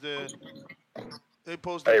times there. They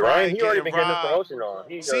posted Hey, Ryan, Ryan he already getting been getting his robbed. promotion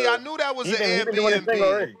on. See, I knew that was an he been doing his thing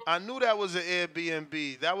Airbnb. already. I knew that was an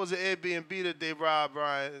Airbnb. That was an Airbnb that they robbed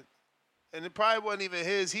Ryan. And it probably wasn't even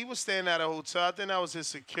his. He was staying at a hotel. I think that was his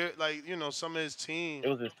security, some of his team. It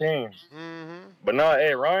was his team. Mm-hmm. But nah,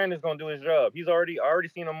 hey, Ryan is gonna do his job. I already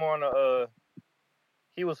seen him on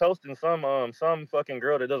he was hosting some fucking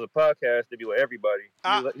girl that does a podcast to be with everybody.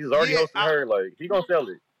 He's already hosting her. Like he gonna sell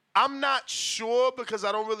it. I'm not sure because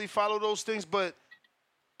I don't really follow those things, but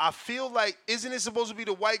I feel like isn't it supposed to be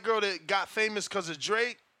the white girl that got famous because of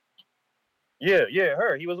Drake? Yeah,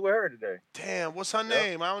 her. He was with her today. Damn, what's her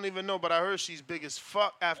name? I don't even know, but I heard she's big as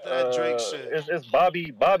fuck after that Drake shit. It's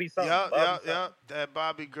Bobby something. Yep. That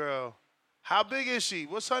Bobby girl. How big is she?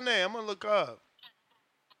 What's her name? I'm gonna look up.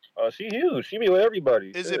 She huge. She be with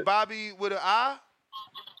everybody. Is it Bobby with an I?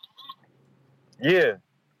 Yeah,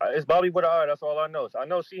 it's Bobby with an I. That's all I know. So I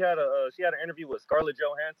know she had an interview with Scarlett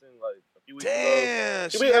Johansson like a few weeks ago. Damn,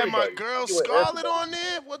 she had my girl Scarlett on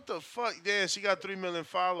there. What the fuck? Damn, she got 3 million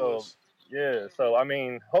followers. So I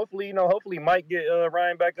mean, hopefully Mike get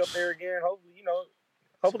Ryan back up there again.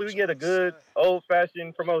 Hopefully we get a good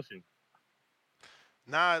old-fashioned promotion.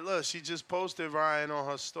 Nah, look, she just posted Ryan on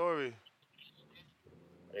her story.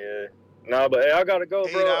 Yeah. Nah, but hey, I gotta go,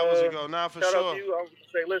 8 bro. hours ago. Nah, for shout sure. Out to you. I'm gonna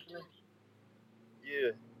stay listening.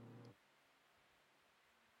 Yeah.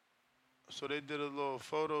 So they did a little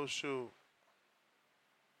photo shoot.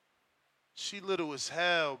 She little as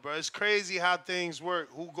hell, bro. It's crazy how things work.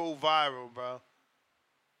 Who go viral, bro?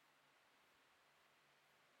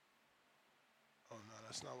 Oh, no,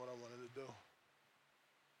 that's not what I wanted to do.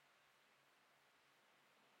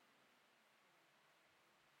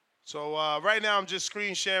 So right now I'm just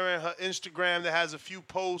screen sharing her Instagram that has a few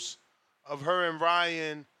posts of her and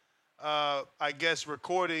Ryan, I guess,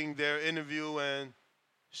 recording their interview, and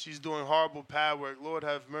she's doing horrible pad work. Lord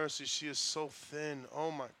have mercy, she is so thin.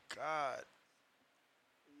 Oh, my God.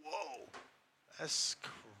 Whoa. That's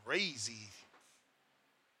crazy.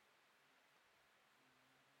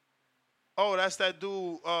 Oh, that's that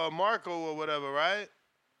dude, Marco or whatever, right?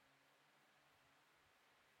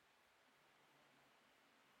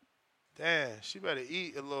 Damn, she better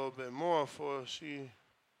eat a little bit more for she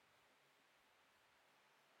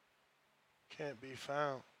can't be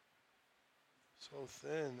found. So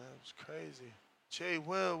thin, that was crazy. Jay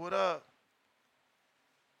Will, what up?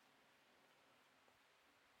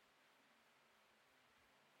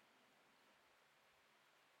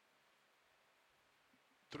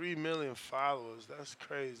 $3 million followers, that's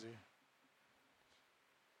crazy.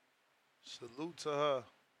 Salute to her.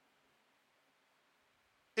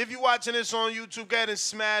 If you're watching this on YouTube, go ahead and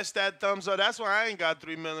smash that thumbs up. That's why I ain't got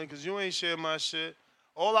 3 million, because you ain't sharing my shit.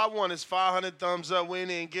 All I want is 500 thumbs up. We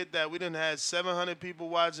didn't get that. We done had 700 people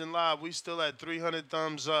watching live. We still at 300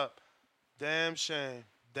 thumbs up. Damn shame.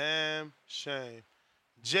 Damn shame.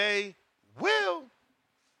 Jay Will.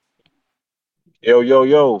 Yo.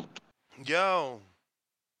 Yo.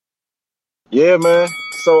 Yeah, man.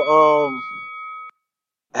 So,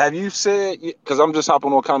 have you said, because I'm just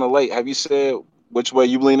hopping on kind of late, have you said which way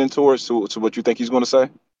you leaning towards to what you think he's going to say?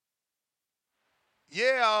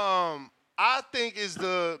 Yeah, I think it's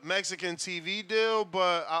the Mexican TV deal,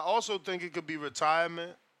 but I also think it could be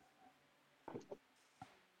retirement.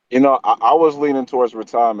 I was leaning towards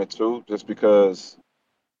retirement too, just because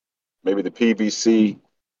maybe the PBC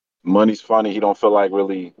money's funny. He don't feel like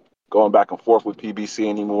really going back and forth with PBC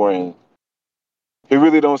anymore, and he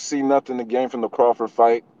really don't see nothing to gain from the Crawford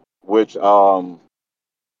fight, which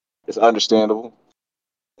is understandable.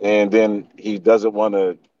 And then he doesn't want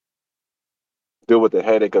to deal with the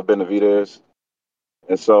headache of Benavidez,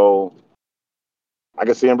 and so I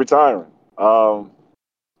can see him retiring.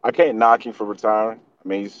 I can't knock him for retiring. I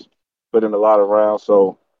mean, he's put in a lot of rounds,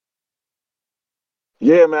 so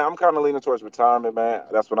yeah, man, I'm kind of leaning towards retirement, man.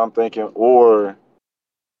 That's what I'm thinking. Or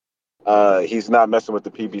he's not messing with the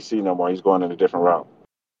PBC no more. He's going in a different route.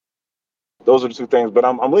 those are the two things. But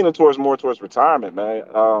I'm leaning more towards retirement, man.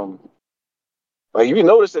 Like if you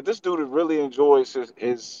notice that this dude really enjoys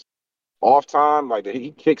his off time, like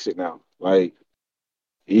he kicks it now. Like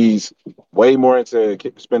he's way more into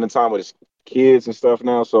spending time with his kids and stuff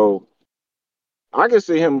now. So I can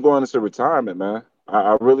see him going into retirement, man.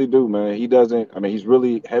 I really do, man. He doesn't. I mean, he's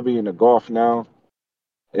really heavy in the golf now,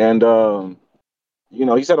 and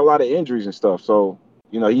he's had a lot of injuries and stuff. So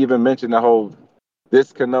he even mentioned the whole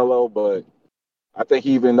this Canelo, but I think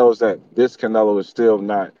he even knows that this Canelo is still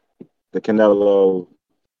not the Canelo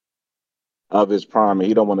of his prime, and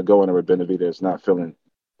he don't want to go into a Benavidez not feeling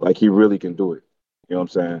like he really can do it. You know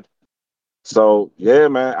what I'm saying? So yeah,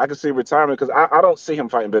 man, I can see retirement because I don't see him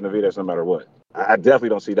fighting Benavidez no matter what. I definitely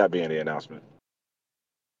don't see that being the announcement.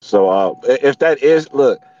 So if that is,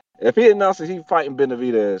 look, if he announces he's fighting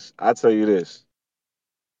Benavidez, I tell you this: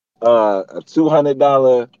 a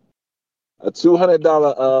 $200,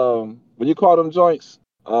 what do you call them joints?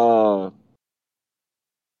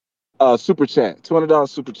 Super chat, $200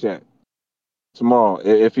 super chat tomorrow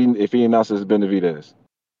if he announces Benavidez.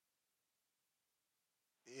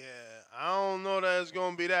 I don't know that it's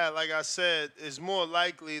gonna be that. Like I said, it's more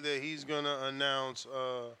likely that he's gonna announce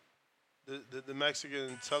the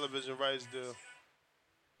Mexican television rights deal.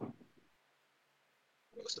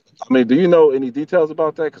 I mean, do you know any details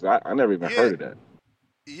about that? Because I never even Yeah, heard of that.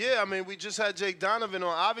 yeah. I mean, we just had Jake Donovan on.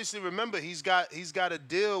 Obviously, remember he's got a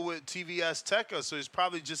deal with TVS Tecca, so it's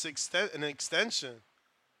probably just an extension.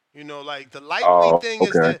 Like Oh,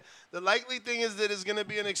 okay. the likely thing is that it's going to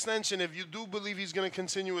be an extension. If you do believe he's going to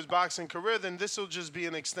continue his boxing career, then this will just be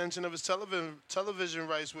an extension of his television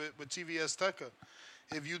rights with TVS Tecca.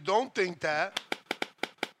 If you don't think that,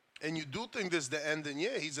 and you do think this is the end, then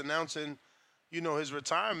yeah, he's announcing, his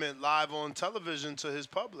retirement live on television to his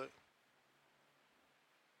public.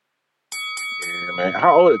 Yeah, man.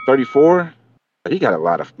 How old is 34? He got a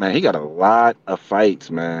lot of man. He got a lot of fights,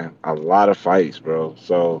 man. A lot of fights, bro.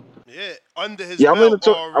 So Yeah, under his yeah, I'm belt leaning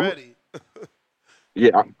to. already.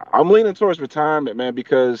 I'm leaning towards retirement, man,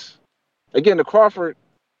 because again, the Crawford,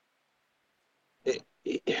 it,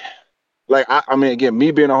 it- like I mean, again,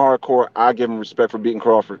 me being a hardcore, I give him respect for beating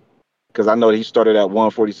Crawford because I know that he started at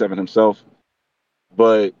 147 himself,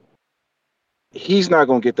 but he's not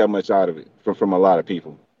gonna get that much out of it from a lot of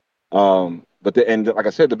people. And like I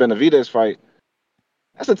said, the Benavidez fight,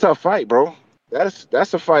 that's a tough fight, bro.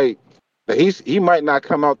 That's a fight that he might not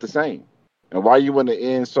come out the same. And why you want to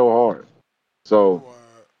end so hard? So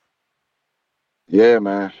yeah,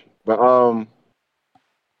 man. But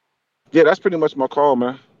yeah, that's pretty much my call,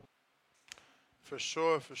 man. For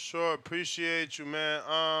sure, for sure. Appreciate you, man.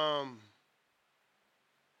 I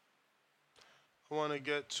want to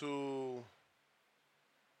get to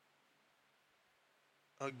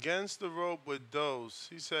against the rope with Dose.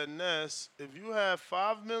 He said, Ness, if you have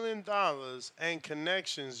 $5 million and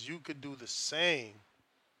connections, you could do the same.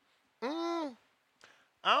 I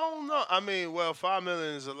don't know. I mean, well, 5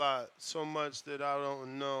 million is a lot, so much that I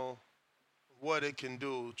don't know what it can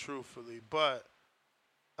do, truthfully. But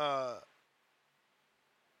uh,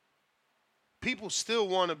 people still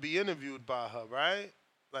want to be interviewed by her, right?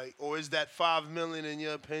 Like, or is that 5 million, in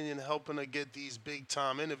your opinion, helping her get these big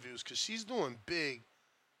time interviews? Because she's doing big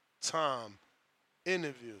time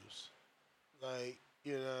interviews. Like,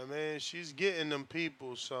 you know what I mean? She's getting them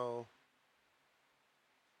people, so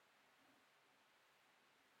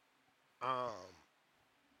um,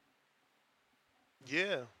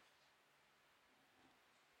 yeah.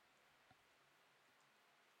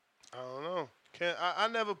 I don't know. Can't I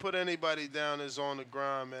never put anybody down as on the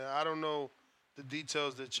grind, man. I don't know the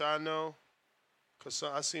details that y'all know. Cause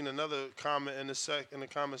I seen another comment in the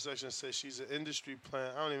comment section say she's an industry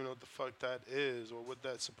plant. I don't even know what the fuck that is or what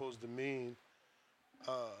that's supposed to mean.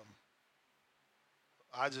 Um,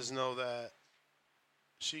 I just know that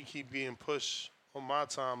she keep being pushed on my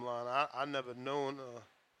timeline. I never known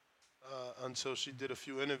her until she did a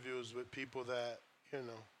few interviews with people that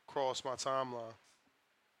crossed my timeline.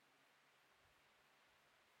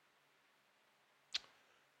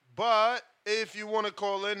 But if you want to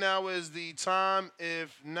call in, now is the time.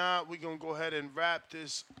 If not, we're going to go ahead and wrap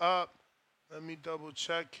this up. Let me double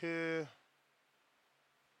check here.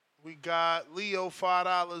 We got Leo,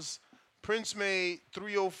 $5. Prince made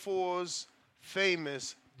 304s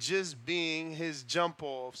famous just being his jump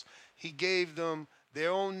offs. He gave them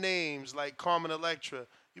their own names like Carmen Electra.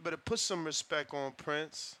 You better put some respect on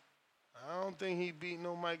Prince. I don't think he beat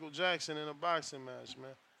no Michael Jackson in a boxing match,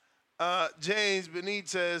 man. James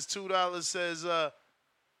Benitez, $2 says,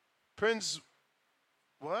 Prince,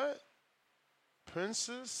 what?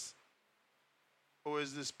 Princess? Or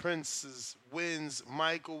is this Prince's wins?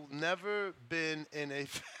 Michael never been in a.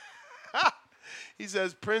 He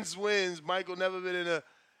says Prince wins. Michael never been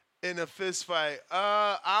in a fist fight.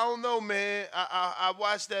 I don't know, man. I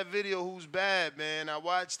watched that video. Who's bad, man? I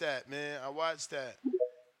watched that, man. I watched that.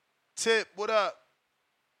 Tip, what up?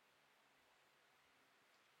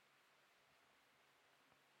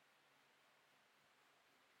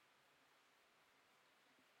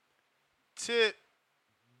 Tip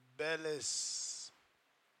Bellis.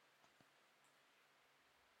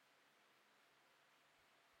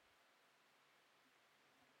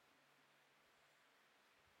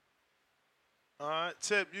 All right,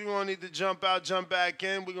 Tip, you're going to need to jump out, jump back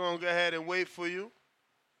in. We're going to go ahead and wait for you.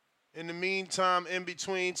 In the meantime, in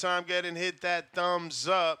between time, get and hit that thumbs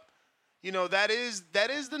up. You know, that is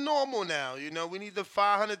the normal now. You know, we need the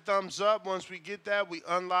 500 thumbs up. Once we get that, we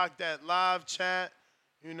unlock that live chat.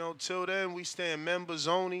 You know, till then, we stay in members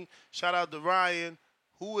only. Shout out to Ryan,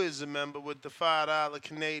 who is a member with the $5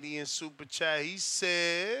 Canadian super chat. He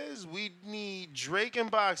says, we need Drake in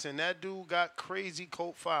boxing. That dude got crazy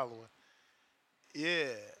cult following. Yeah.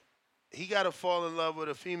 He got to fall in love with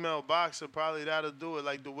a female boxer. Probably that'll do it,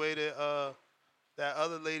 like the way that that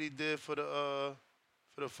other lady did for the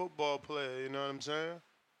football player. You know what I'm saying?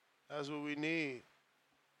 That's what we need.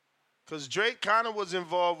 Because Drake kind of was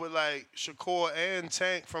involved with, like, Shakur and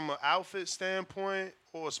Tank from an outfit standpoint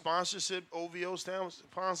or a sponsorship, OVO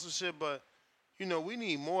sponsorship. But, you know, we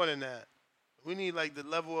need more than that. We need, like, the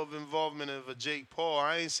level of involvement of a Jake Paul.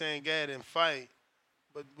 I ain't saying go ahead and fight.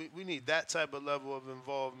 But we need that type of level of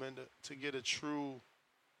involvement to get a true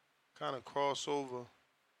kind of crossover.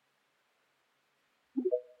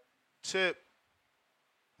 Tip,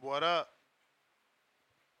 what up?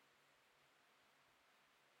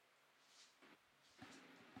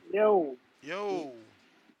 Yo. Yo.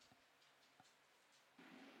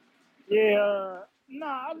 Yeah,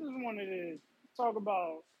 I just wanted to talk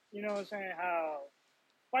about, you know what I'm saying, how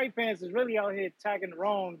fight fans is really out here attacking the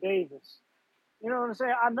wrong Davis. You know what I'm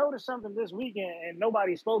saying? I noticed something this weekend and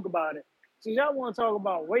nobody spoke about it. So y'all want to talk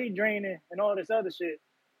about weight draining and all this other shit.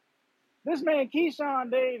 This man, Keyshawn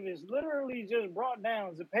Davis, literally just brought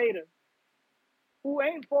down Zepeda, who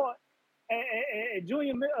ain't fought at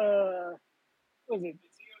junior, what is it?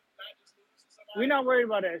 We're not worried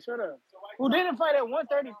about that. Shut up. Who didn't fight at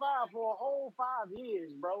 135 for a whole 5 years,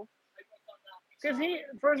 bro. Because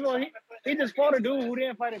first of all, he just fought a dude who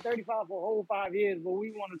didn't fight at 35 for a whole 5 years, but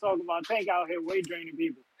we want to talk about Tank out here weight draining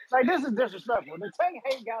people. Like, this is disrespectful. The Tank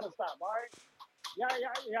hate got to stop, all right?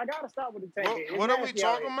 Y'all got to stop with the Tank hate. What are we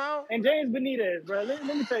talking about? And James Benitez, bro, let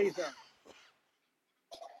me tell you something.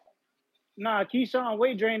 Nah, Keyshawn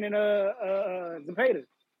weight draining Zepeda.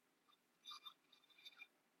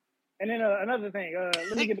 And then another thing,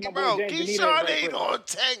 let me get to my boy James Benitez. Keyshawn ain't on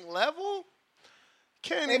Tank level.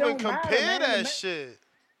 Can't even compare that shit.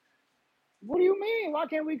 What do you mean? Why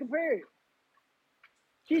can't we compare it?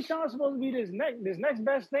 Keyshawn's supposed to be this next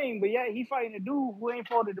best thing, but yeah, he fighting a dude who ain't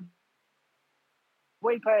fought at the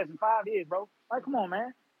weight class in 5 years, bro. Like, come on,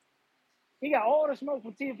 man. He got all the smoke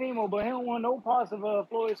for Tiafimo, but he don't want no parts of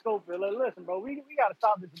Floyd Schofield. Like, listen, bro, we got to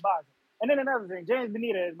stop this boxing. And then another thing, James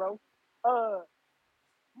Benitez, bro.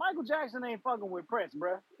 Michael Jackson ain't fucking with Prince,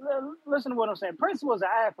 bro. Listen to what I'm saying. Prince was an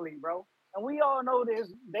athlete, bro. And we all know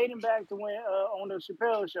this dating back to when on the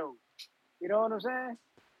Chappelle show. You know what I'm saying?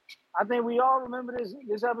 I think we all remember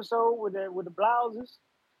this episode with the blouses,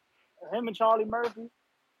 him and Charlie Murphy.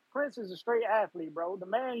 Prince is a straight athlete, bro. The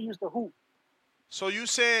man used to hoop. So you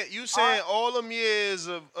saying all them years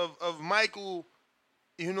of Michael,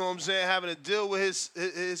 you know what I'm saying, having to deal with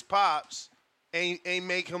his pops ain't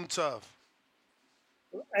make him tough.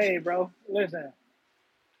 Hey, bro, listen.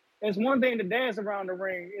 It's one thing to dance around the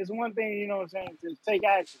ring. It's one thing, you know what I'm saying, to take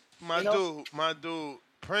action. My dude,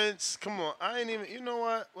 Prince, come on. I ain't even, you know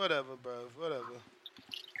what? Whatever, bro. Whatever.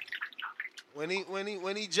 When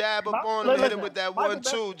he jab up on him, hit him with that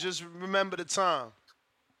 1-2, just remember the time.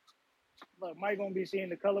 Look, Mike gonna be seeing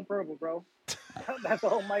the color purple, bro. That's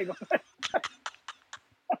all Mike gonna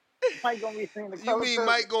Mike gonna be seeing the color purple. You mean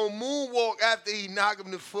Mike gonna moonwalk after he knock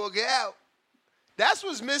him the fuck out? That's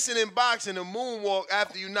what's missing in boxing, a moonwalk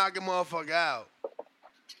after you knock a motherfucker out.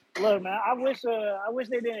 Look, man, I wish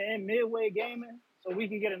they didn't end midway gaming so we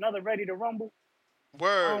could get another Ready to Rumble.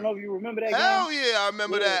 Word. I don't know if you remember that game. Hell yeah, I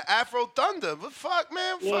remember that. Afro Thunder. What fuck,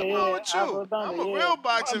 man? Fuck wrong with you? I'm a real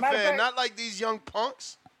boxing fan, not like these young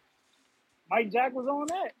punks. Mike Jack was on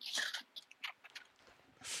that.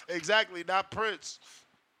 Exactly, not Prince.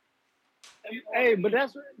 Hey, but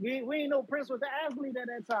we ain't know Prince was the athlete at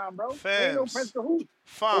that time, bro. We ain't know Prince the hoop.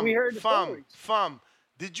 Fam, we heard the stories. Fam.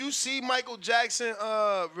 Did you see Michael Jackson?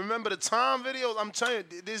 Remember the Tom videos? I'm telling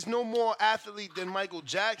you, there's no more athlete than Michael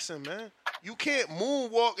Jackson, man. You can't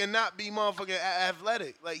moonwalk and not be motherfucking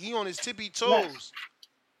athletic. Like, he on his tippy toes.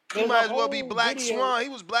 He might as well be Black Swan. He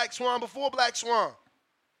was Black Swan before Black Swan.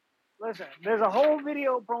 Listen, there's a whole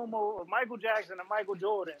video promo of Michael Jackson and Michael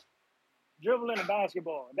Jordan dribbling a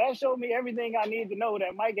basketball. That showed me everything I need to know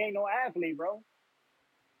that Mike ain't no athlete, bro.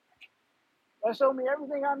 That showed me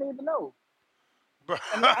everything I need to know. Bruh,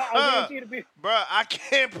 And I guarantee to be. Bruh, I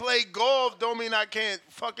can't play golf don't mean I can't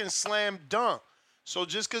fucking slam dunk. So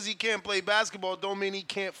just because he can't play basketball don't mean he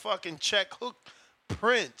can't fucking check hook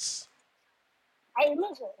Prince. Hey,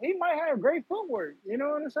 listen, he might have great footwork. You know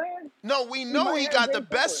what I'm saying? No, we know he got the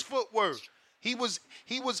best footwork. He was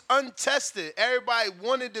untested. Everybody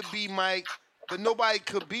wanted to be Mike, but nobody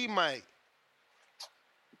could be Mike.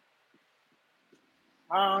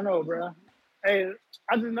 I don't know, bro. Hey,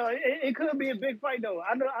 I just know it could be a big fight though.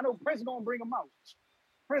 I know Prince gonna bring him out.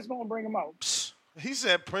 Prince gonna bring him out. He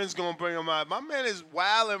said Prince gonna bring him out. My man is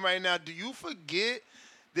wilding right now. Do you forget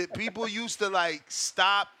that people used to like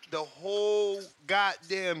stop the whole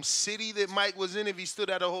goddamn city that Mike was in if he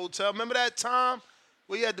stood at a hotel? Remember that time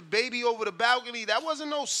where he had the baby over the balcony? That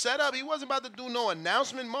wasn't no setup. He wasn't about to do no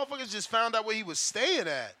announcement. Motherfuckers just found out where he was staying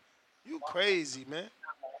at. You crazy, man.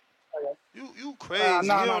 You crazy. You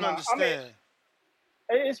don't understand.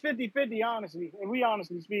 I mean, it's 50-50, honestly. If we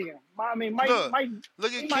honestly speaking. I mean, Mike.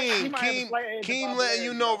 Look at Keem. Keem letting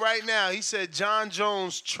you know right now. He said John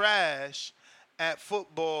Jones trash at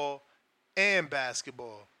football and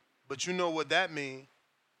basketball. But you know what that means.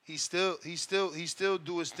 He still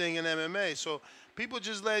do his thing in MMA. So people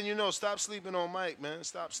just letting you know, stop sleeping on Mike, man.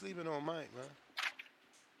 Stop sleeping on Mike, man.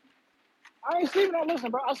 I ain't sleeping on. Listen,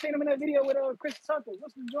 bro. I seen him in that video with Chris Tucker.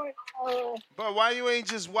 What's the joint? But why you ain't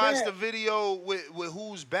just watch the video with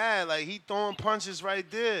who's bad? Like, he throwing punches right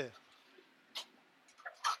there.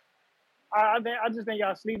 I just think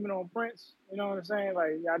y'all sleeping on Prince. You know what I'm saying?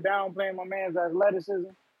 Like, y'all downplaying my man's athleticism.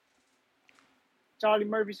 Charlie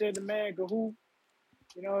Murphy said the man could hoop.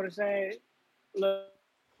 You know what I'm saying? Look,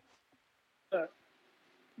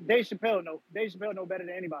 Dave Chappelle know better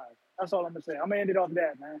than anybody. That's all I'm gonna say. I'm gonna end it off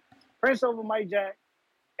that, man. Prince over Mike Jack,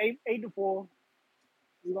 8-4.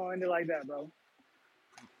 We're gonna end it like that, bro.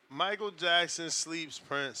 Michael Jackson sleeps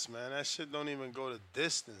Prince, man. That shit don't even go the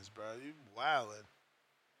distance, bro. You wildin'.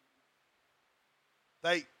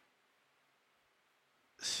 Like,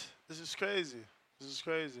 this is crazy. This is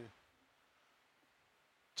crazy.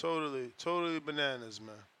 Totally bananas,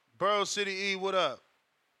 man. Borough City E, what up?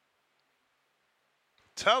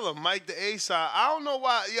 Tell him, Mike the A-side. I don't know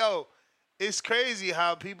why, yo. It's crazy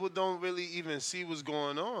how people don't really even see what's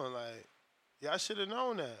going on. Like, y'all should have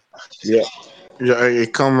known that. Yeah. Hey,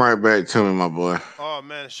 come right back to me, my boy. Oh,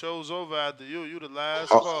 man, the show's over after you. You the last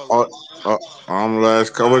caller. I'm the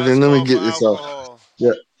last caller. Let me get this out.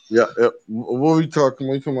 Yeah. What are we talking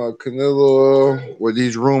about? We talking about Canelo with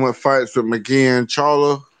these rumored fights with McGee and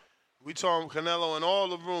Charlo? We talking Canelo and all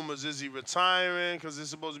the rumors. Is he retiring? Because it's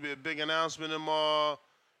supposed to be a big announcement tomorrow.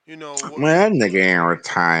 You know, man, that nigga ain't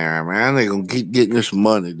retiring, man. That nigga gonna keep getting this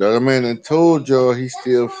money, though. Man, I told y'all he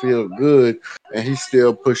still feel good and he's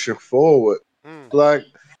still pushing forward. Like,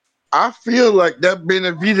 I feel like that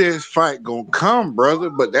Benavidez fight gonna come, brother,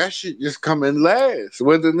 but that shit just coming last.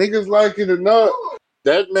 Whether niggas like it or not,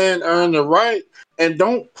 that man earned the right, and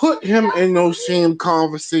don't put him in no same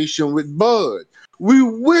conversation with Bud. We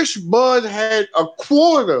wish Bud had a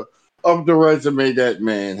quarter of the resume that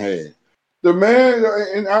man had. The man,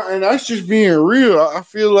 and that's just being real. I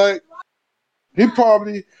feel like he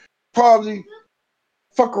probably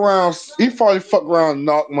fuck around. He probably fuck around and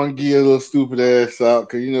knock Munguia little stupid ass out,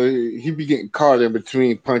 because, you know, he be getting caught in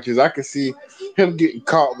between punches. I can see him getting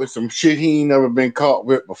caught with some shit he ain't never been caught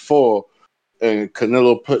with before, and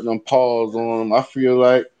Canelo putting them paws on him. I feel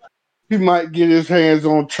like he might get his hands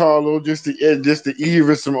on Charlo just to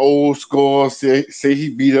even some old scores. Say he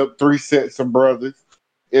beat up 3 sets of brothers.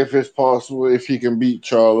 If it's possible, if he can beat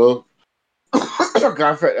Charlo. In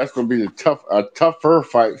fact, that's going to be a tougher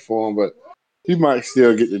fight for him, but he might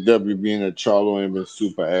still get the W, being that Charlo ain't been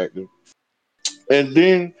super active. And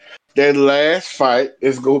then that last fight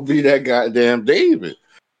is going to be that goddamn David.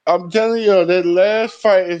 I'm telling you, that last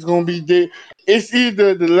fight is going to be it's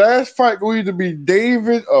either the last fight will either be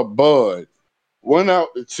David or Bud. One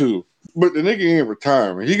out the two. But the nigga ain't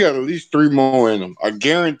retiring. He got at least 3 more in him. I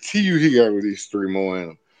guarantee you he got at least 3 more in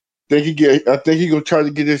him. I think he gonna try to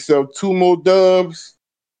get himself 2 more dubs.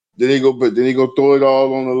 Then he go throw it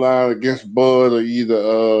all on the line against Bud or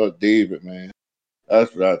either David, man.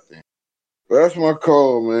 That's what I think. But that's my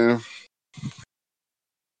call, man.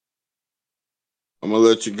 I'm gonna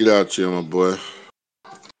let you get out here, my boy.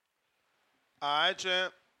 All right,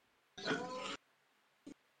 champ.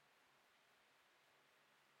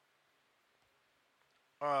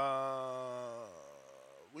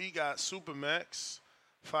 We got Supermax,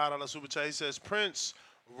 $5 super chat. He says Prince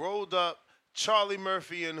rolled up Charlie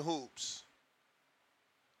Murphy in hoops.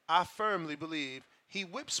 I firmly believe he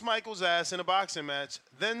whips Michael's ass in a boxing match,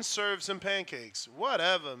 then serves him pancakes.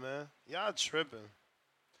 Whatever, man. Y'all tripping.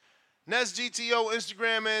 Nest GTO,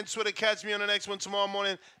 Instagram and Twitter. Catch me on the next one tomorrow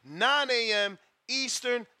morning, 9 a.m.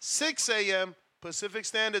 Eastern, 6 a.m. Pacific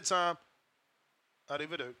Standard Time.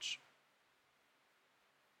 Arrivederci.